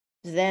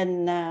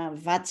 then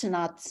that's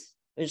not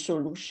a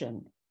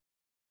solution.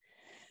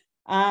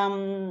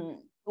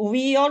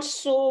 We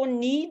also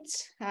need,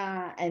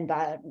 and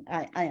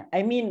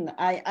I mean,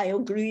 I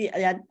agree,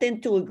 I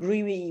tend to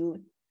agree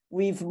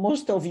with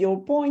most of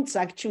your points,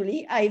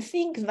 actually. I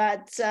think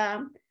that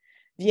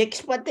the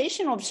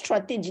exploitation of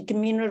strategic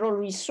mineral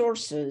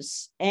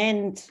resources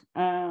and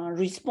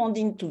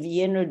responding to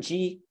the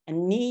energy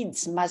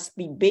needs must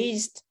be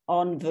based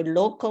on the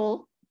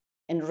local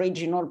and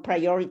regional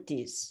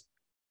priorities,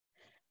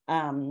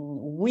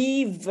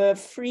 with the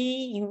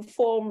free,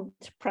 informed,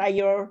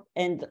 prior,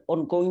 and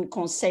ongoing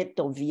consent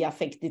of the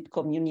affected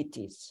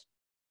communities.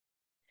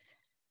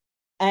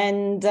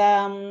 And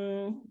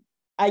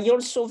I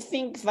also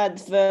think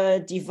that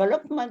the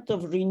development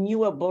of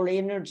renewable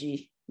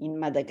energy in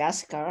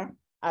Madagascar,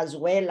 as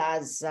well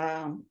as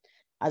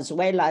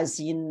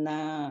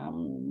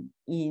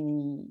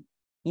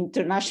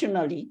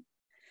internationally,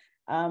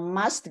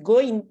 must go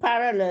in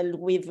parallel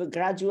with a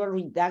gradual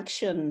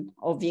reduction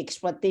of the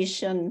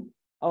exploitation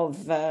of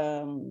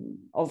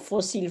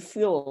fossil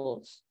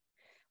fuels.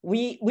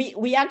 We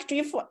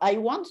actually, I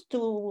want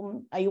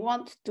to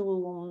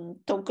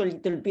talk a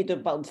little bit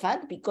about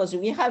that, because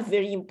we have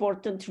very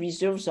important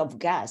reserves of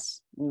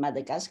gas in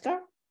Madagascar.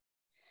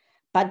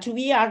 But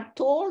we are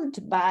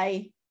told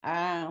by,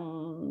 I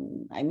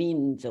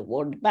mean, the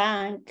World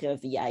Bank,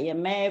 the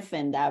IMF,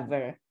 and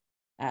other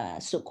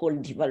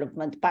so-called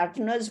development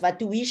partners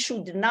that we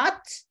should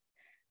not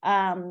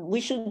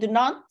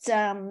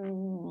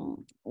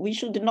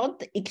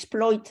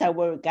exploit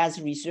our gas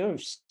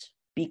reserves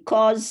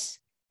because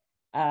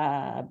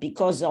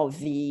of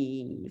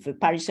the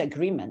Paris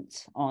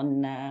Agreement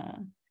on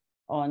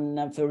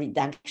the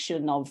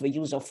reduction of the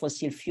use of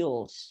fossil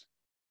fuels.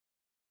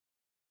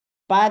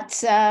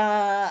 But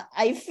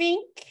I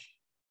think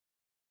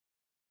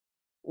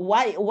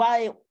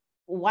why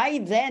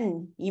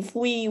then, if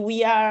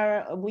we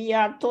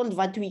are told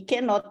that we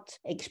cannot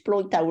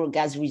exploit our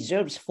gas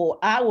reserves for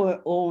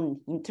our own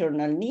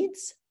internal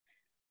needs,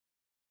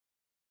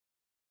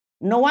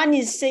 no one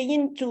is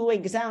saying for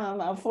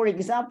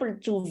example,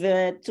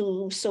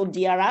 to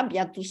Saudi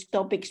Arabia to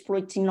stop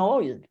exploiting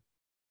oil,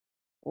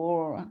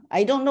 or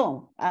I don't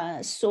know.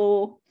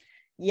 So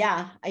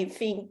yeah, I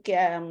think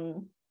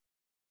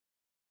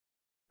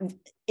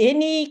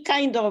any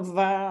kind of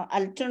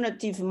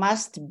alternative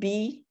must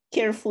be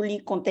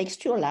carefully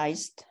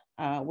contextualized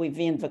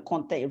within the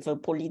context, the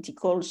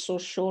political,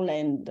 social,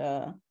 and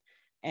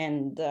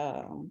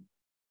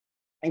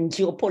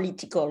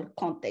geopolitical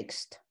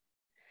context.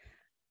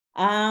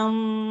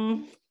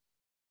 From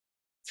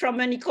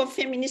an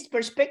ecofeminist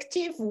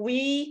perspective,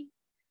 we,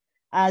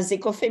 as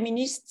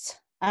ecofeminists,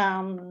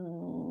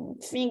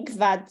 think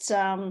that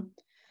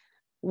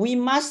we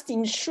must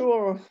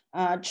ensure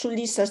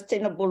truly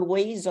sustainable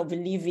ways of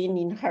living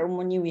in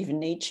harmony with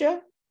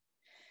nature.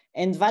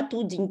 And that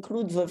would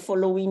include the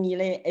following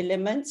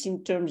elements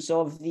in terms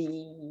of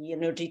the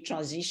energy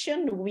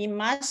transition. We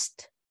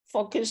must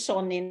focus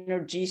on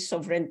energy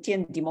sovereignty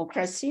and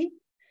democracy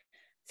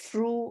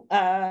through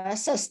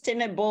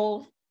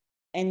sustainable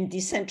and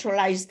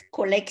decentralized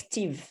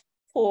collective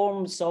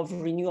forms of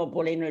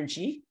renewable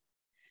energy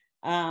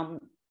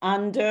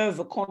under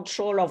the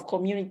control of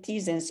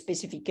communities and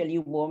specifically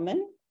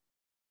women.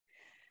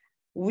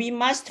 We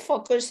must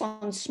focus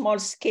on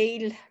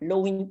small-scale,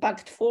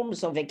 low-impact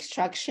forms of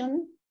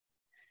extraction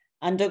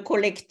under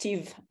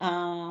collective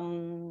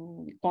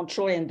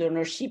control and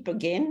ownership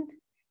again,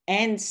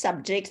 and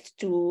subject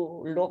to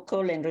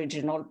local and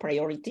regional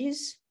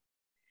priorities.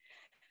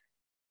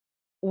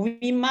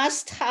 We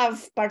must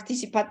have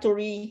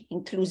participatory,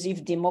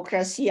 inclusive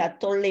democracy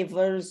at all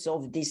levels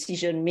of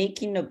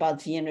decision-making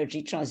about the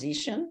energy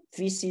transition.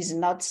 This is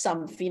not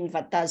something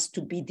that has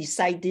to be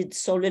decided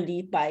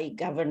solely by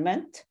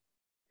government.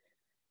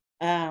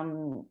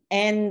 It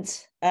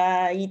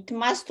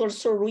must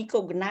also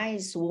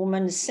recognize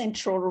women's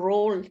central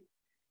role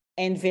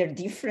and their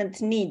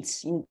different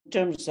needs in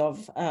terms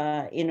of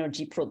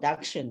energy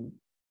production.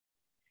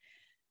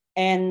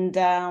 And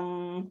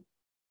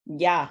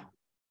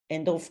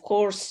and of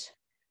course,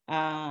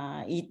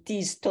 it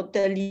is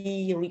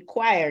totally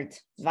required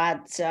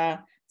that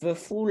the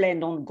full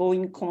and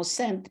ongoing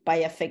consent by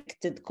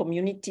affected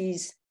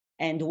communities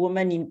and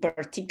women in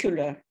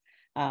particular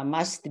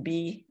must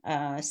be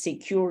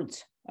secured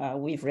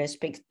with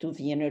respect to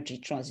the energy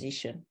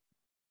transition.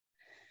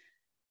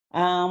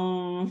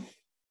 I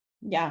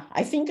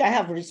think I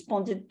have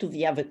responded to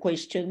the other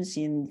questions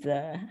in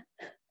the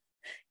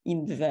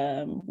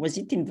was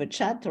it in the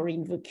chat or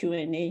in the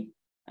Q&A?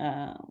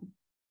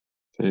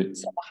 Sí.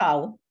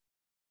 Somehow.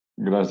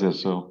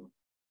 Gràcies, So.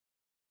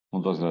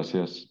 Moltes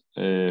gràcies.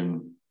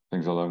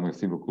 Thanks a lot,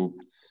 merci beaucoup.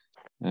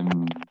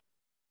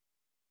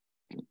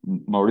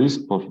 Maurice,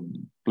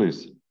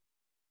 please.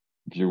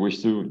 If you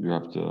wish to, you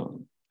have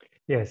to.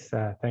 Yes,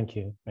 thank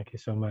you. Thank you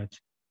so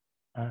much.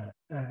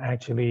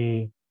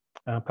 Actually,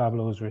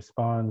 Pablo's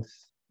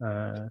response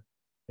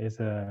is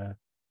an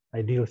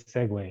ideal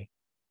segue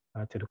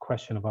to the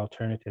question of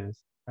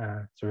alternatives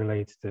as it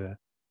relates to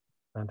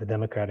the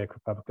Democratic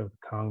Republic of the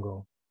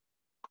Congo.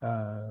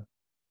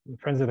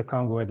 Friends of the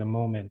Congo at the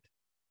moment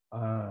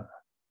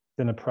is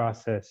in a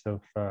process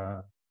of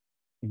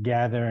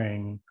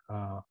gathering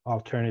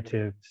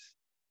alternatives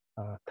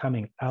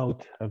coming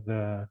out of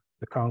the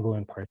Congo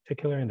in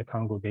particular, and the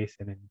Congo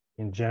Basin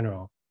in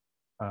general,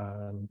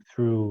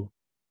 through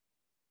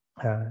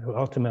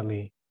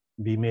ultimately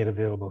be made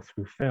available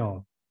through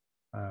film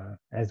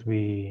as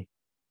we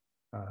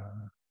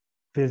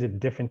visit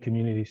different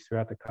communities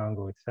throughout the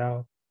Congo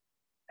itself.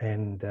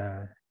 And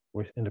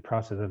we're in the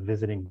process of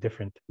visiting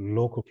different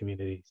local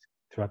communities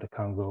throughout the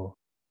Congo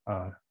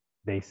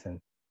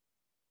Basin.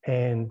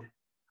 And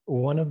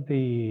one of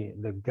the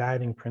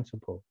guiding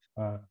principles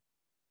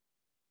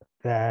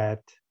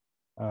that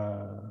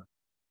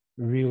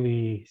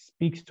really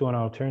speaks to an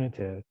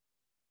alternative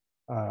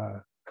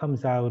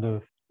comes out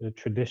of the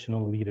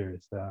traditional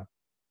leaders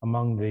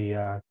among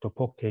the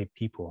Topoke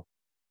people.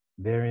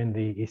 They're in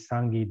the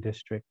Isangi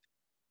district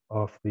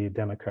of the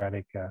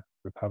Democratic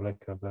Republic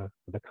of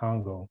the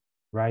Congo,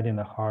 right in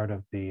the heart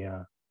of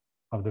the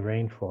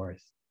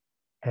rainforest.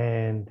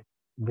 And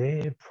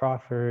they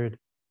proffered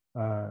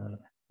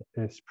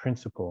this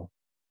principle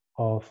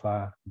of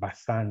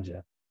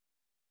Basanja,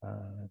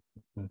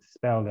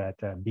 spelled at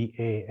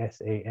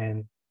B-A-S-A-N-D-J-A.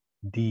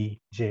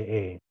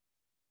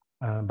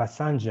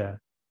 Basanja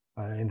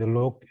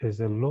is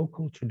a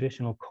local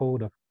traditional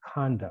code of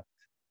conduct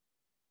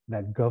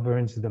that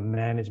governs the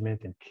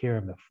management and care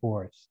of the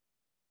forest,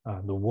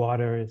 the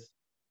waters,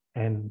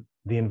 and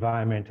the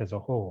environment as a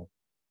whole.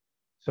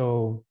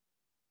 So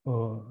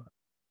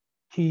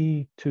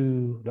key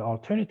to the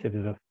alternative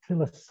is a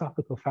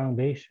philosophical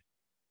foundation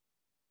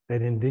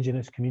that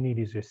indigenous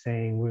communities are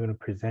saying we're going to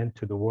present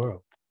to the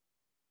world,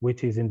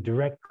 which is in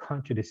direct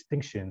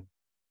contradistinction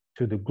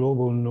to the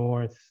global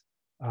North's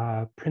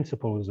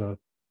principles of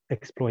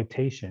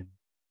exploitation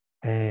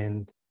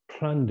and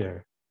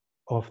plunder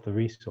of the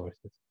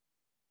resources.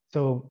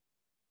 So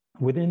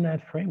within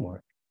that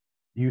framework,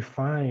 you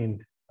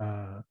find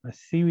a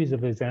series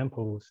of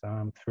examples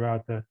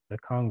throughout the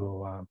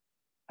Congo,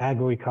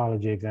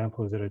 agroecology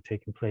examples that are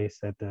taking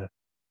place at the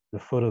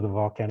foot of the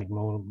volcanic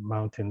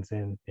mountains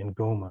in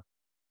Goma.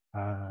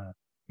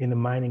 In the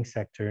mining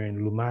sector in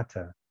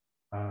Lumata,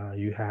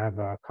 you have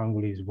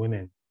Congolese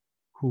women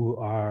who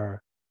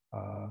are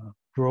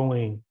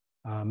growing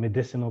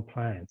medicinal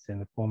plants in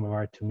the form of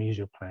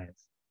artemisia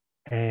plants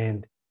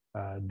and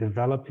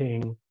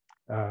developing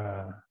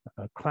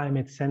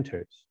climate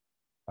centers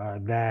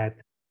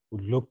that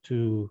would look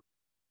to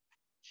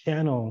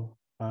channel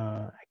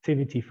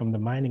activity from the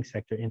mining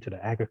sector into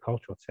the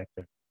agricultural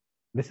sector.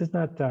 This is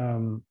not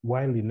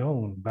widely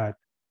known, but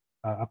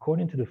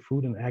according to the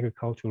Food and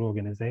Agricultural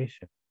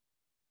Organization,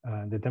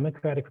 the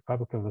Democratic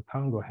Republic of the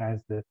Congo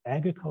has the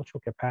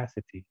agricultural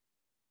capacity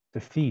to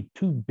feed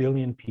 2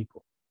 billion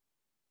people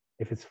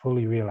if it's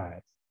fully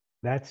realized.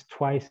 That's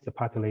twice the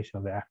population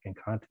of the African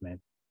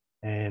continent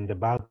and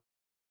about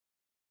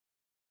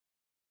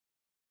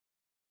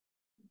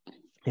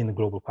in the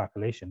global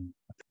population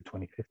through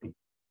 2050.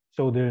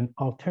 So there are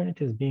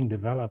alternatives being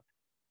developed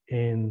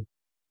in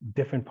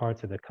different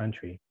parts of the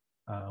country,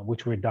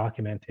 which we're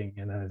documenting.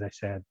 And as I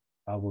said,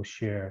 we'll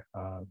share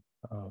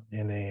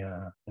in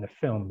a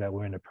film that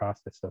we're in the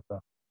process of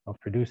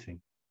producing.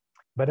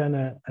 But in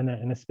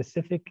a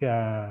specific,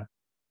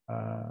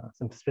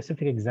 some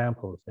specific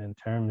examples in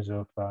terms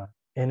of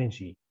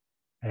energy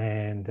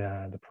and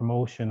the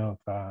promotion of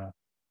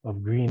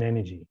green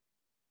energy,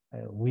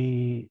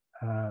 we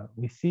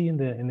see in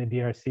the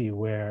DRC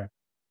where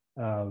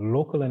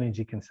local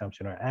energy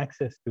consumption or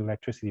access to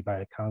electricity by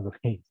the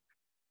Congolese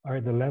are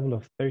at the level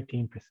of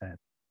 13%,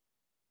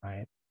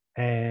 right?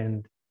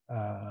 And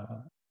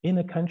in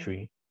a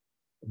country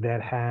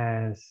that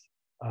has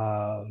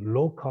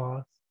low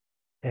cost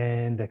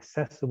and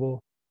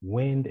accessible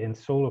wind and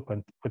solar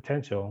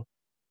potential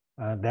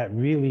that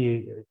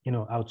really,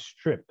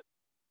 outstrip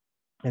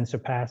and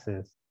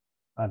surpasses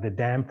the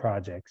dam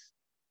projects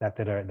that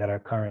are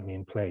currently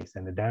in place.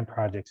 And the dam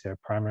projects are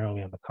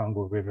primarily on the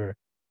Congo River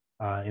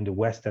in the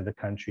west of the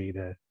country,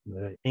 the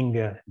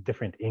Inga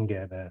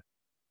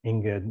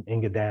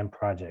dam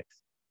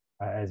projects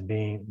as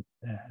being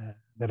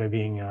that are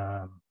being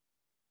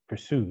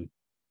pursued.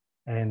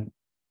 And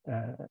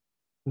the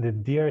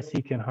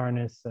DRC can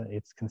harness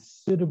its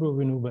considerable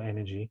renewable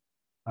energy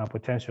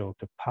potential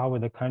to power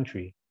the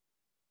country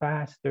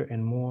faster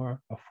and more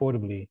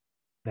affordably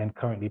than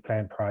currently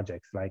planned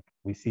projects like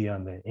we see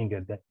on the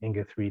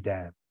Inga 3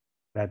 dam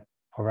that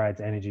provides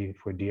energy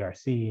for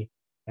DRC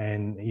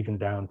and even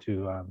down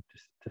to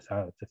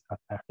South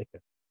Africa.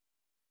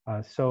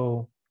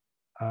 So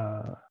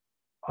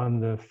on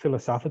the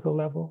philosophical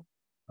level,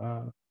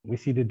 we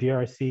see the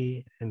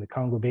DRC and the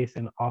Congo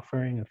Basin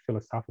offering a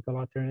philosophical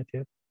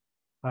alternative,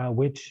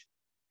 which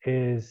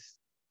is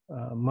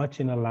much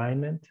in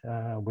alignment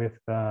with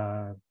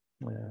a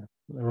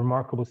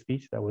remarkable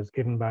speech that was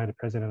given by the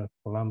president of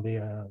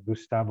Colombia,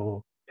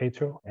 Gustavo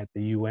Petro, at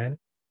the UN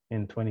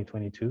in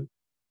 2022,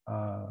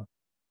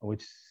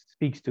 which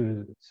speaks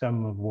to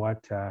some of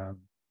what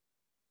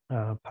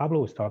Pablo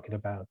was talking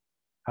about,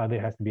 how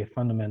there has to be a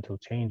fundamental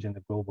change in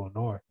the global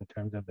north in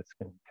terms of its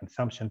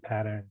consumption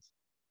patterns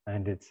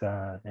and its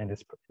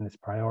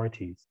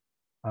priorities.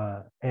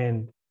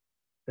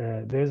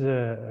 There's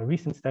a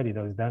recent study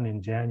that was done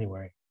in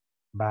January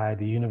by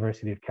the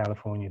University of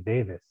California,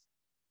 Davis,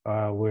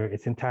 where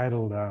it's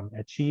entitled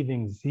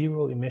Achieving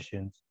Zero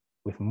Emissions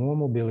with More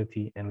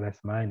Mobility and Less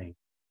Mining,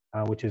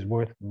 which is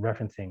worth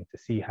referencing to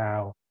see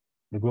how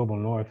the global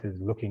north is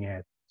looking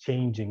at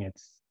changing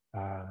its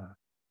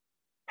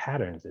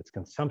patterns, its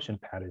consumption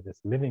patterns,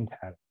 its living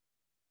patterns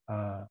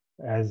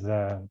as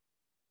a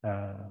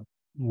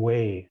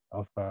way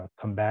of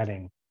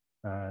combating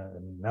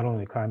not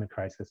only the climate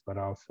crisis, but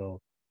also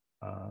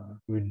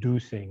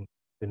reducing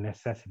the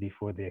necessity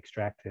for the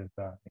extractive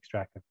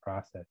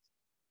process.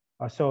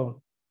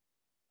 So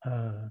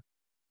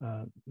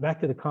back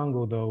to the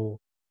Congo, though,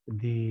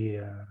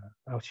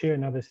 I'll share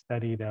another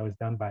study that was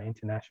done by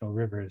International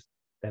Rivers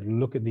that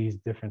look at these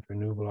different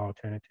renewable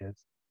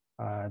alternatives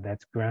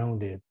that's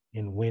grounded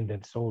in wind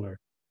and solar,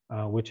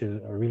 which is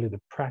really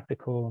the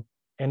practical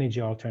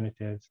energy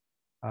alternatives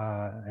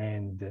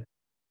and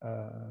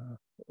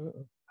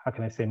how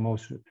can I say,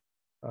 most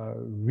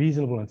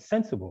reasonable and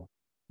sensible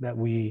that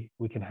we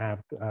can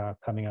have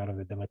coming out of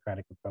the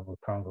Democratic Republic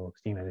of Congo,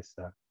 seeing that it's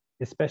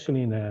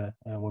especially in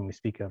when we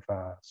speak of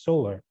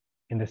solar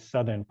in the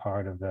southern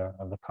part of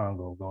the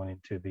Congo, going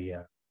into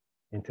the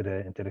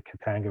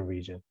Katanga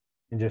region,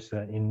 and just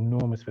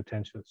enormous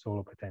potential,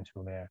 solar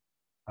potential there,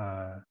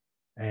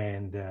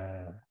 and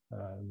the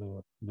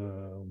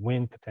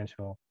wind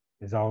potential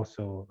is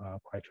also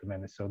quite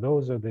tremendous. So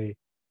those are the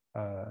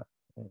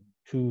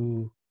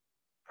two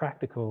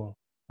practical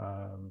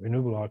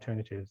renewable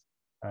alternatives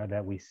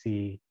that we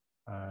see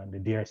the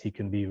DRC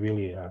can be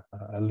really a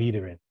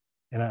leader in.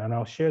 And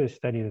I'll share the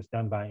study that's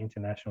done by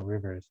International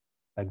Rivers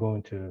that go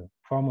into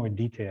far more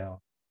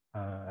detail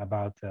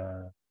about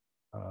the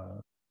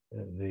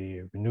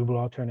renewable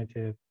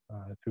alternative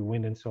through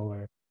wind and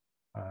solar,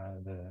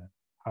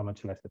 how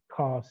much less it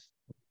costs,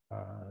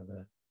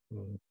 of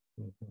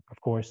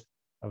course,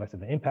 less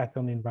of an impact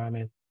on the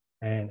environment,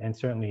 and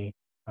certainly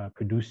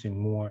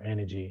producing more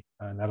energy,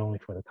 not only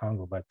for the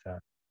Congo, but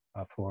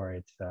for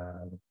its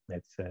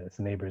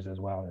neighbors as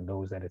well, and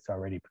those that it's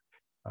already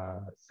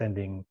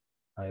sending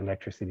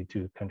electricity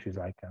to countries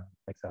like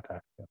South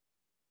Africa.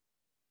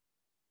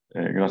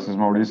 Gràcies,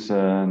 Maurice.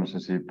 No sé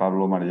si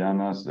Pablo,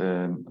 Mariana,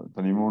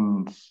 tenim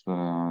uns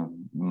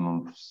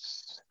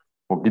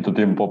poquito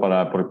tiempo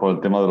por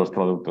el tema de los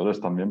traductores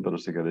también, pero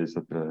si queréis,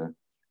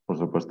 por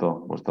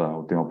supuesto, vuestra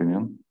última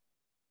opinión.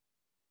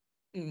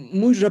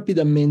 Muy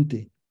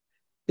rápidamente.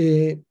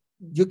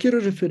 Yo quiero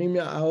referirme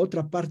a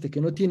otra parte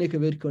que no tiene que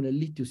ver con el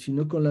litio,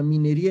 sino con la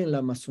minería en la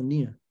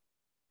Amazonía.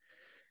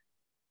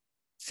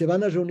 se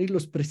van a reunir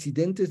los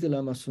presidentes de la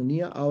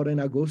Amazonía ahora en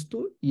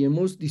agosto y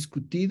hemos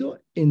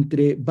discutido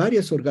entre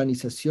varias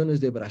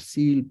organizaciones de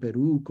Brasil,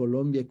 Perú,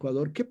 Colombia,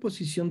 Ecuador, qué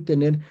posición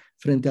tener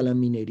frente a la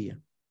minería.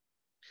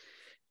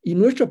 Y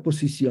nuestra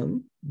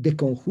posición de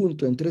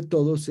conjunto entre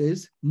todos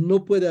es: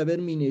 no puede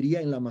haber minería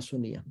en la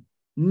Amazonía,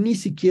 ni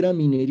siquiera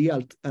minería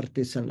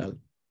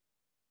artesanal.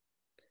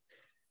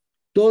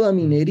 Toda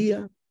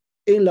minería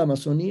en la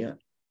Amazonía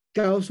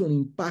causa un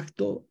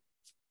impacto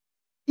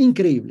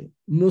increíble,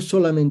 no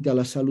solamente a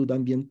la salud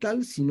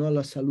ambiental, sino a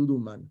la salud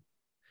humana.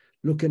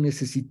 Lo que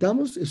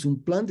necesitamos es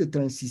un plan de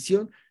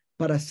transición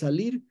para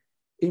salir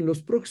en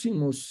los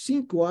próximos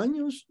 5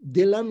 años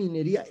de la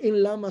minería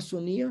en la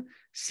Amazonía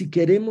si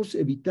queremos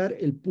evitar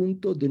el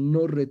punto de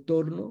no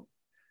retorno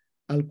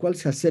al cual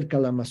se acerca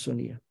la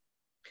Amazonía.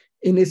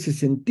 En ese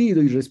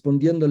sentido, y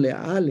respondiéndole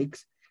a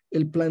Alex,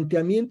 el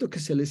planteamiento que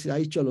se les ha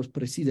hecho a los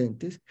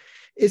presidentes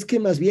es que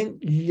más bien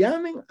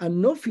llamen a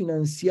no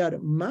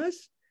financiar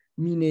más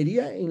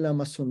minería en la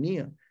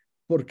Amazonía,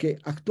 porque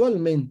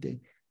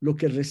actualmente lo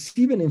que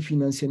reciben en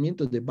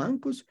financiamiento de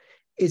bancos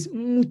es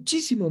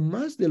muchísimo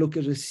más de lo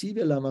que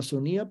recibe la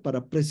Amazonía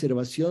para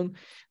preservación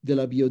de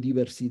la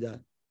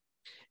biodiversidad.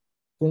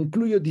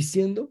 Concluyo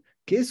diciendo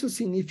que eso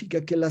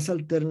significa que las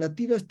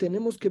alternativas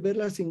tenemos que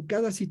verlas en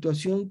cada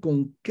situación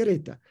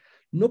concreta.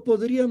 No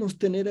podríamos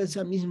tener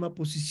esa misma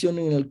posición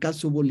en el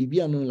caso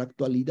boliviano en la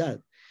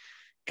actualidad.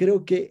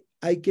 Creo que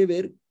hay que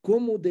ver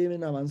cómo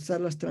deben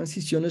avanzar las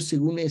transiciones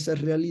según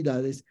esas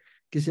realidades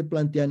que se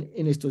plantean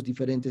en estos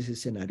diferentes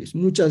escenarios.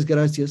 Muchas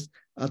gracias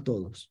a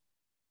todos.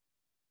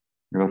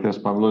 Gràcies,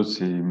 Pablo.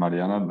 Sí,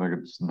 Mariana,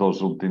 aquests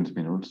 2 últims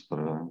minuts,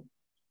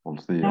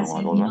 vols dir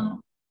alguna cosa?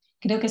 No,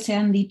 creo que se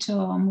han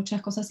dicho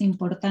muchas cosas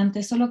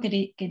importantes. Solo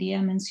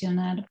quería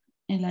mencionar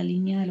en la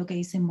línea de lo que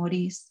dice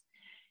Maurice,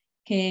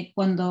 que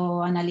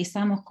cuando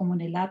analizamos como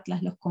en el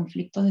Atlas los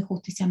conflictos de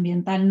justicia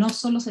ambiental, no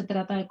solo se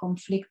trata de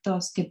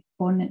conflictos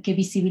que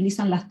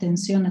visibilizan las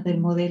tensiones del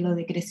modelo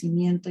de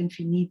crecimiento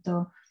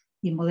infinito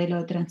y el modelo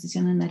de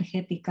transición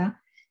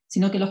energética,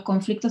 sino que los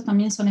conflictos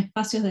también son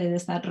espacios de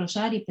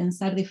desarrollar y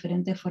pensar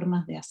diferentes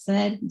formas de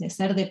hacer, de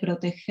ser, de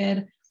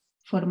proteger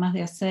formas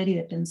de hacer y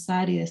de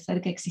pensar y de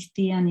ser que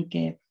existían y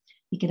que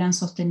eran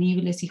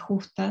sostenibles y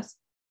justas.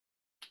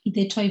 Y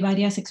de hecho hay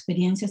varias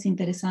experiencias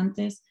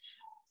interesantes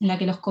en la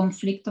que los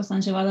conflictos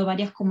han llevado a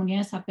varias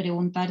comunidades a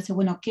preguntarse,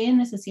 bueno, ¿qué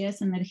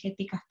necesidades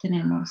energéticas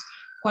tenemos?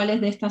 ¿Cuáles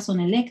de estas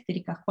son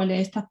eléctricas? ¿Cuáles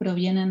de estas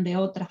provienen de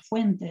otras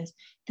fuentes?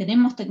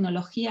 ¿Tenemos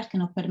tecnologías que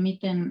nos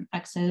permiten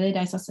acceder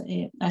a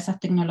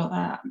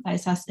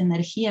esas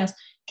energías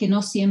que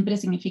no siempre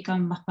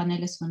significan más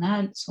paneles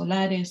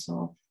solares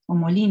o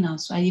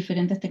molinos? Hay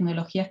diferentes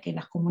tecnologías que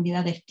las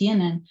comunidades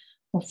tienen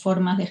o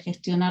formas de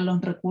gestionar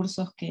los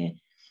recursos que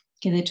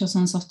de hecho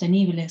son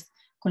sostenibles.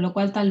 Con lo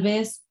cual tal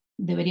vez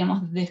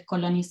deberíamos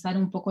descolonizar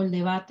un poco el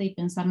debate y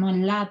pensar no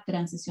en la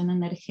transición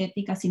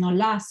energética, sino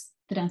las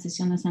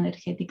transiciones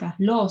energéticas,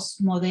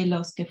 los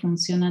modelos que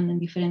funcionan en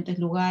diferentes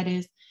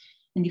lugares,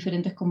 en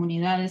diferentes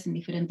comunidades, en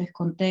diferentes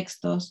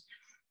contextos,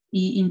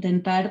 e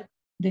intentar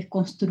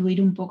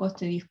desconstruir un poco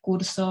este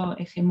discurso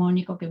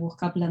hegemónico que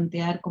busca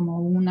plantear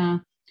como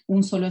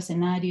un solo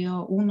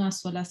escenario, una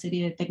sola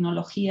serie de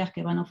tecnologías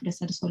que van a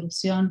ofrecer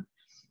solución,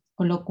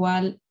 con lo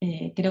cual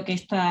creo que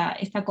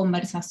esta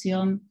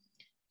conversación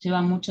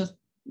lleva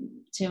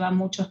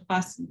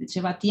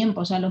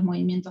tiempo ya los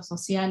movimientos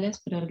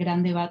sociales, pero el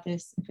gran debate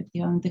es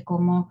efectivamente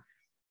cómo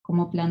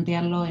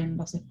plantearlo en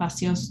los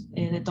espacios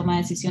de toma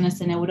de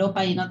decisiones en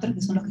Europa y en otros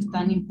que son los que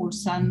están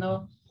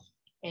impulsando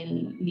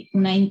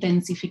una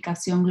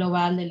intensificación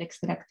global del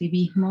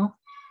extractivismo,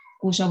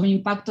 cuyo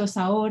impacto es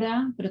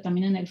ahora, pero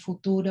también en el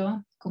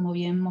futuro, como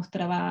bien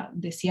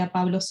decía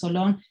Pablo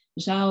Solón.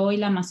 Ya hoy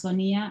la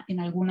Amazonía en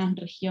algunas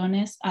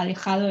regiones ha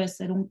dejado de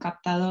ser un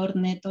captador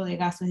neto de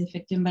gases de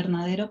efecto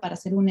invernadero para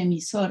ser un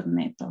emisor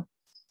neto.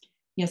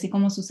 Y así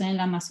como sucede en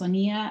la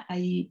Amazonía,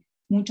 hay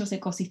muchos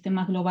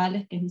ecosistemas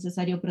globales que es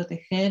necesario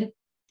proteger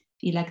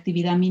y la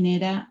actividad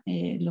minera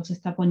los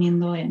está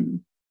poniendo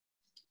en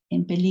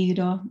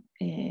peligro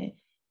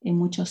en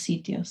muchos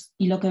sitios.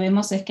 Y lo que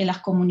vemos es que las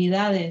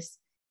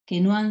comunidades que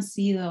no han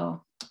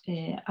sido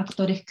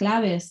actores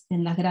claves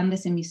en las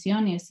grandes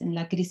emisiones, en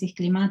la crisis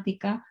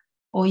climática,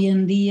 hoy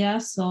en día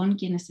son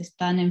quienes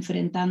están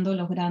enfrentando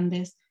los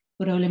grandes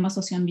problemas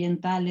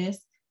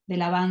socioambientales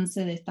del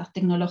avance de estas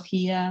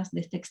tecnologías,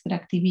 de este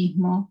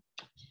extractivismo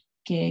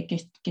que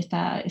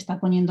está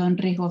poniendo en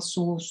riesgo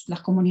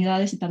las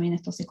comunidades y también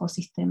estos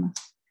ecosistemas.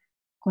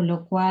 Con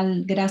lo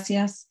cual,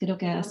 gracias, creo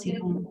que ha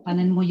sido un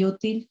panel muy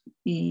útil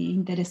e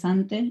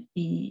interesante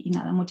y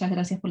nada, muchas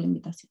gracias por la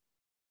invitación.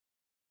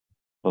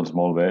 Doncs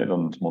molt bé,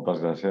 doncs moltes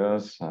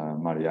gràcies,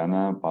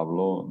 Mariana,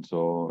 Pablo,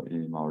 Zo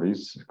i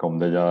Maurice. Com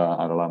deia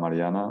ara la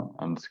Mariana,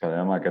 ens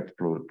quedem amb aquests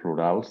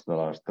plurals de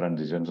les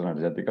transicions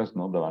energètiques,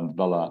 no? Davant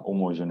de la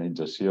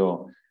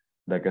homogeneïtzació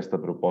d'aquesta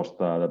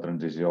proposta de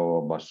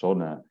transició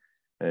bessona,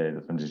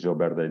 de transició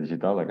verda i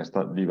digital,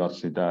 aquesta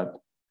diversitat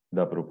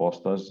de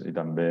propostes i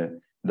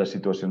també de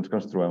situacions que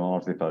ens trobem en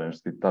els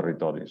diferents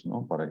territoris,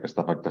 no? Per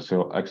aquesta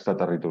afectació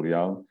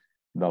extraterritorial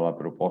de la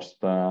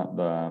proposta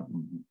de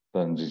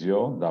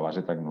transició de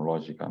base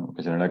tecnològica,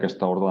 que genera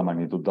aquesta ordre de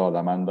magnitud de la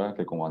demanda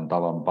que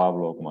comentava en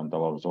Pablo,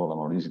 comentava el Solón, la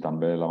Maurice i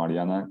també la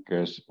Mariana,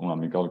 que és una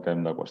mica el que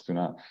hem de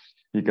qüestionar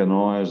i que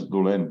no és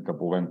dolent que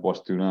puguem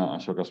qüestionar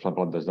això que s'ha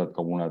plantejat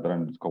com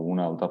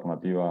una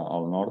alternativa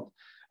al nord.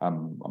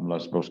 Amb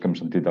les veus que hem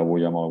sentit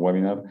avui amb el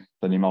webinar,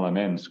 tenim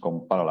elements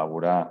com per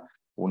elaborar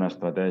una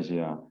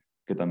estratègia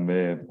que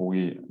també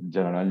pugui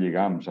generar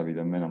lligams,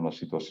 evidentment, amb les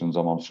situacions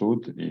amb el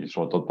sud i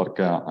sobretot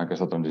perquè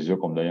aquesta transició,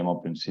 com dèiem al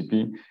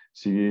principi,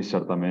 sigui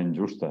certament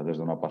justa des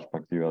d'una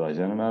perspectiva de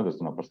gènere, des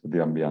d'una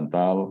perspectiva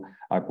ambiental,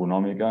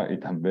 econòmica i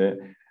també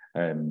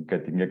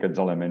que tingui aquests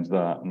elements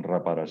de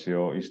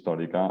reparació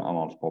històrica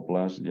amb els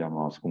pobles i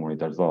amb les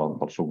comunitats del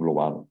Sud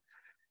Global.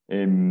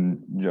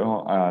 Jo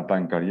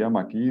tancaríem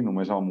aquí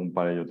només amb un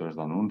parell o tres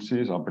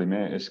d'anuncis. El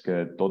primer és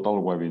que tot el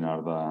webinar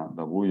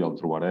d'avui el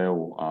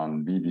trobareu en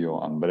vídeo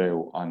en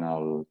breu en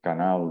el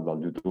canal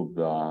del YouTube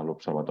de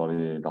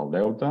l'Observatori del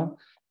Delta,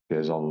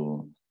 que és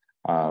el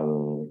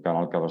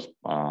canal que es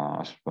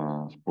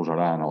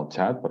posarà en el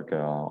xat perquè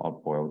el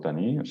podeu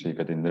tenir. O sigui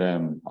que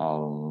tindrem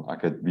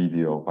aquest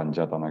vídeo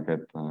penjat en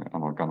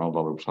el canal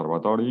de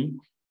l'Observatori.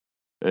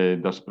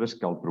 Després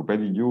que el proper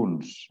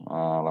dilluns,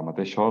 a la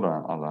mateixa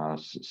hora, a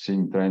les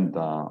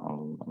 5:30, a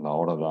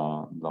l'hora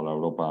de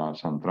l'Europa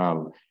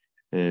central,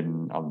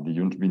 el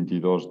dilluns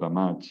 22 de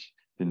maig,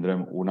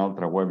 tindrem un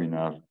altre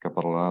webinar que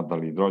parlarà de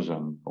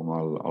l'hidrogen com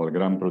el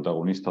gran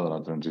protagonista de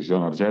la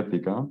transició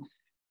energètica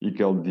i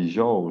que el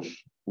dijous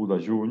 1 de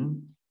juny,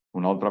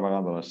 una altra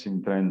vegada a les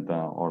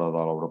 5:30, hora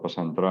de l'Europa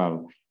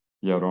central,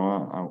 hi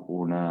haurà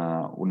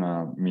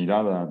una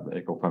mirada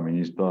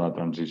ecofeminista de la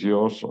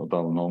transició sota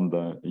el nom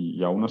de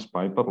Hi ha un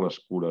espai per les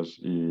cures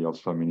i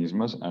els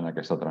feminismes en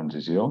aquesta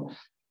transició.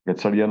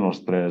 Aquests serien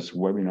els 3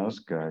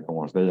 webinars que, com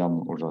us dèiem,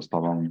 us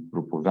estàvem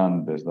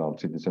proposant des del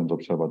Citizens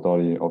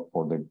Observatory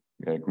for the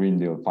Green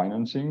Deal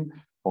Financing,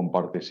 on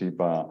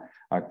participa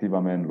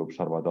activament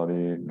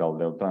l'Observatori del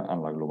Delta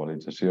en la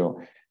globalització.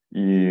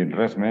 I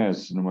res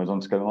més, només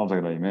ens queden els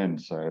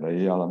agraïments.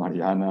 Agrair a la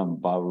Mariana, en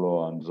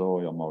Pablo, en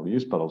Zo i en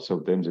Maurice per el seu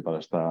temps i per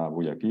estar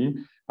avui aquí.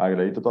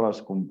 Agrair a totes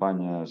les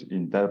companyes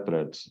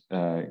intèrprets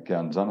que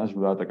ens han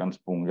ajudat a que ens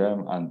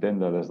puguem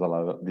entendre des de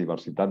la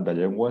diversitat de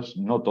llengües,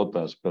 no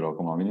totes, però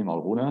com a mínim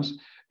algunes.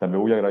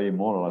 També vull agrair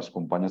molt a les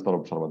companyes de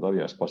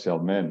l'Observatori,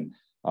 especialment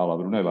a la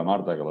Bruna i la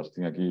Marta, que les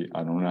tinc aquí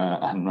en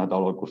una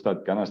taula al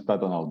costat, que han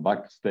estat en el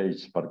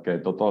backstage perquè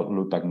tot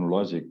el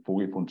tecnològic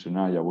pugui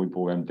funcionar i avui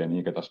puguem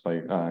tenir aquest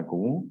espai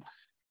comú.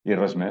 I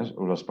res més,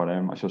 us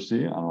esperem, això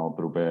sí, en el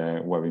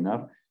proper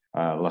webinar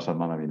la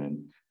setmana vinent.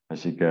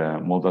 Així que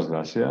moltes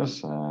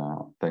gràcies,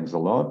 thanks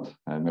a lot,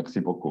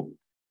 merci beaucoup.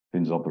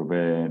 Fins al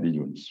proper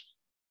dilluns.